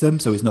the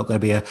system, so it's not going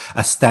to be a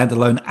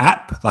standalone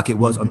app like it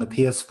was on the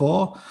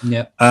PS4.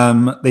 Yeah.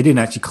 They didn't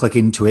actually click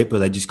into it, but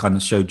they just kind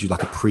of showed you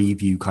like a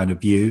preview kind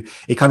of view.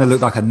 It kind of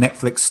looked like a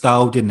Netflix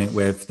style, didn't it,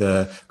 with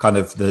the kind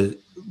of the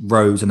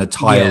rows and the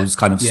tiles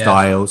kind of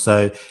style.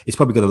 So it's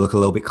probably going to look a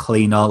little bit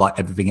cleaner, like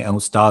everything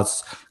else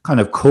does.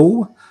 Kind of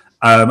cool.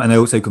 And they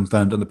also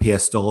confirmed on the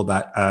PS Store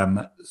that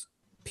on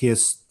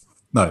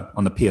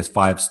the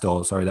PS5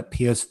 store, that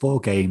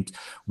PS4 games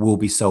will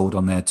be sold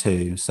on there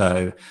too.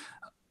 So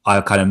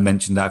I kind of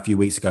mentioned that a few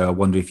weeks ago. I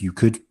wonder if you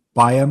could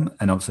buy them.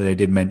 And obviously they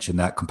did mention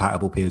that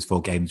compatible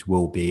PS4 games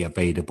will be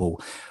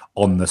available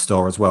on the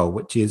store as well,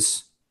 which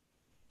is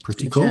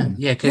pretty cool.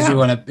 Yeah,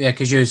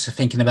 because you were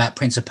thinking about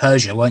Prince of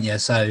Persia, weren't you?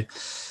 So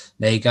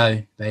there you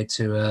go. They had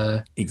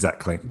to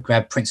exactly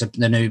grab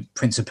the new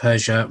Prince of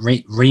Persia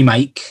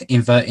remake,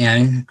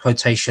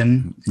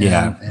 quotation.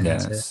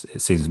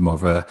 It seems more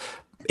of a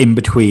in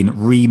between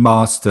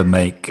remaster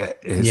make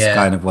is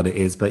kind of what it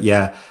is. But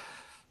yeah,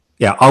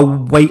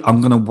 I'm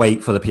gonna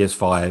wait for the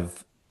PS5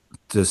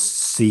 to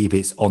see if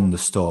it's on the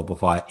store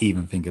before I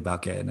even think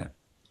about getting it.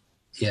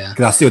 Yeah,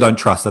 because I still don't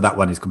trust that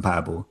one is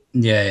compatible.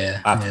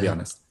 I have to be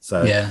honest.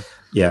 So yeah.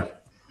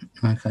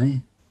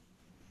 Okay.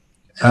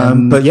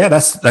 But yeah,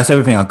 that's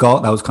everything I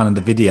got. That was kind of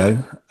the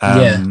video.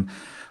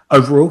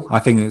 Overall, I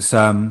think it's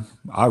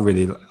I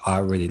really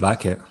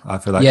like it. I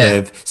feel like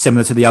they've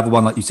similar to the other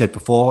one, like you said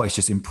before. It's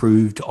just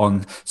improved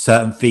on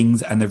certain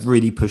things, and they've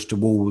really pushed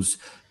towards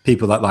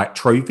people that like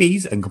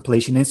trophies and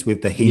completionists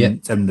with the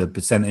hints and the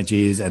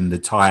percentages and the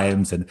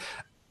times, and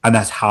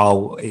that's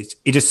how it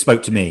just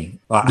spoke to me,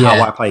 like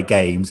how I play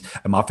games.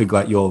 And I think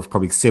like yours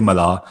probably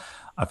similar.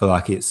 I feel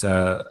like it's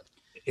a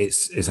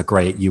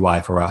great UI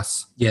for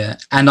us. Yeah,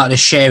 and like the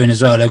sharing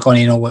as well. They've gone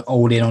in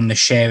all in on the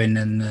sharing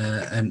and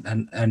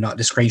like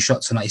the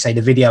screenshots and like you say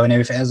the video and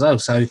everything as well.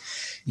 So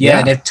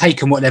they've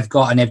taken what they've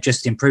got and they've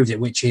just improved it,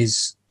 which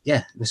is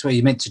that's what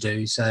you're meant to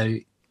do. So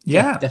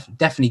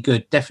definitely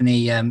good.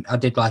 Definitely, I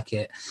did like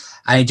it,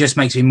 and it just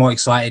makes me more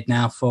excited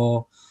now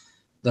for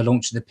the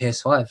launch of the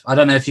PS5. I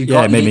don't know if you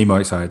got. It made me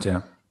more excited.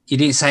 Yeah. You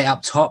didn't say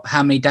up top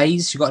how many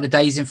days you got the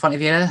days in front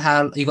of you.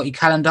 How you got your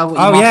calendar?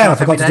 I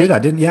forgot to do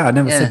that, didn't? I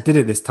never did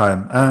it this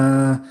time.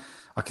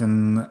 I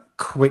can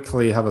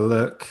quickly have a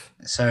look.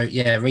 So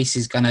Reese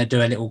is going to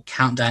do a little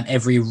countdown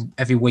every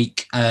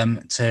week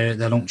to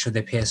the launch of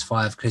the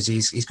PS5 because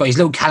he's got his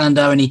little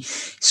calendar and he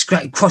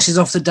crosses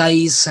off the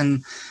days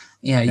and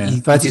he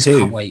just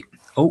can't wait.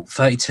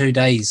 32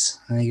 days.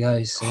 There you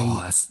go. So,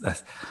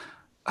 that's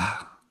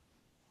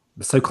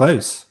so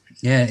close.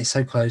 Yeah, it's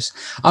so close.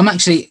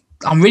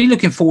 I'm really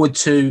looking forward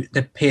to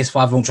the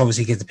PS5 launch,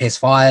 obviously, because the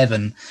PS5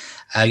 and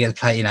get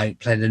to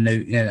play the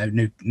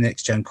new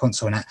next gen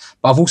console and that.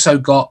 But I've also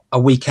got a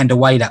weekend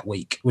away that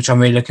week, which I'm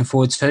really looking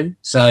forward to.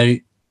 So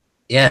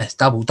it's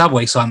double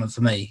excitement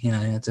for me.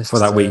 For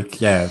that week,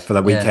 for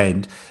that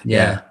weekend.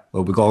 Yeah.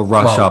 Well, we've got to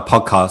rush our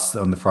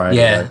podcast on the Friday.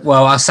 Yeah.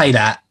 Well, I say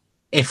that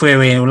if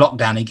we're in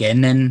lockdown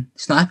again, then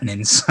it's not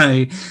happening.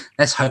 So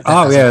let's hope.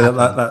 I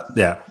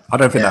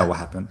don't think that will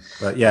happen.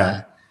 But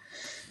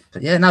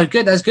But no,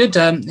 good. That's good.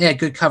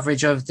 Good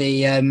coverage of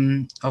the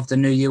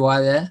new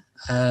UI there.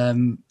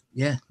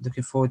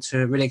 Looking forward to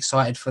it. Really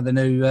excited for the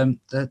new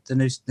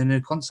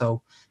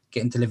console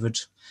getting delivered.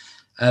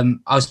 I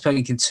was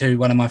speaking to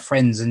one of my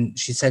friends, and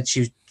she said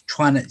she was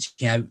trying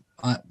to,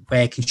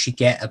 where can she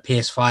get a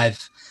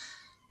PS5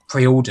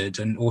 pre-ordered,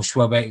 and or will she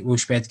be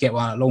able to get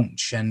one at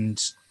launch?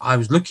 And I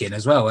was looking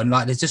as well, and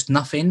like there's just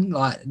nothing.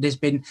 Like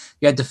you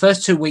had the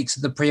first 2 weeks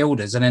of the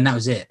pre-orders, and then that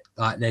was it.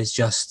 Like there's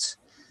just.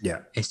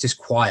 It's just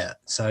quiet.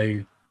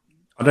 So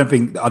I don't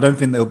think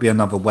there'll be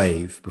another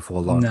wave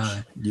before launch.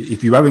 No.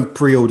 If you haven't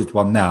pre-ordered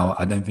one now,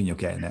 I don't think you're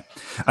getting it,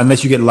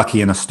 unless you get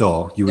lucky in a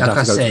store. You would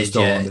have to go to the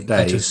store on the day.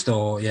 Go to the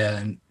store,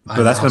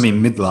 but that's going to be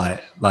midnight.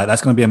 Like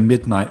that's going to be a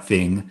midnight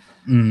thing,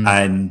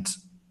 and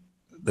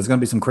there's going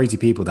to be some crazy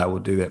people that will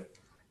do it.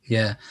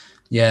 Yeah,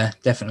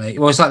 definitely.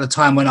 Well, it's like the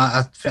time when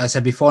I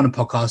said before on the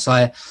podcast,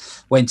 I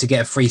went to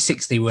get a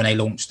 360 when they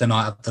launched the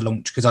night of the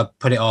launch because I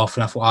put it off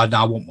and I thought,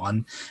 I want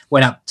one.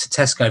 Went up to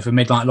Tesco for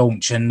midnight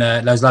launch and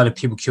there was a load of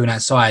people queuing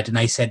outside and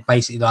they said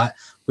basically like,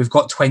 we've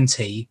got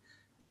 20,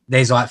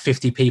 there's like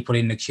 50 people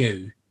in the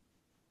queue.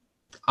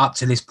 Up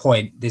to this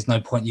point, there's no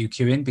point you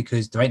queuing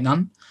because there ain't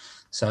none.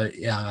 So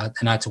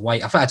and I had to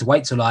wait. I had to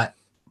wait till like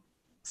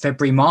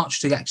February,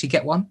 March to actually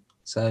get one.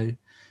 So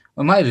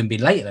it might even be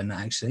later than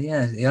that, actually.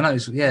 Yeah, I know.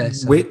 So.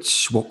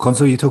 What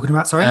console are you talking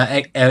about? Sorry,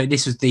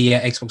 this was the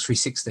Xbox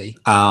 360.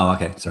 Oh,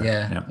 okay. Sorry.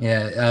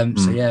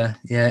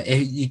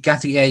 You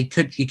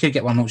could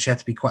get one launch. You have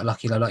to be quite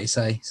lucky, like you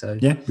say. So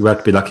you have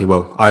to be lucky.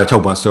 Well, I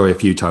told my story a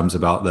few times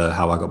about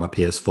how I got my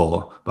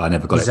PS4, but I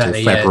never got it till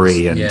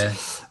February, and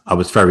I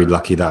was very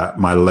lucky that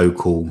my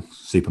local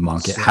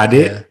supermarket had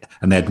it,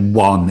 and they had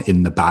one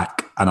in the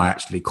back. And I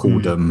actually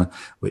called them,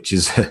 which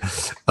is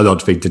an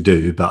odd thing to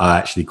do, but I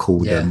actually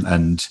called them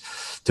and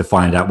to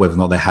find out whether or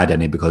not they had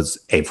any because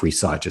every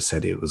site just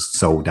said it was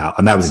sold out.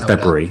 And that was in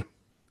February.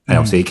 And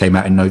obviously it came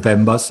out in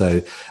November,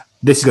 so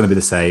this is going to be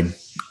the same.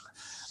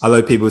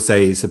 Although people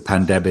say it's a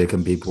pandemic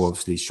and people are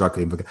obviously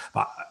struggling, but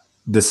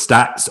the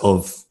stats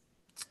of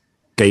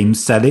game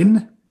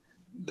selling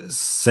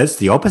says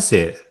the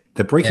opposite.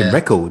 They're breaking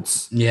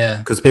records. Yeah,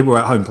 because people were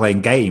at home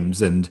playing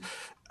games, and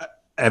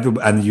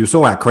you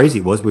saw how crazy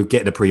it was with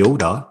getting a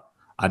pre-order.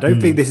 I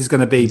don't think this is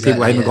going to be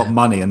people haven't got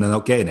money and they're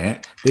not getting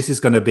it. This is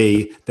going to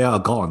be they are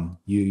gone.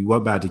 You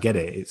won't be able to get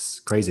it.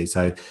 It's crazy.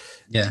 So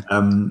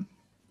I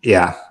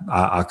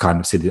kind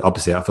of see the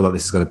opposite. I feel like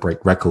this is going to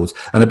break records,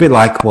 and a bit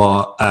like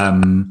what I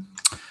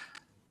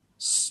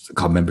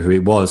can't remember who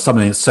it was.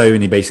 Something that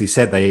Sony basically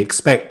said they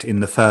expect in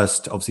the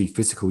first, obviously,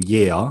 fiscal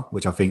year,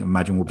 which I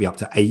imagine will be up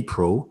to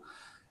April.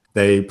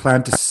 They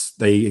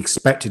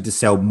expected to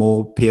sell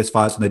more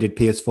PS5s than they did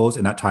PS4s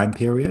in that time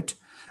period,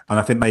 and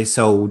I think they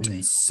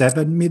sold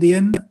 7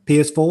 million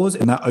PS4s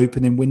in that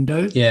opening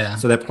window. Yeah.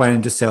 So they're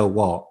planning to sell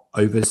what,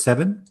 over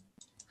 7?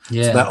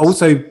 Yeah. So that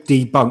also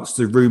debunks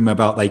the rumor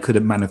about they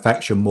couldn't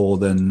manufacture more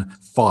than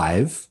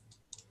 5.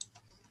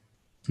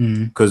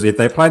 Because if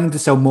they're planning to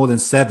sell more than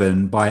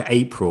 7 by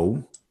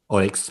April,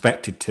 or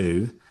expected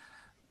to,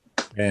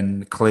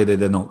 then clearly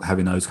they're not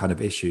having those kind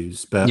of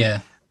issues. But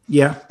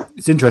yeah,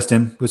 it's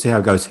interesting. We'll see how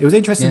it goes. It was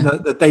interesting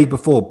that the day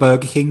before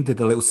Burger King did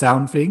a little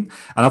sound thing,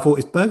 and I thought,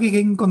 is Burger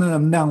King going to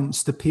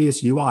announce the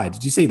PS UI?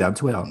 Did you see that on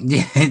Twitter?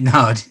 Yeah, no,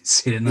 I didn't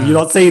see it. No. Did you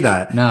not see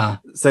that? No.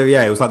 So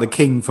yeah, it was like the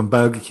King from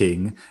Burger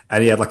King,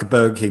 and he had like a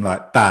Burger King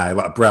like bag,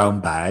 like a brown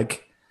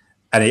bag,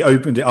 and he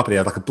opened it up and he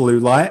had like a blue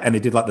light, and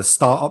he did like the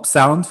startup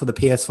sound for the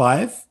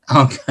PS5.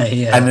 Okay,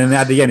 yeah. And then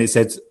at the end it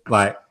said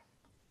like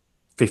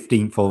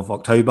 15th of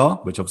October,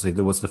 which obviously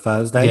there was the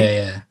Thursday.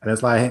 Yeah. And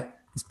it's like,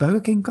 is Burger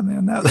King coming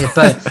on now? Yeah,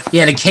 but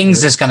the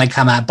King's just going to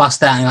come out,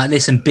 bust out, and like,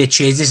 listen,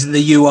 bitches, this is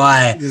the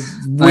UI.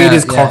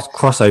 Weirdest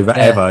crossover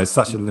ever. It's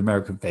such an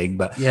American thing,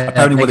 but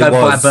apparently what it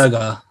was.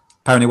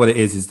 Apparently what it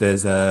is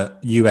there's a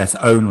US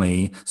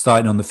only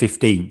starting on the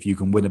 15th. You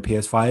can win a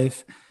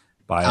PS5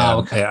 by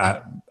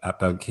at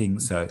Burger King.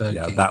 So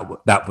King.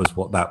 that was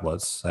what that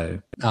was.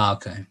 So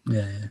okay,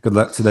 good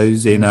luck to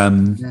those in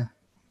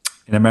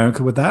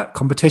America with that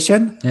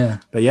competition. Yeah,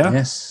 but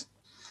yes.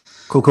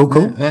 Cool.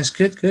 Yeah, that's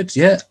good.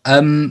 Yeah.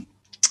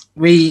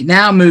 We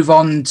now move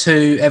on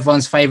to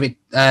everyone's favorite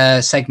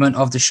segment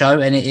of the show,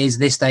 and it is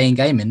This Day in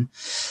Gaming.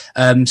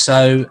 You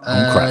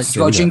got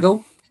a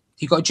jingle?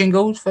 You got a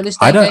jingle for this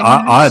day?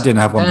 I didn't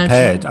have one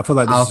prepared. I feel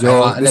like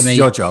this is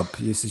your job.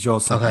 This is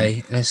your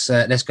segment.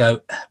 Okay, let's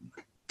go.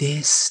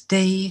 This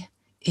Day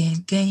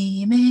in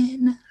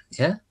Gaming.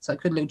 Yeah, is that a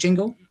good little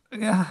jingle?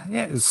 Yeah,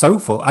 it's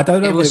soulful. I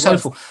don't know. It was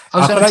soulful.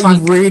 I feel like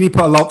you really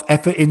put a lot of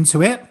effort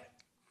into it.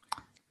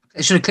 I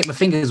should have clicked my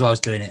fingers while I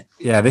was doing it.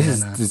 Yeah, this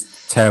is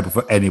just terrible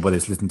for anybody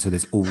that's listening to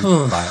this.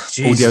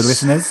 Audio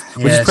listeners,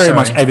 which is pretty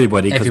much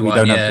everybody because we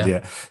don't have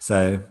video.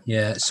 So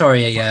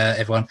sorry,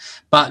 everyone.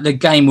 But the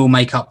game will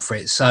make up for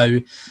it.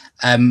 So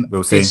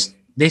we'll see.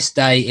 This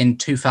day in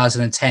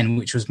 2010,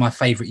 which was my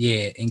favorite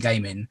year in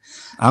gaming,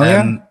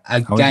 a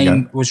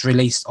game was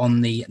released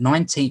on the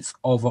 19th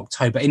of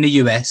October in the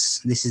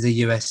US. This is a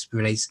US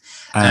release,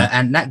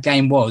 and that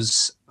game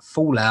was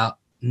Fallout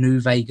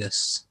New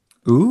Vegas.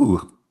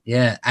 Ooh.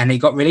 Yeah, and it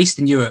got released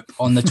in Europe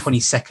on the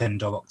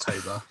 22nd of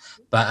October.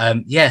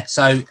 But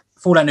so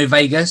Fallout New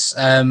Vegas,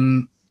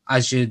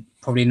 as you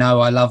probably know,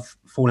 I love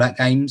Fallout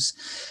games.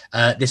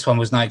 This one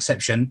was no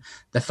exception.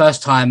 The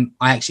first time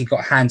I actually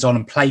got hands-on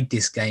and played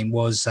this game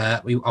was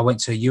I went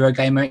to a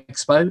Eurogamer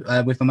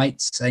Expo with my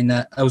mates in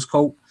Earls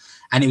Court,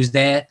 and it was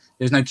there.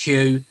 There was no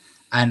queue,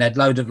 and they'd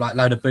load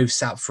of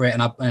booths out for it,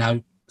 and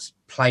I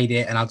played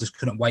it, and I just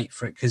couldn't wait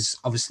for it because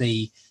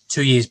obviously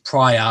 2 years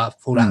prior,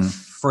 Fallout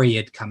 3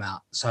 had come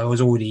out, so I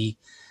was already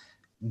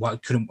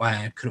couldn't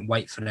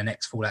wait for the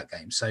next Fallout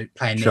game. So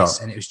playing this,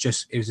 and it was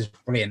just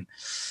brilliant.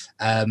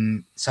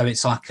 So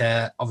it's like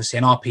obviously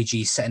an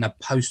RPG set in a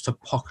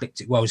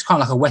post-apocalyptic world. It's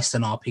kind of like a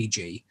Western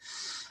RPG,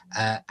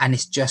 and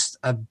it's just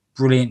a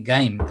brilliant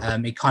game.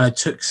 It kind of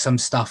took some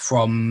stuff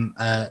from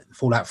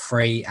Fallout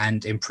 3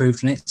 and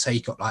improved on it. So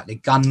you got like the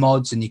gun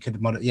mods, and you could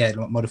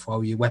modify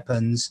all your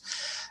weapons,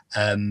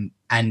 and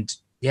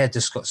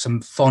just got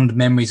some fond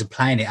memories of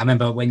playing it. I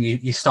remember when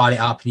you start it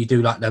up and you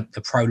do like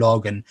the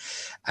prologue and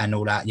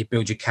all that, you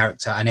build your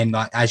character, and then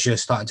like as you're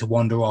starting to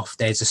wander off,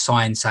 there's a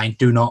sign saying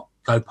do not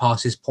go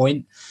past this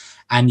point,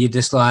 and you're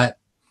just like,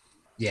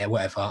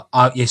 whatever.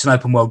 It's an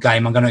open world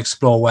game. I'm going to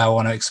explore where I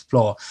want to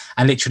explore,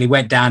 and literally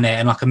went down there,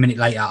 and like a minute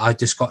later, I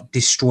just got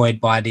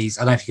destroyed by these.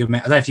 I don't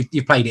know if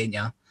you played it, didn't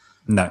you?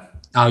 No.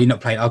 Oh, you're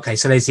not playing. Okay,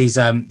 so there's these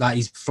like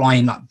these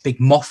flying like big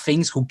moth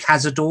things called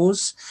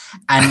cazadors,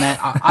 and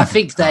I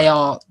think they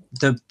are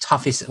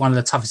one of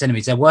the toughest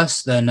enemies. They're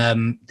worse than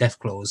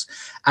Deathclaws,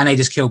 and they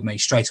just killed me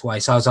straight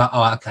away. So I was like,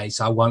 oh, okay,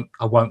 so I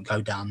won't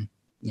go down,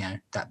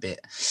 that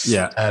bit.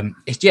 Yeah.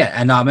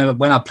 And I remember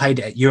when I played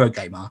it at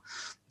Eurogamer,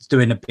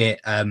 doing a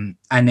bit, and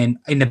then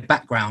in the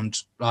background,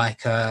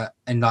 like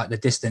in like the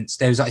distance,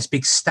 there was like this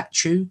big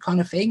statue kind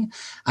of thing,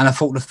 and I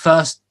thought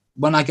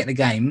when I get the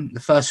game,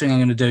 the first thing I'm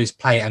going to do is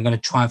play it. I'm going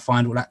to try and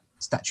find all that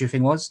statue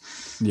thing was.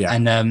 Yeah.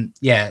 And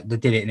they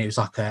did it, and it was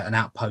like an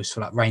outpost for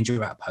like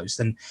Ranger outpost.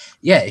 And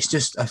yeah, it's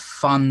just a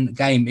fun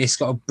game. It's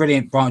got a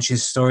brilliant branching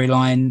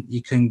storyline.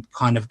 You can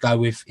kind of go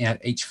with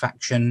each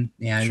faction.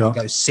 You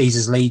go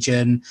Caesar's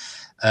Legion.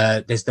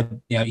 There's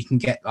you can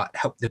get like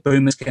help. The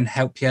Boomers can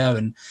help you,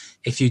 and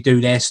if you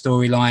do their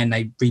storyline,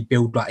 they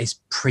rebuild like this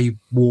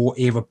pre-war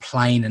era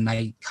plane, and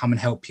they come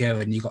and help you.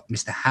 And you got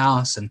Mr.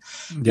 House, and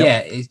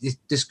it's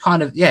just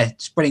kind of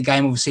it's a brilliant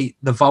game. Obviously,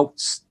 the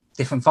vaults,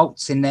 different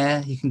vaults in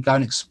there, you can go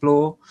and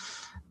explore.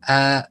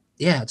 I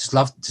just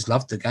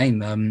loved the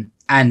game.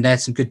 And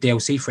there's some good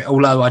DLC for it.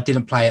 Although I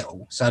didn't play it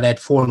all, so they had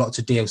 4 lots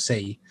of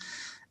DLC.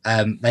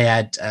 They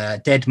had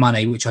Dead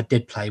Money, which I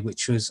did play,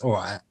 which was all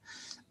right.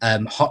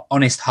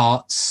 Honest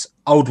Hearts,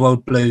 Old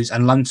World Blues,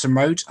 and Lonesome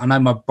Road. I know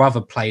my brother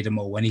played them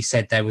all, and he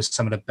said there was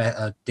some of the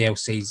better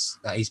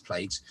DLCs that he's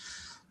played.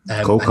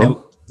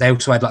 Cool. They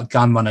also had like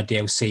Gun Runner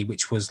DLC,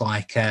 which was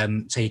like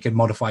so you could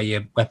modify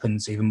your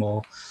weapons even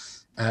more.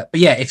 But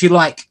yeah, if you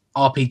like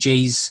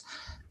RPGs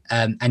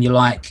and you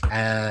like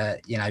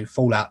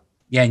Fallout,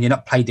 and you're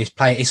not played this,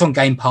 play it. It's on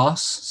Game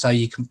Pass, so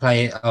you can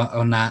play it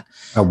on that.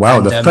 Oh wow!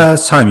 And, the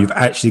first time you've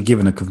actually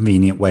given a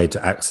convenient way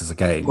to access a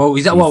game. Well,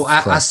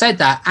 I said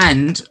that,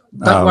 and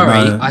don't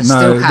worry, I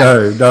still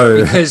have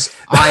because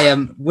I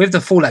am with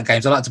the Fallout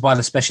games. I like to buy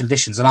the special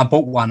editions, and I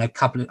bought one.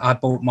 I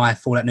bought my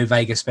Fallout New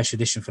Vegas special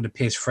edition for the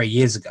PS3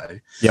 years ago.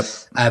 Yep.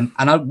 And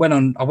I went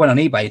on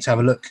eBay to have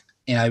a look.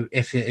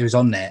 If it was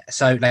on there.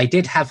 So they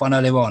did have one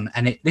earlier on,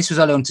 and this was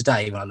earlier on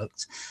today when I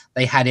looked.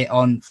 They had it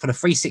on for the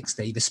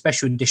 360, the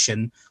special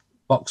edition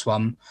box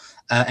one,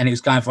 and it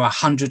was going for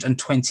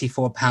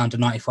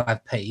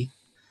 £124.95,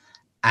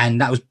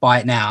 and that was buy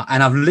it now.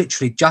 And I've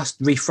literally just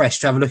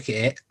refreshed to have a look at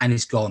it, and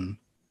it's gone.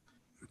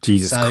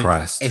 Jesus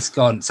Christ, it's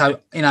gone.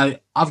 So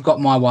I've got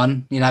my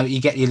one.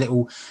 You get your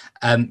little,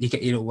 your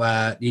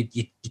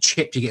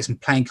chip. You get some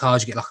playing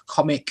cards. You get like a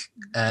comic.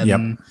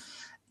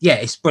 Yeah,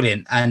 it's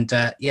brilliant, and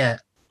I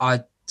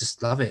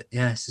just love it.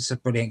 Yeah, it's just a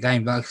brilliant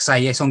game. Like I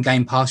say, it's on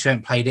Game Pass. You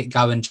haven't played it,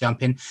 go and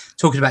jump in.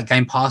 Talking about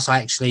Game Pass, I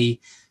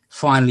actually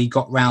finally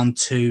got round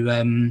to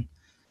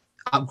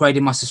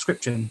upgrading my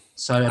subscription,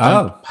 so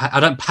I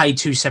don't pay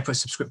 2 separate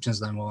subscriptions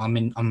no more. I'm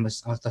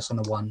that's on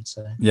the one.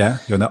 So yeah,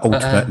 you're on the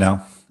ultimate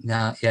now.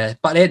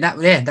 But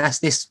that's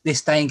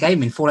this day in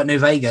gaming. Fallout New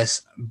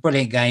Vegas,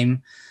 brilliant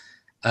game.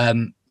 I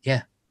know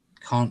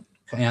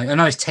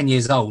it's 10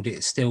 years old.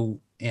 It's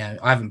still. I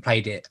haven't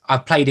played it.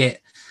 I've played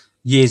it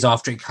years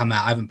after it came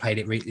out. I haven't played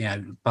it,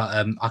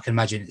 but I can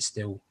imagine it's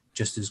still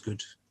just as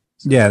good.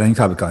 So. Yeah, any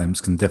type of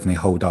games can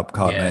definitely hold up,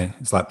 can't they?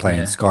 It's like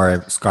playing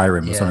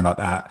Skyrim or something like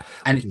that.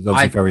 And it's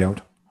obviously very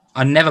old.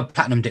 I never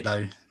platinumed it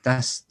though.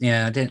 That's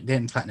I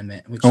didn't platinum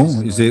it.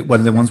 Is it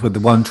one of the ones with the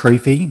one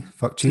trophy?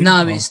 Fuck you.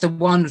 No, it's the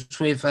ones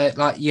with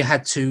like you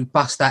had to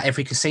bust out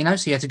every casino,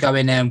 so you had to go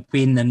in there and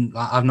win. And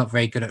like, I'm not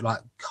very good at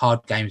like card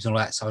games and all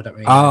that, so I don't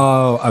really.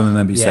 Oh, I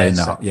remember you saying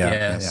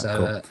that. So,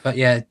 cool. But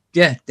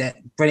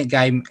brilliant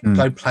game.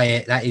 Go play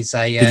it. That is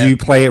a. Did you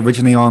play it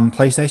originally on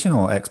PlayStation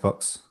or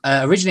Xbox?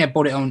 Originally, I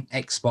bought it on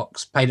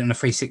Xbox, played it on a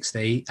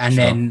 360, and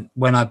then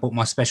when I bought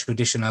my special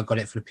edition, I got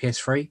it for the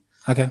PS3.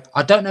 Okay.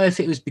 I don't know if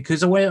it was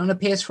because I wanted it on a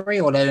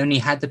PS3 or they only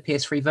had the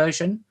PS3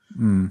 version.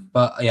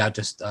 But yeah, I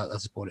just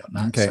bought it on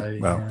that. Okay.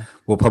 So,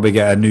 we'll probably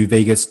get a New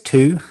Vegas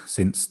 2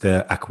 since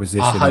the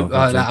acquisition. I hope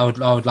I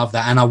would love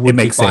that, and I would. It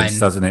makes sense,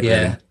 doesn't it?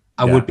 Yeah. Really?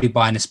 I would be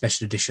buying a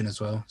special edition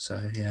as well.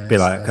 So yeah, be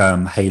like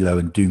Halo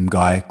and Doom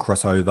guy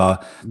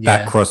crossover.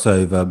 That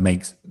crossover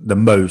makes the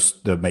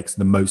most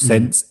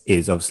sense.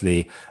 Is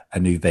obviously a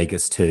New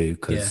Vegas 2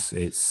 because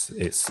it's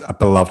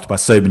beloved by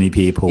so many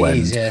people. It and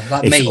is,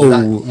 like it's me,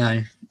 all.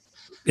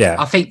 Yeah,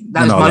 I think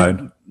that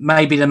was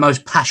maybe the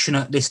most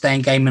passionate this day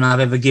in gaming I've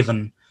ever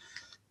given.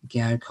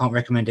 Can't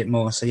recommend it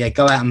more. So yeah,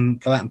 go out and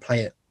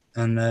play it.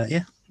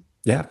 And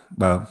yeah.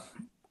 Well,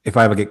 if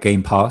I ever get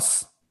Game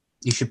Pass,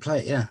 you should play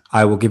it. Yeah,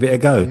 I will give it a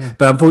go. Yeah.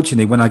 But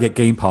unfortunately, when I get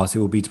Game Pass, it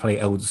will be to play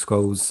Elder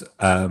Scrolls.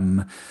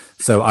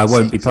 So I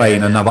won't be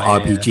playing another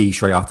RPG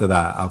straight after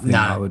that. I think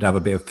I would have a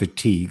bit of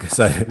fatigue.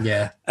 So it's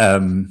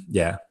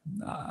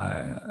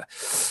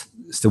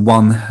the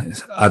one.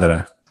 I don't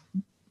know.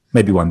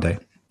 Maybe one day.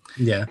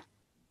 Yeah.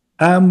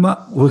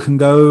 We can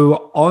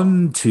go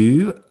on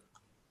to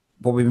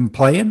what we've been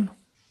playing,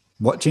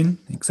 watching,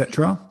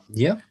 etc.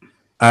 Yeah.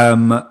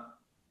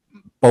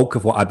 Bulk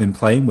of what I've been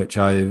playing, which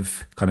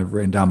I've kind of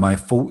written down my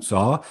thoughts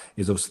are,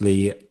 is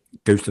obviously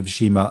Ghost of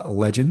Tsushima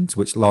Legends,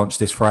 which launched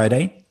this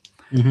Friday.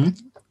 But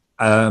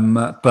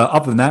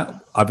other than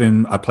that, I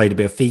played a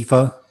bit of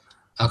FIFA.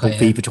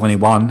 FIFA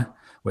 21,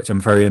 which I'm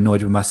very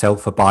annoyed with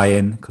myself for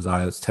buying because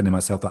I was telling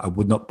myself that I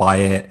would not buy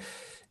it.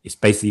 It's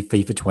basically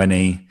FIFA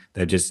 20.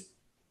 They've just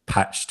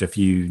patched a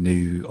few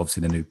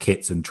the new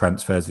kits and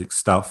transfers and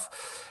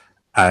stuff.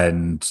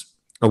 And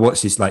I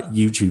watched this like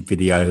YouTube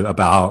video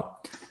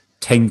about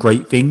 10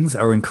 great things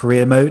that are in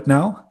career mode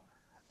now.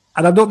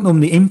 And I'm not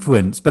normally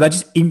influenced, but that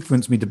just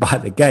influenced me to buy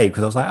the game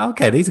because I was like,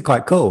 okay, these are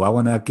quite cool. I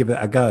want to give it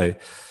a go.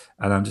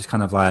 And I'm just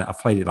kind of like, I've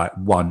played it like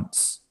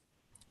once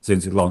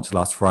since it launched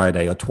last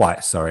Friday, or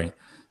twice, sorry.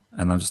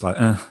 And I'm just like,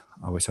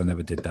 I wish I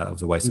never did that. It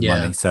was a waste of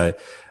money. So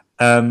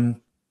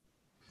I'm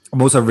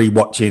also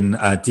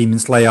rewatching Demon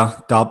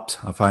Slayer dubbed.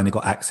 I finally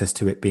got access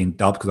to it being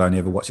dubbed because I only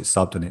ever watched it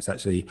subbed, and it's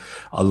actually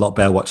a lot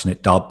better watching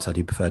it dubbed. I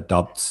do prefer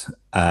dubbed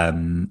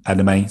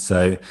anime.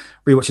 So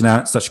rewatching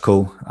that, such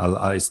cool.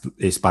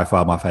 It's by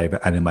far my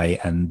favorite anime.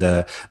 And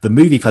the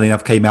movie, funny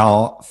enough, came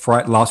out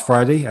last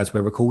Friday as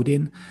we're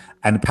recording,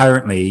 and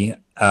apparently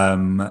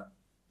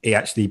it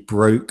actually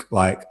broke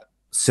like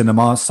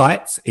cinema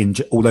sites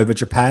all over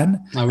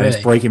Japan. Oh, really? And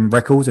it's breaking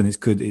records, and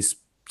it's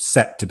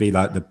set to be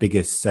like the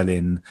biggest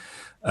selling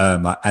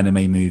like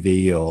anime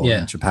movie or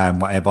in Japan,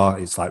 whatever.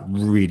 It's like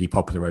really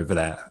popular over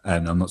there,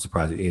 and I'm not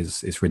surprised it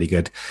is. It's really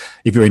good.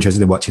 If you're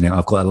interested in watching it,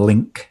 I've got a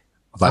link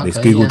of like this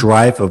Google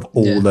Drive of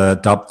all the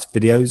dubbed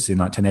videos in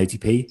like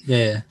 1080p.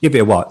 Yeah, give it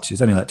a watch.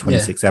 It's only like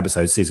 26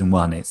 episodes, season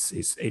 1.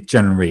 It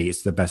generally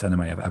it's the best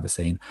anime I've ever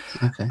seen.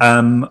 Okay.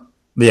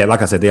 But yeah,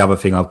 like I said, the other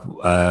thing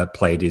I've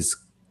played is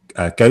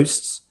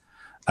Ghosts,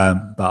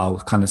 but I'll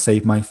kind of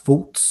save my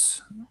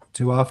thoughts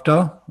to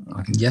after.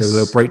 I can do a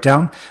little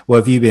breakdown. Well,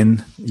 have you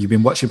been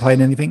playing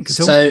anything?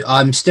 So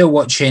I'm still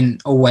watching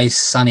Always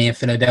Sunny in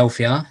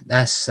Philadelphia.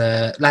 That's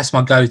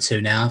my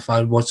go-to now. If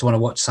I want to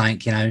watch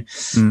something, I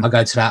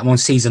go to that. I'm on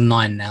season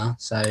 9 now.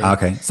 So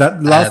okay, is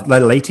that the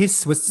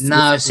latest?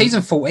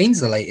 Season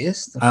 14's the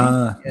latest.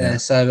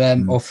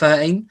 Or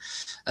 13.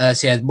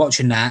 So yeah,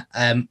 watching that.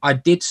 I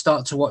did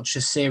start to watch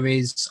a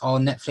series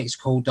on Netflix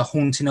called The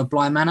Haunting of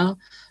Bly Manor.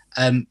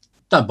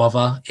 Don't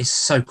bother. It's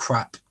so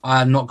crap.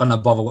 I'm not going to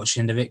bother watching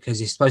the end of it because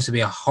it's supposed to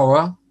be a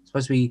horror. It's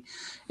supposed to be,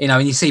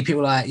 and you see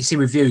people you see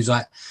reviews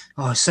like,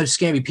 oh, it's so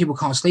scary. People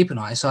can't sleep at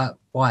night. It's like,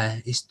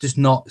 why? It's just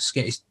not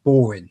scary. It's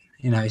boring.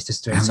 It's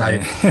just doing so.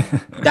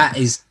 That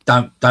is,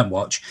 don't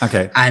watch.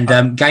 Okay.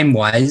 And game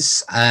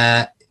wise,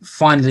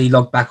 finally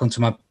logged back onto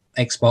my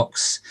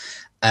Xbox.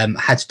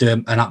 Had to do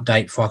an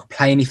update before I could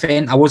play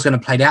anything. I was going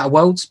to play the Outer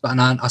Worlds, but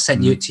I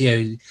sent it to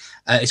you.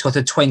 It's got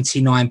a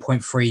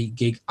 29.3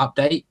 gig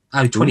update.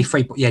 Oh,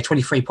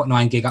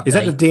 23.9 gig update. Is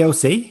that the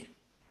DLC?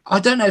 I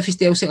don't know if it's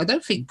DLC. I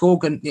don't think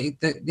Gorgon,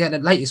 the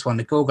latest one,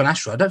 the Gorgon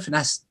Astro, I don't think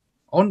that's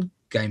on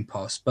Game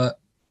Pass, but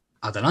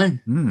I don't know.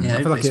 I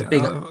feel like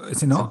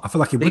it's not. I feel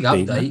like it would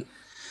be.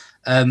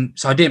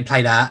 So I didn't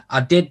play that. I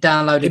did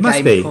download it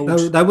must be.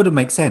 That wouldn't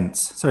make sense.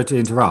 Sorry to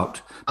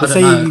interrupt. But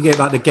say you get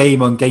like the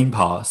game on Game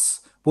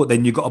Pass,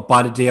 then you've got to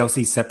buy the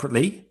DLC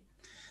separately?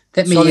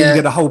 You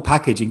get a whole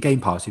package in Game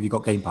Pass if you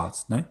got Game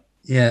Pass, no?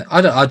 Yeah, I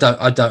don't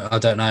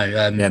know.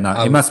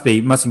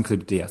 It must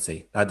include the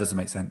DLC. That doesn't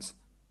make sense.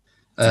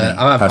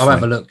 I'll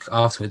have a look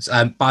afterwards.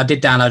 But I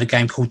did download a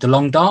game called The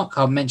Long Dark.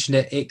 I mentioned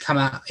it. It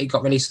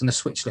got released on the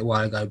Switch a little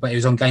while ago, but it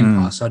was on Game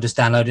Pass, so I just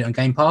downloaded it on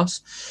Game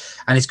Pass.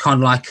 And it's kind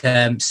of like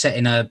set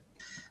in a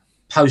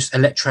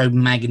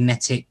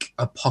post-electromagnetic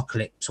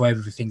apocalypse where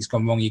everything's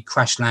gone wrong. You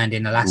crash land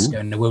in Alaska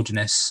in the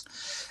wilderness,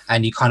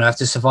 and you kind of have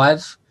to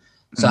survive.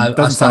 So it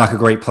doesn't sound like a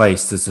great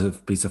place to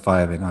be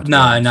surviving. And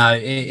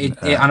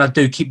I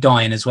do keep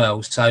dying as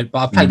well. So, but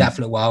I played that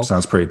for a little while.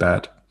 Sounds pretty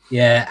bad.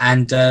 Yeah,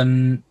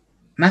 and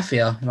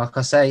Mafia, like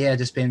I say,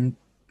 just been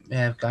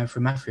going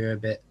through Mafia a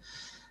bit.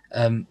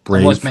 I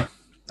was meant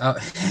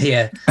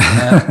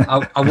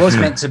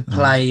to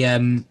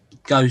play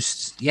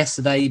Ghosts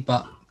yesterday,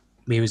 but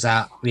we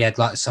had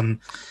like some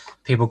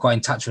people got in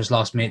touch with us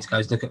last minute to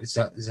go look at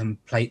some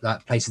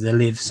places to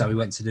live, so we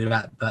went to do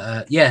that.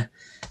 But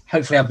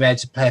hopefully I'll be able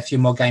to play a few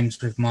more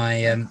games with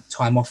my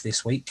time off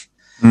this week.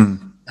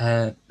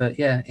 But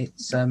yeah,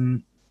 it's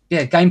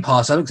Game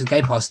Pass. I looked at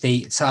Game Pass.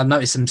 So I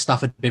noticed some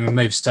stuff had been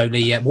removed. So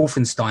the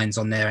Wolfenstein's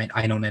on there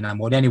ain't on there no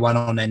more. The only one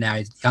on there now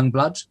is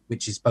Youngblood,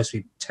 which is supposed to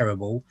be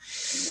terrible.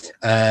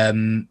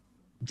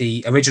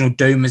 The original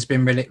Doom has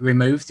been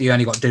removed. You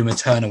only got Doom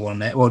Eternal on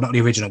there. Well, not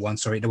the original one,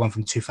 sorry, the one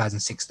from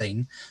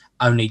 2016.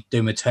 Only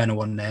Doom Eternal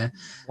on there.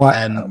 What?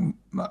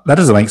 That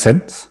doesn't make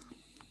sense.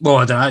 Well,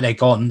 I don't know. They're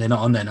gone. They're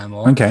not on there no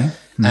more. Okay.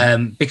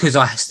 Because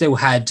I still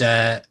had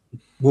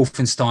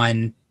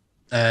Wolfenstein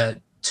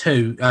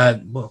 2. I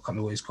can't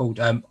remember what it's called.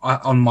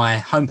 On my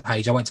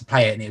homepage, I went to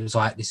play it, and it was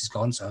like, this is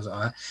gone. So I was like,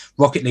 all right.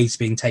 Rocket League's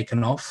being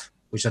taken off,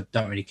 which I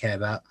don't really care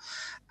about.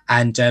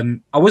 And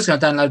I was going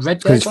to download Red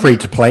Dead. Because it's free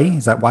to play.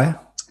 Is that why?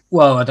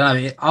 Well, I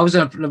don't know. I was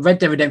going to Red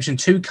Dead Redemption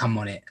 2 come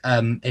on it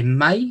in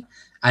May,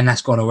 and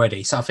that's gone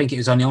already. So I think it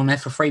was only on there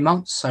for 3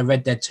 months. So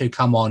Red Dead 2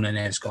 come on, and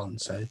then it's gone.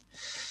 So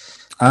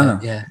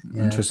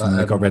interesting.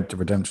 They got Red Dead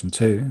Redemption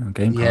 2 on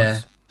Game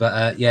Pass.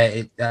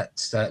 Yeah, but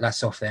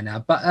that's off there now.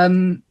 But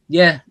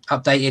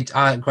updated.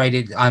 I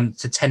upgraded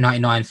to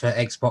 $10.99 for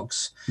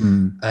Xbox.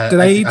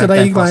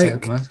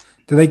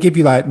 Do they give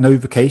you like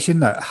notification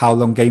that how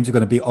long games are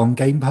going to be on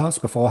Game Pass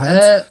beforehand?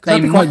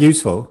 That'd be quite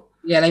useful.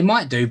 Yeah, they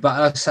might do, but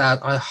like I said,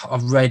 I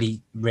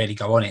really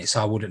go on it,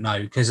 so I wouldn't know,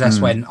 because that's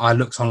when I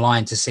looked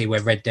online to see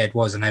where Red Dead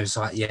was, and they was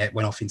like, it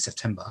went off in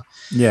September.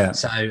 Yeah.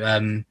 So,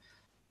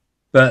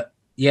 but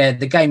yeah,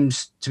 the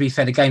games. To be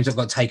fair, the games that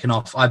got taken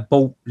off. I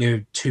bought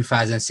the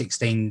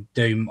 2016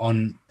 Doom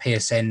on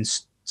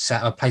PSN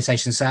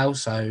PlayStation sale,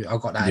 so I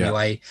got that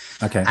anyway.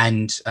 Okay.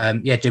 And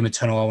Doom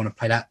Eternal, I want to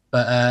play that.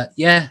 But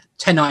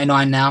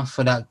 $10.99 now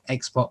for that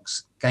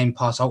Xbox Game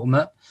Pass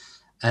Ultimate.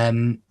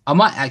 I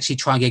might actually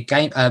try and get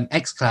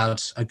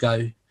xCloud a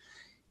go,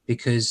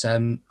 because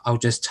I'll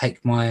just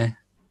take my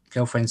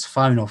girlfriend's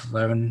phone off of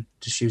her and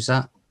just use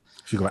that.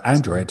 She's got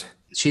Android.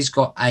 She's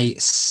got a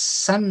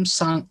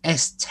Samsung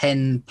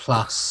S10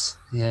 Plus.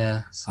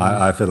 Yeah, so.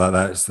 I feel like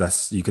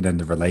that's you can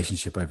end a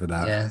relationship over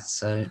that. Yeah,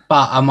 so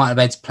but I might have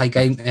been able to play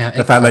game.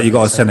 The fact that you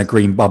got to send a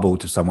green bubble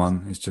to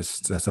someone is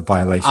that's a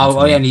violation.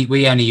 Oh, we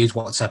only use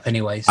WhatsApp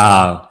anyway.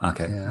 So,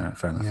 okay, yeah,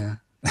 fair enough. Yeah.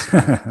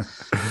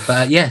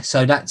 But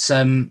so that's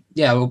I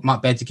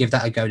might be able to give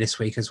that a go this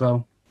week as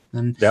well.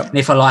 And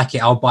if I like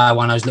it, I'll buy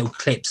one of those little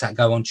clips that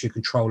go onto your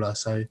controller.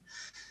 So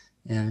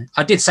yeah,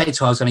 I did say to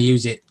her I was going to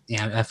use it,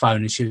 her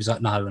phone, and she was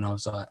like, no, and I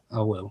was like, I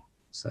will.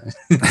 So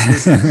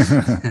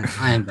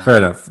I am. Fair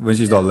enough. When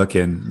she's not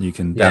looking, you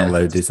can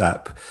download this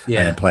app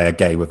and play a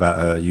game without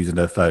her using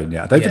her phone.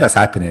 I don't think that's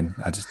happening.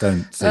 I just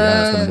don't see how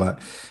that's going to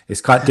work.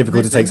 It's quite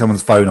difficult to take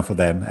someone's phone off of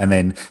them and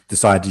then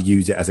decide to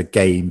use it as a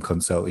game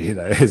console.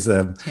 It's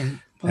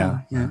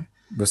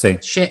we'll see.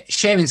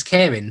 Sharing's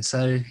caring.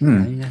 So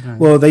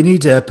well, they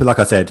need to, like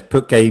I said,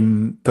 put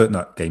Game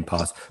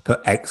Pass,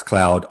 put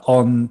xCloud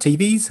on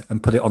TVs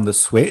and put it on the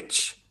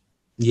Switch.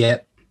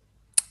 Yep.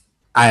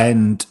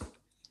 And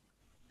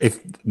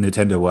if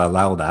Nintendo will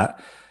allow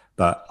that,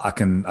 but I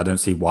don't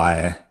see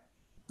why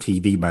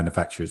TV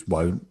manufacturers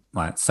won't.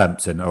 Like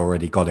Samsung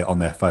already got it on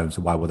their phones,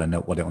 so why would they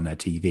not want it on their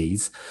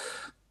TVs?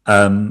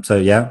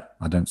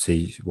 I don't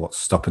see what's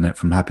stopping it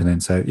from happening.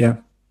 So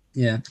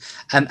and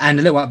a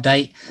little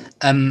update.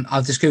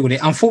 I've just googled it.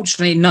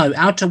 Unfortunately, no,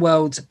 Outer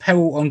Worlds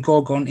Peril on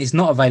Gorgon is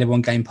not available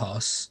on Game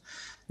Pass.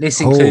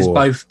 This includes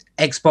both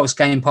Xbox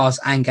Game Pass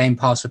and Game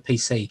Pass for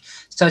PC.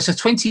 So it's a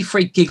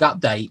 23 gig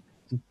update.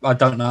 I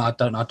don't know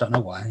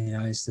why.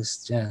 It's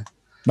just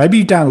Maybe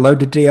you download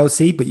the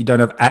DLC, but you don't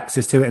have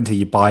access to it until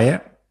you buy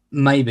it.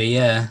 Maybe,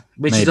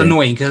 which is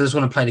annoying because I just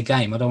want to play the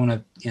game. I don't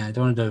want to, I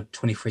don't want to do a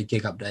 23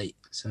 gig update.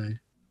 So I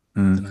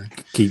don't know.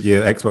 Keep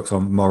your Xbox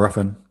on more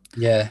often.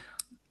 Yeah.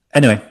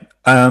 Anyway,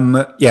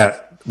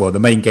 well, the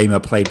main game I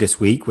played this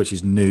week, which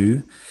is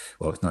new.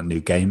 Well, it's not a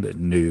new game, but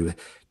new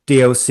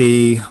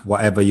DLC,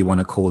 whatever you want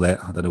to call it.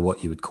 I don't know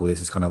what you would call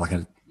this. It's kind of like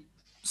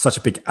such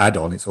a big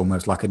add-on. It's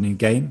almost like a new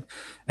game,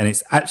 and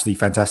it's actually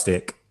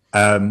fantastic.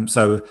 What's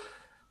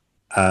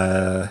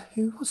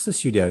the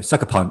studio?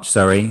 Sucker Punch.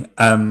 Sorry.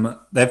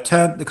 They've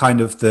turned the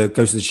kind of the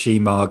Ghost of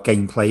Tsushima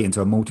gameplay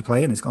into a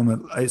multiplayer, and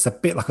it's a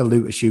bit like a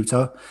looter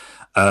shooter,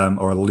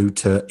 or a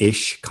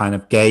looter-ish kind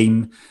of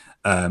game.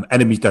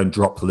 Enemies don't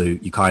drop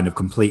loot. You kind of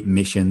complete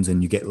missions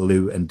and you get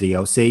loot and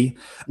DLC.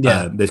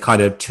 There's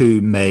kind of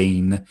two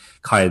main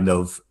kind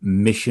of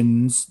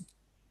missions,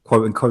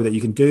 quote unquote, that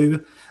you can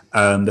do.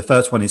 The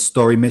first one is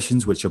story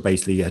missions, which are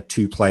basically a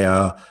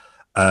 2-player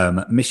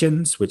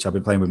missions, which I've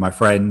been playing with my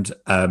friend.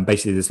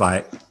 Basically, there's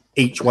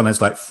each one has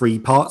 3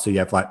 parts. So you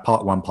have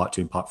part 1, part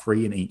 2, and part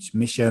 3 in each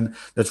mission.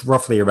 There's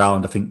roughly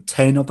around, I think,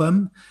 10 of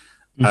them.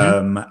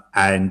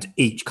 And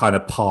each kind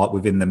of part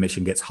within the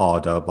mission gets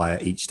harder by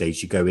each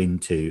stage you go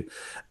into.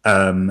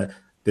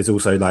 There's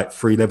also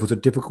 3 levels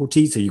of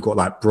difficulty. So you've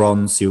got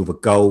bronze, silver,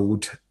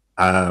 gold.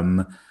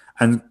 And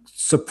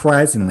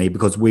surprisingly,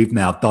 because we've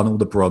now done all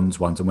the bronze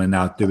ones and we're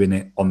now doing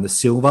it on the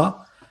silver.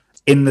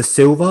 In the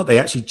silver, they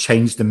actually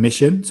changed the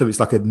mission. So it's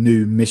a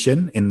new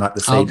mission in the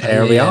same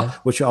area,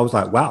 which I was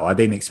like, wow, I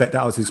didn't expect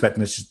that. I was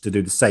expecting us to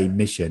do the same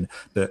mission,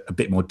 but a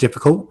bit more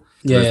difficult.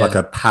 There's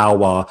a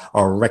power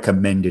or a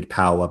recommended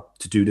power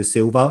to do the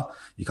silver.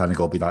 You kind of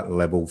got to be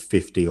level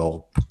 50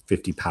 or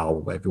 50 power,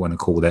 whatever you want to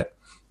call it.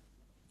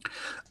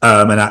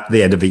 And at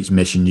the end of each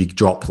mission, you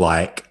drop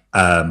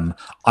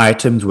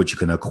items which you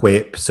can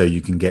equip, so you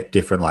can get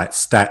different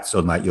stats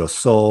on your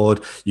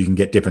sword. You can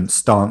get different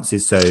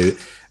stances. So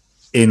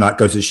in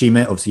Ghost of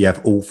Tsushima, obviously you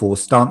have all 4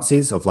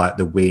 stances of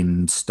the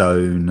wind,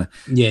 stone,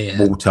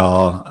 water.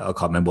 I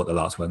can't remember what the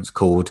last one's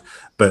called,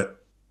 but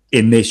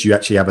in this, you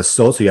actually have a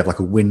sword, so you have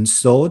a wind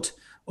sword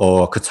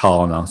or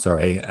katana,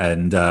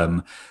 and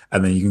then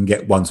you can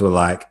get one sort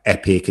of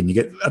epic, and you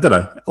get, I don't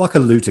know, like a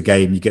looter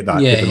game, you get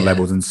different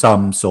levels, and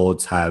some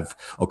swords have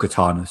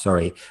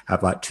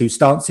 2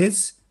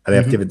 stances, and they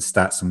have different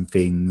stats and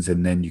things,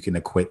 and then you can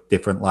equip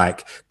different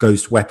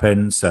ghost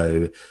weapons,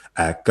 so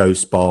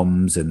ghost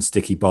bombs and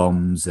sticky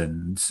bombs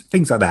and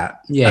things like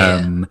that.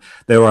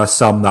 There are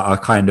some that are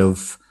kind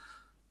of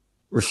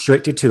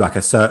restricted to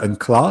a certain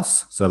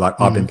class. So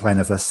I've been playing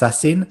as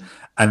assassin,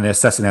 and the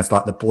assassin has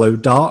the blow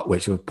dart,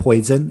 which is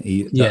poison.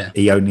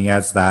 He only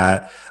has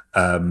that.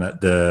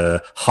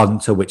 The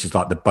hunter, which is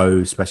the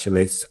bow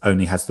specialist,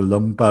 only has the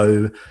long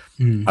bow.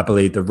 I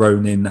believe the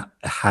Ronin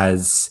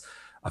has,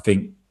 I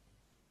think,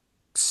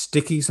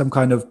 sticky, some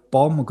kind of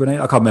bomb or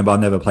grenade. I can't remember. I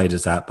never played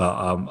as that, but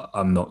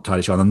I'm not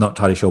entirely sure. I'm not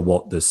entirely sure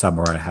what the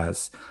samurai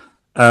has.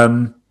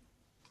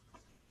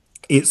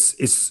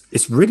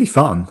 It's really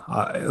fun,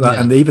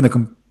 and even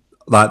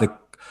the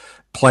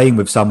playing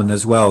with someone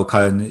as well,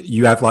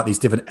 you have like these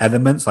different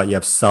elements, like you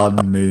have sun,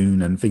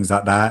 moon, and things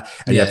like that,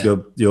 and you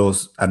have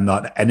yours, and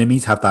like the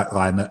enemies have that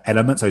like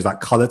element, so it's like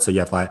colored, so you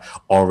have like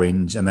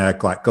orange, and they're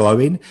like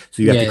glowing,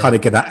 so you have to kind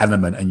of get that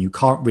element, and you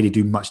can't really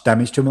do much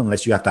damage to them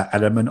unless you have that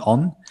element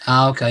on.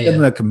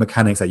 Similar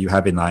mechanics that you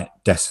have in like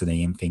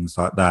Destiny and things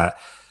like that.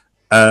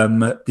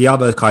 The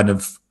other kind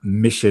of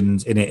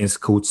missions in it is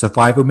called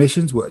survival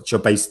missions, which are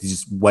basically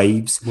just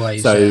waves.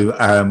 So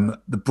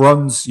the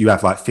bronze, you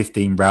have like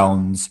 15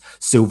 rounds,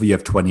 silver, you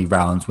have 20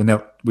 rounds.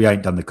 We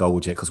ain't done the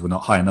gold yet because we're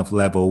not high enough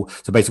level.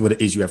 So basically what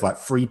it is, you have like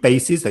 3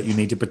 bases that you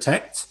need to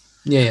protect.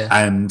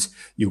 And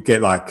you'll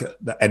get like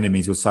the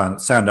enemies will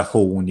sound a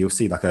horn, you'll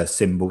see like a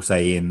symbol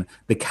saying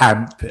the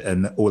camp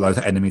and all those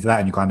enemies that,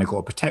 and you kind of got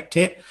to protect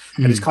it.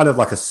 And it's kind of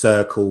like a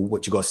circle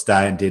which you got to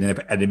stand in, and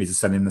if enemies are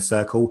standing in the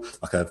circle,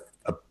 like a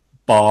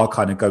bar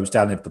kind of goes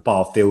down. If the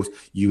bar fills,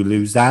 you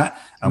lose that,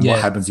 and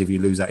what happens if you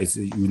lose that is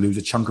you lose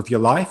a chunk of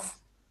your life.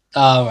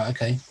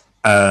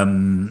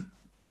 And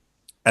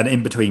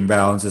in between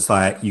rounds, it's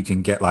like you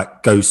can get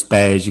like ghost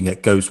bears, you can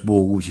get ghost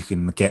wolves, you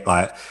can get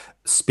like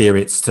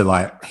spirits to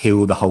like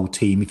heal the whole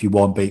team if you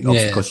want, but it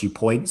obviously costs you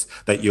points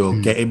that you're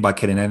getting by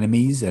killing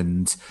enemies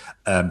and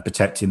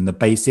protecting the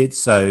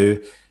bases. So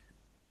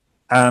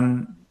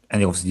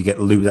and obviously you get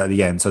loot at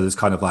the end. So there's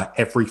kind of like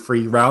every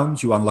 3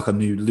 rounds you unlock a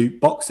new loot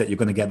box that you're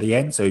going to get at the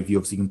end. So if you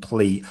obviously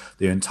complete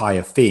the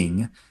entire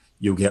thing,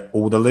 you'll get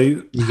all the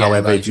loot.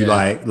 However, if you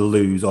like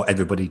lose or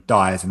everybody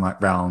dies in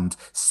like round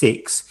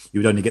 6, you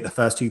would only get the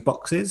first 2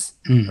 boxes.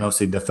 And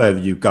obviously the further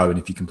you go, and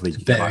if you complete,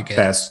 you get like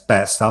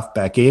better stuff,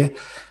 better gear.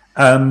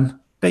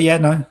 But yeah,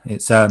 no,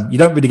 it's you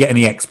don't really get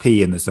any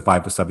XP in the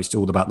survival stuff. It's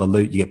all about the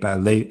loot. You get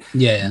better loot.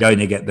 You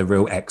only get the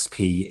real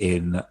XP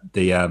in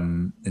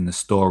the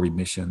story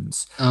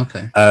missions.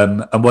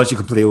 And once you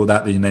complete all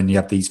that, then you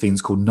have these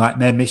things called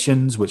nightmare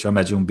missions, which I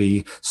imagine will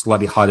be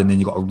slightly harder. And then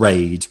you got a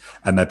raid,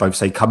 and they both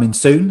say coming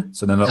soon,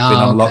 so they're not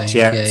been unlocked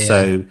yet.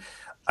 So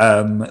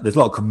there's a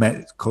lot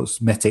of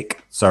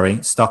cosmetic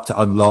stuff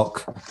to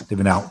unlock,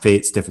 different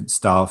outfits, different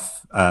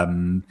stuff.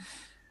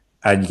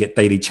 And you get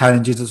daily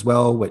challenges as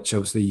well, which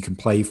obviously you can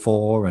play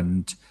for.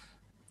 And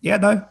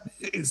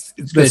there's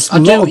a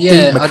lot of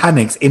deep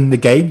mechanics in the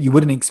game. You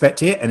wouldn't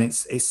expect it, and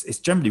it's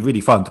generally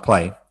really fun to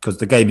play because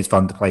the game is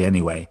fun to play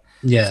anyway.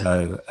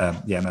 So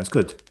it's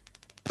good.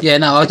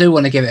 I do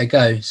want to give it a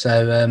go.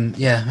 So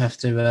I have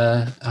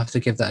to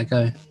give that a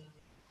go.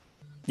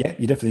 Yeah,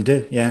 you definitely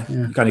do. Yeah.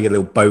 You kind of get a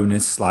little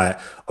bonus like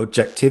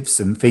objectives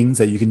and things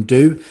that you can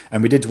do.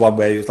 And we did one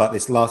where it was like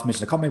this last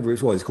mission. I can't remember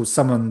which it was. It's called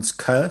Someone's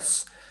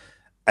Curse.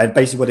 And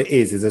basically what it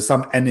is there's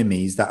some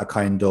enemies that are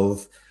kind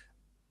of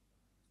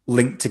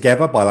linked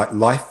together by like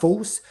life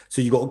force.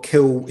 So you got to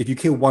kill, if you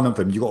kill one of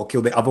them, you got to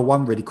kill the other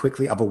one really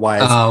quickly.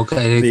 Otherwise,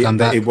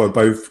 it will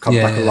both come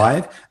back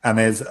alive. And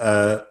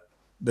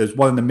there's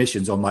one of the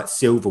missions on like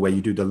silver where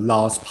you do the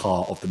last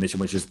part of the mission,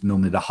 which is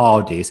normally the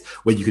hardest,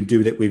 where you can do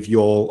it with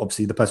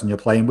obviously the person you're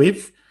playing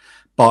with,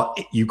 but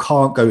you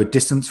can't go a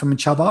distance from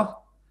each other.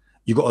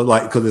 You got to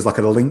like, because there's like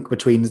a link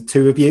between the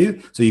two of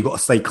you. So you got to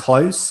stay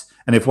close.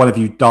 And if one of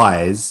you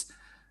dies,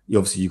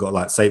 you got to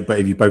like say, but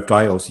if you both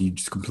die, obviously you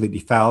just completely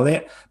foul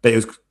it.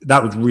 But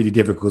that was really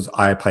difficult because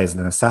I play as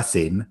an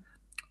assassin.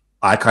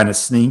 I kind of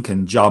sneak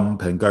and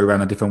jump and go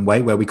around a different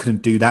way where we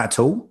couldn't do that at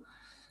all.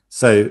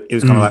 So it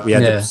was kind of like we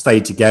had to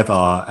stay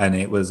together, and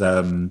it was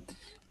and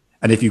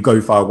if you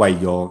go far away,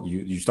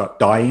 you start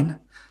dying.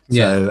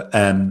 So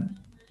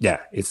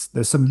there's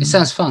some. It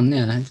sounds fun.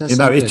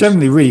 It's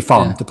generally really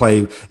fun to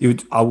play.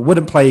 I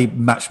wouldn't play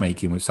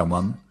matchmaking with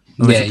someone.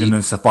 Unless you're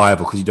doing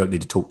survival, because you don't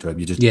need to talk to them.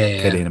 You just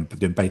get in and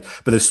do base.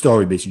 But the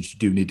story missions, you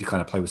do need to kind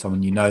of play with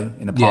someone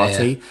in a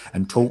party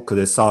and talk, because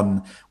there's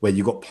some where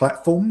you've got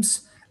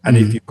platforms, and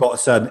if you've got a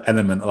certain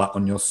element like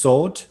on your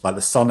sword, like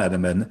the sun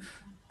element,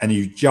 and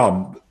you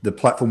jump, the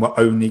platform will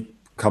only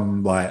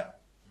come like,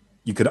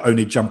 you could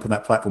only jump on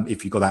that platform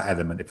if you got that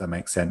element, if that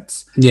makes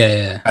sense.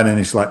 And then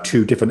it's like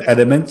 2 different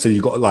elements. So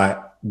you've got like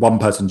one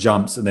person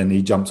jumps, and then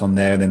he jumps on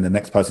there, and then the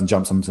next person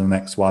jumps onto the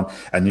next one,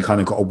 and you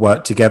kind of got to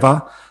work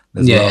together.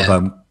 There's a lot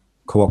of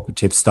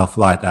cooperative stuff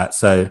like that.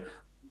 So,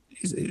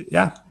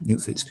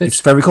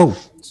 it's very cool.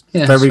 It's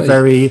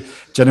very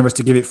generous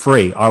to give it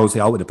free. I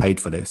would have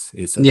paid for this.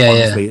 It's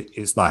honestly,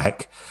 it's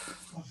like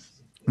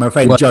my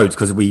friend Joe's,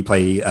 because we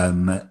play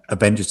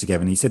Avengers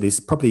together, and he said there's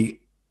probably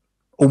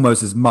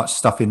almost as much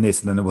stuff in this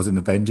than there was in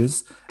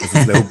Avengers as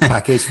this little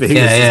package thing.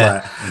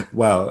 I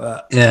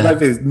don't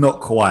think it's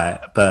not quite,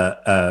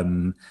 but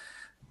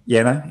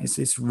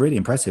it's really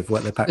impressive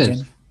what they packed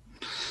in.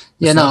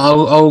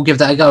 I'll give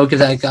that a go.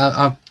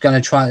 I'm going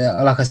to try,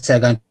 like I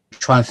said, I'm going to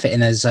try and fit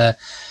in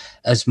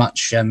as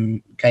much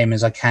game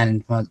as I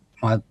can in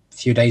my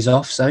few days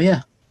off. So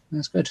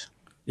that's good.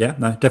 Yeah,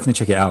 no, definitely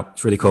check it out.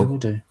 It's really cool. I will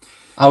do.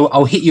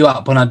 I'll hit you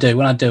up when I do.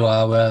 When I do,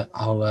 I'll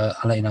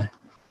let you know.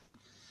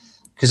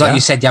 Because like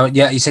you said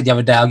the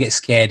other day, I'll get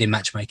scared in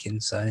matchmaking.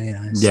 So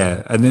and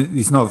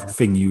it's not a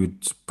thing you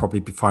would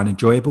probably find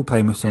enjoyable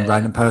playing with some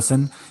random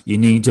person. You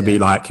need to be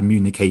like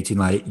communicating,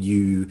 like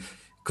you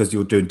because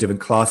you're doing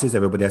different classes.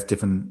 Everybody has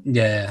different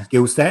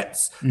skill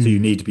sets, so you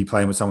need to be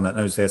playing with someone that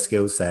knows their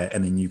skill set,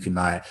 and then you can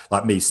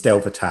like me,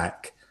 stealth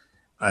attack,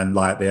 and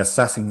like the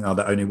assassin are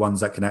the only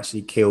ones that can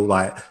actually kill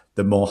like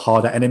the more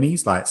harder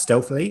enemies, like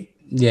stealthily.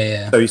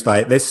 So it's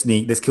like let's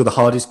kill the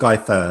hardest guy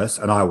first,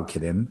 and I will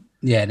kill him.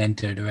 Yeah, and then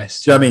do the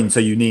rest. Do you know what I mean?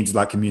 So you need to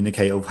like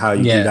communicate of how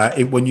you do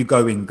that. When you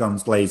go in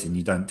guns blazing,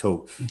 you don't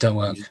talk. Don't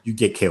work. You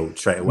get killed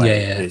straight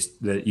away. It's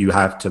that you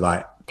have to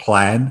like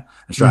plan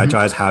and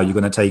strategize how you're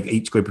going to take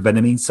each group of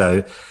enemies.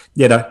 So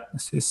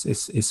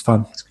it's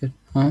fun. That's good.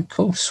 All right,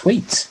 cool,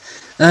 sweet.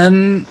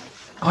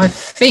 I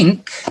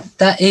think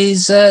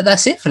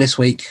that's it for this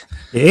week.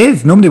 It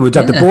is. Normally we'd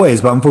have the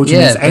boys, but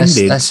unfortunately it's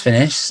ended. That's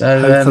finished. So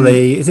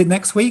hopefully, is it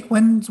next week?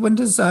 When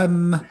does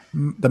the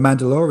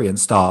Mandalorian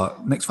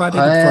start? Next Friday,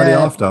 the Friday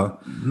after?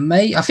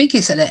 I think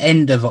it's at the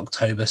end of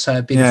October, so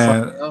it'd be the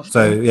Friday after.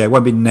 So it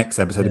won't be the next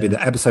episode. It'll be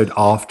the episode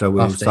after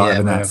we'll start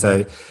having that.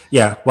 So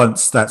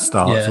once that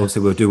starts,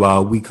 also we'll do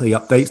our weekly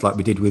updates like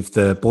we did with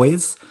the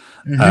boys.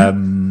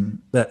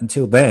 But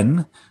until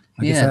then.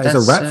 I guess that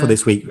is a wrap for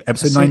this week,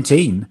 episode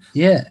 19.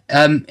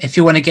 If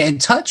you want to get in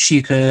touch,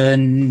 you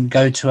can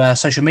go to our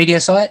social media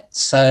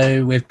sites.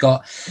 So we've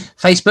got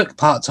Facebook,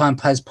 Part-Time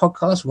Players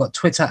Podcast. We've got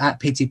Twitter at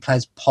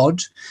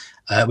PTPlayerspod.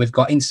 We've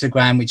got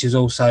Instagram, which is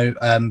also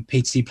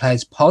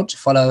PTPlayerspod.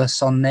 Follow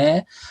us on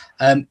there.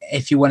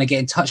 If you want to get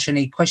in touch,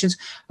 any questions.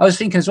 I was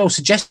thinking as well,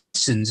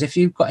 suggestions. If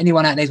you've got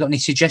anyone out there who's got any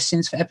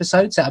suggestions for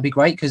episodes, that would be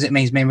great because it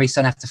means me and Reece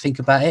don't have to think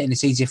about it and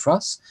it's easier for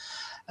us.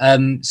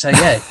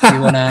 If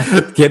you want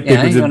to get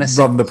people to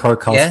run the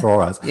podcast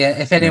for us.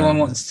 If anyone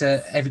wants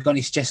to, if you've got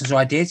any suggestions or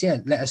ideas,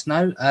 let us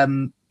know.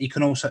 You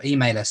can also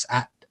email us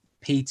at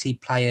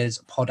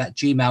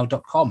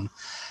ptplayerspod@gmail.com.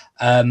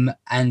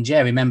 And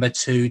remember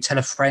to tell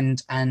a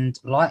friend and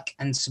like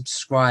and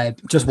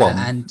subscribe. Just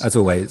one, as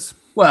always.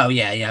 Well,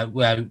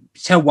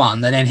 tell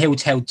one, and then he'll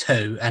tell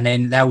two, and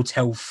then they'll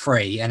tell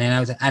three, and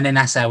then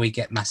that's how we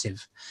get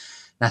massive.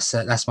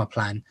 That's my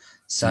plan.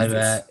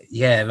 So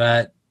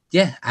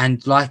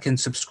and like and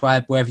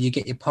subscribe wherever you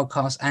get your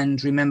podcast.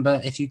 And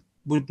remember, if you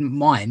wouldn't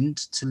mind,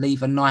 to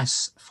leave a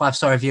nice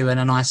 5-star review and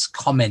a nice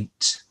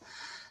comment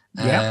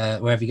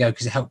wherever you go,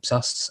 because it helps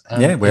us.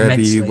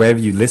 Wherever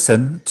you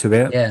listen to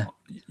it.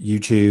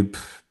 YouTube,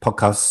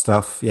 podcast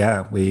stuff.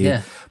 We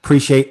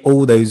appreciate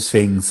all those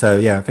things. So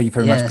thank you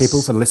very much,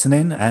 people, for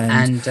listening.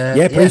 And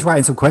please write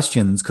in some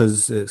questions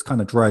because it's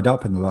kind of dried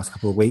up in the last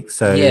couple of weeks.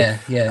 So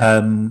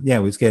we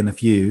was getting a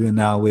few, and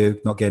now we're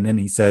not getting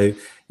any. So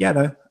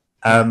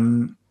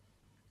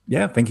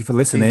thank you for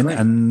listening,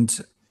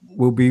 and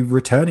we'll be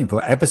returning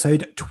for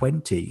episode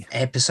 20.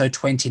 Episode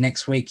 20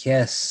 next week.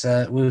 Yes,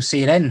 we'll see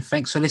you then.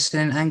 Thanks for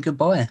listening, and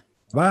goodbye.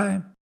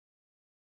 Bye.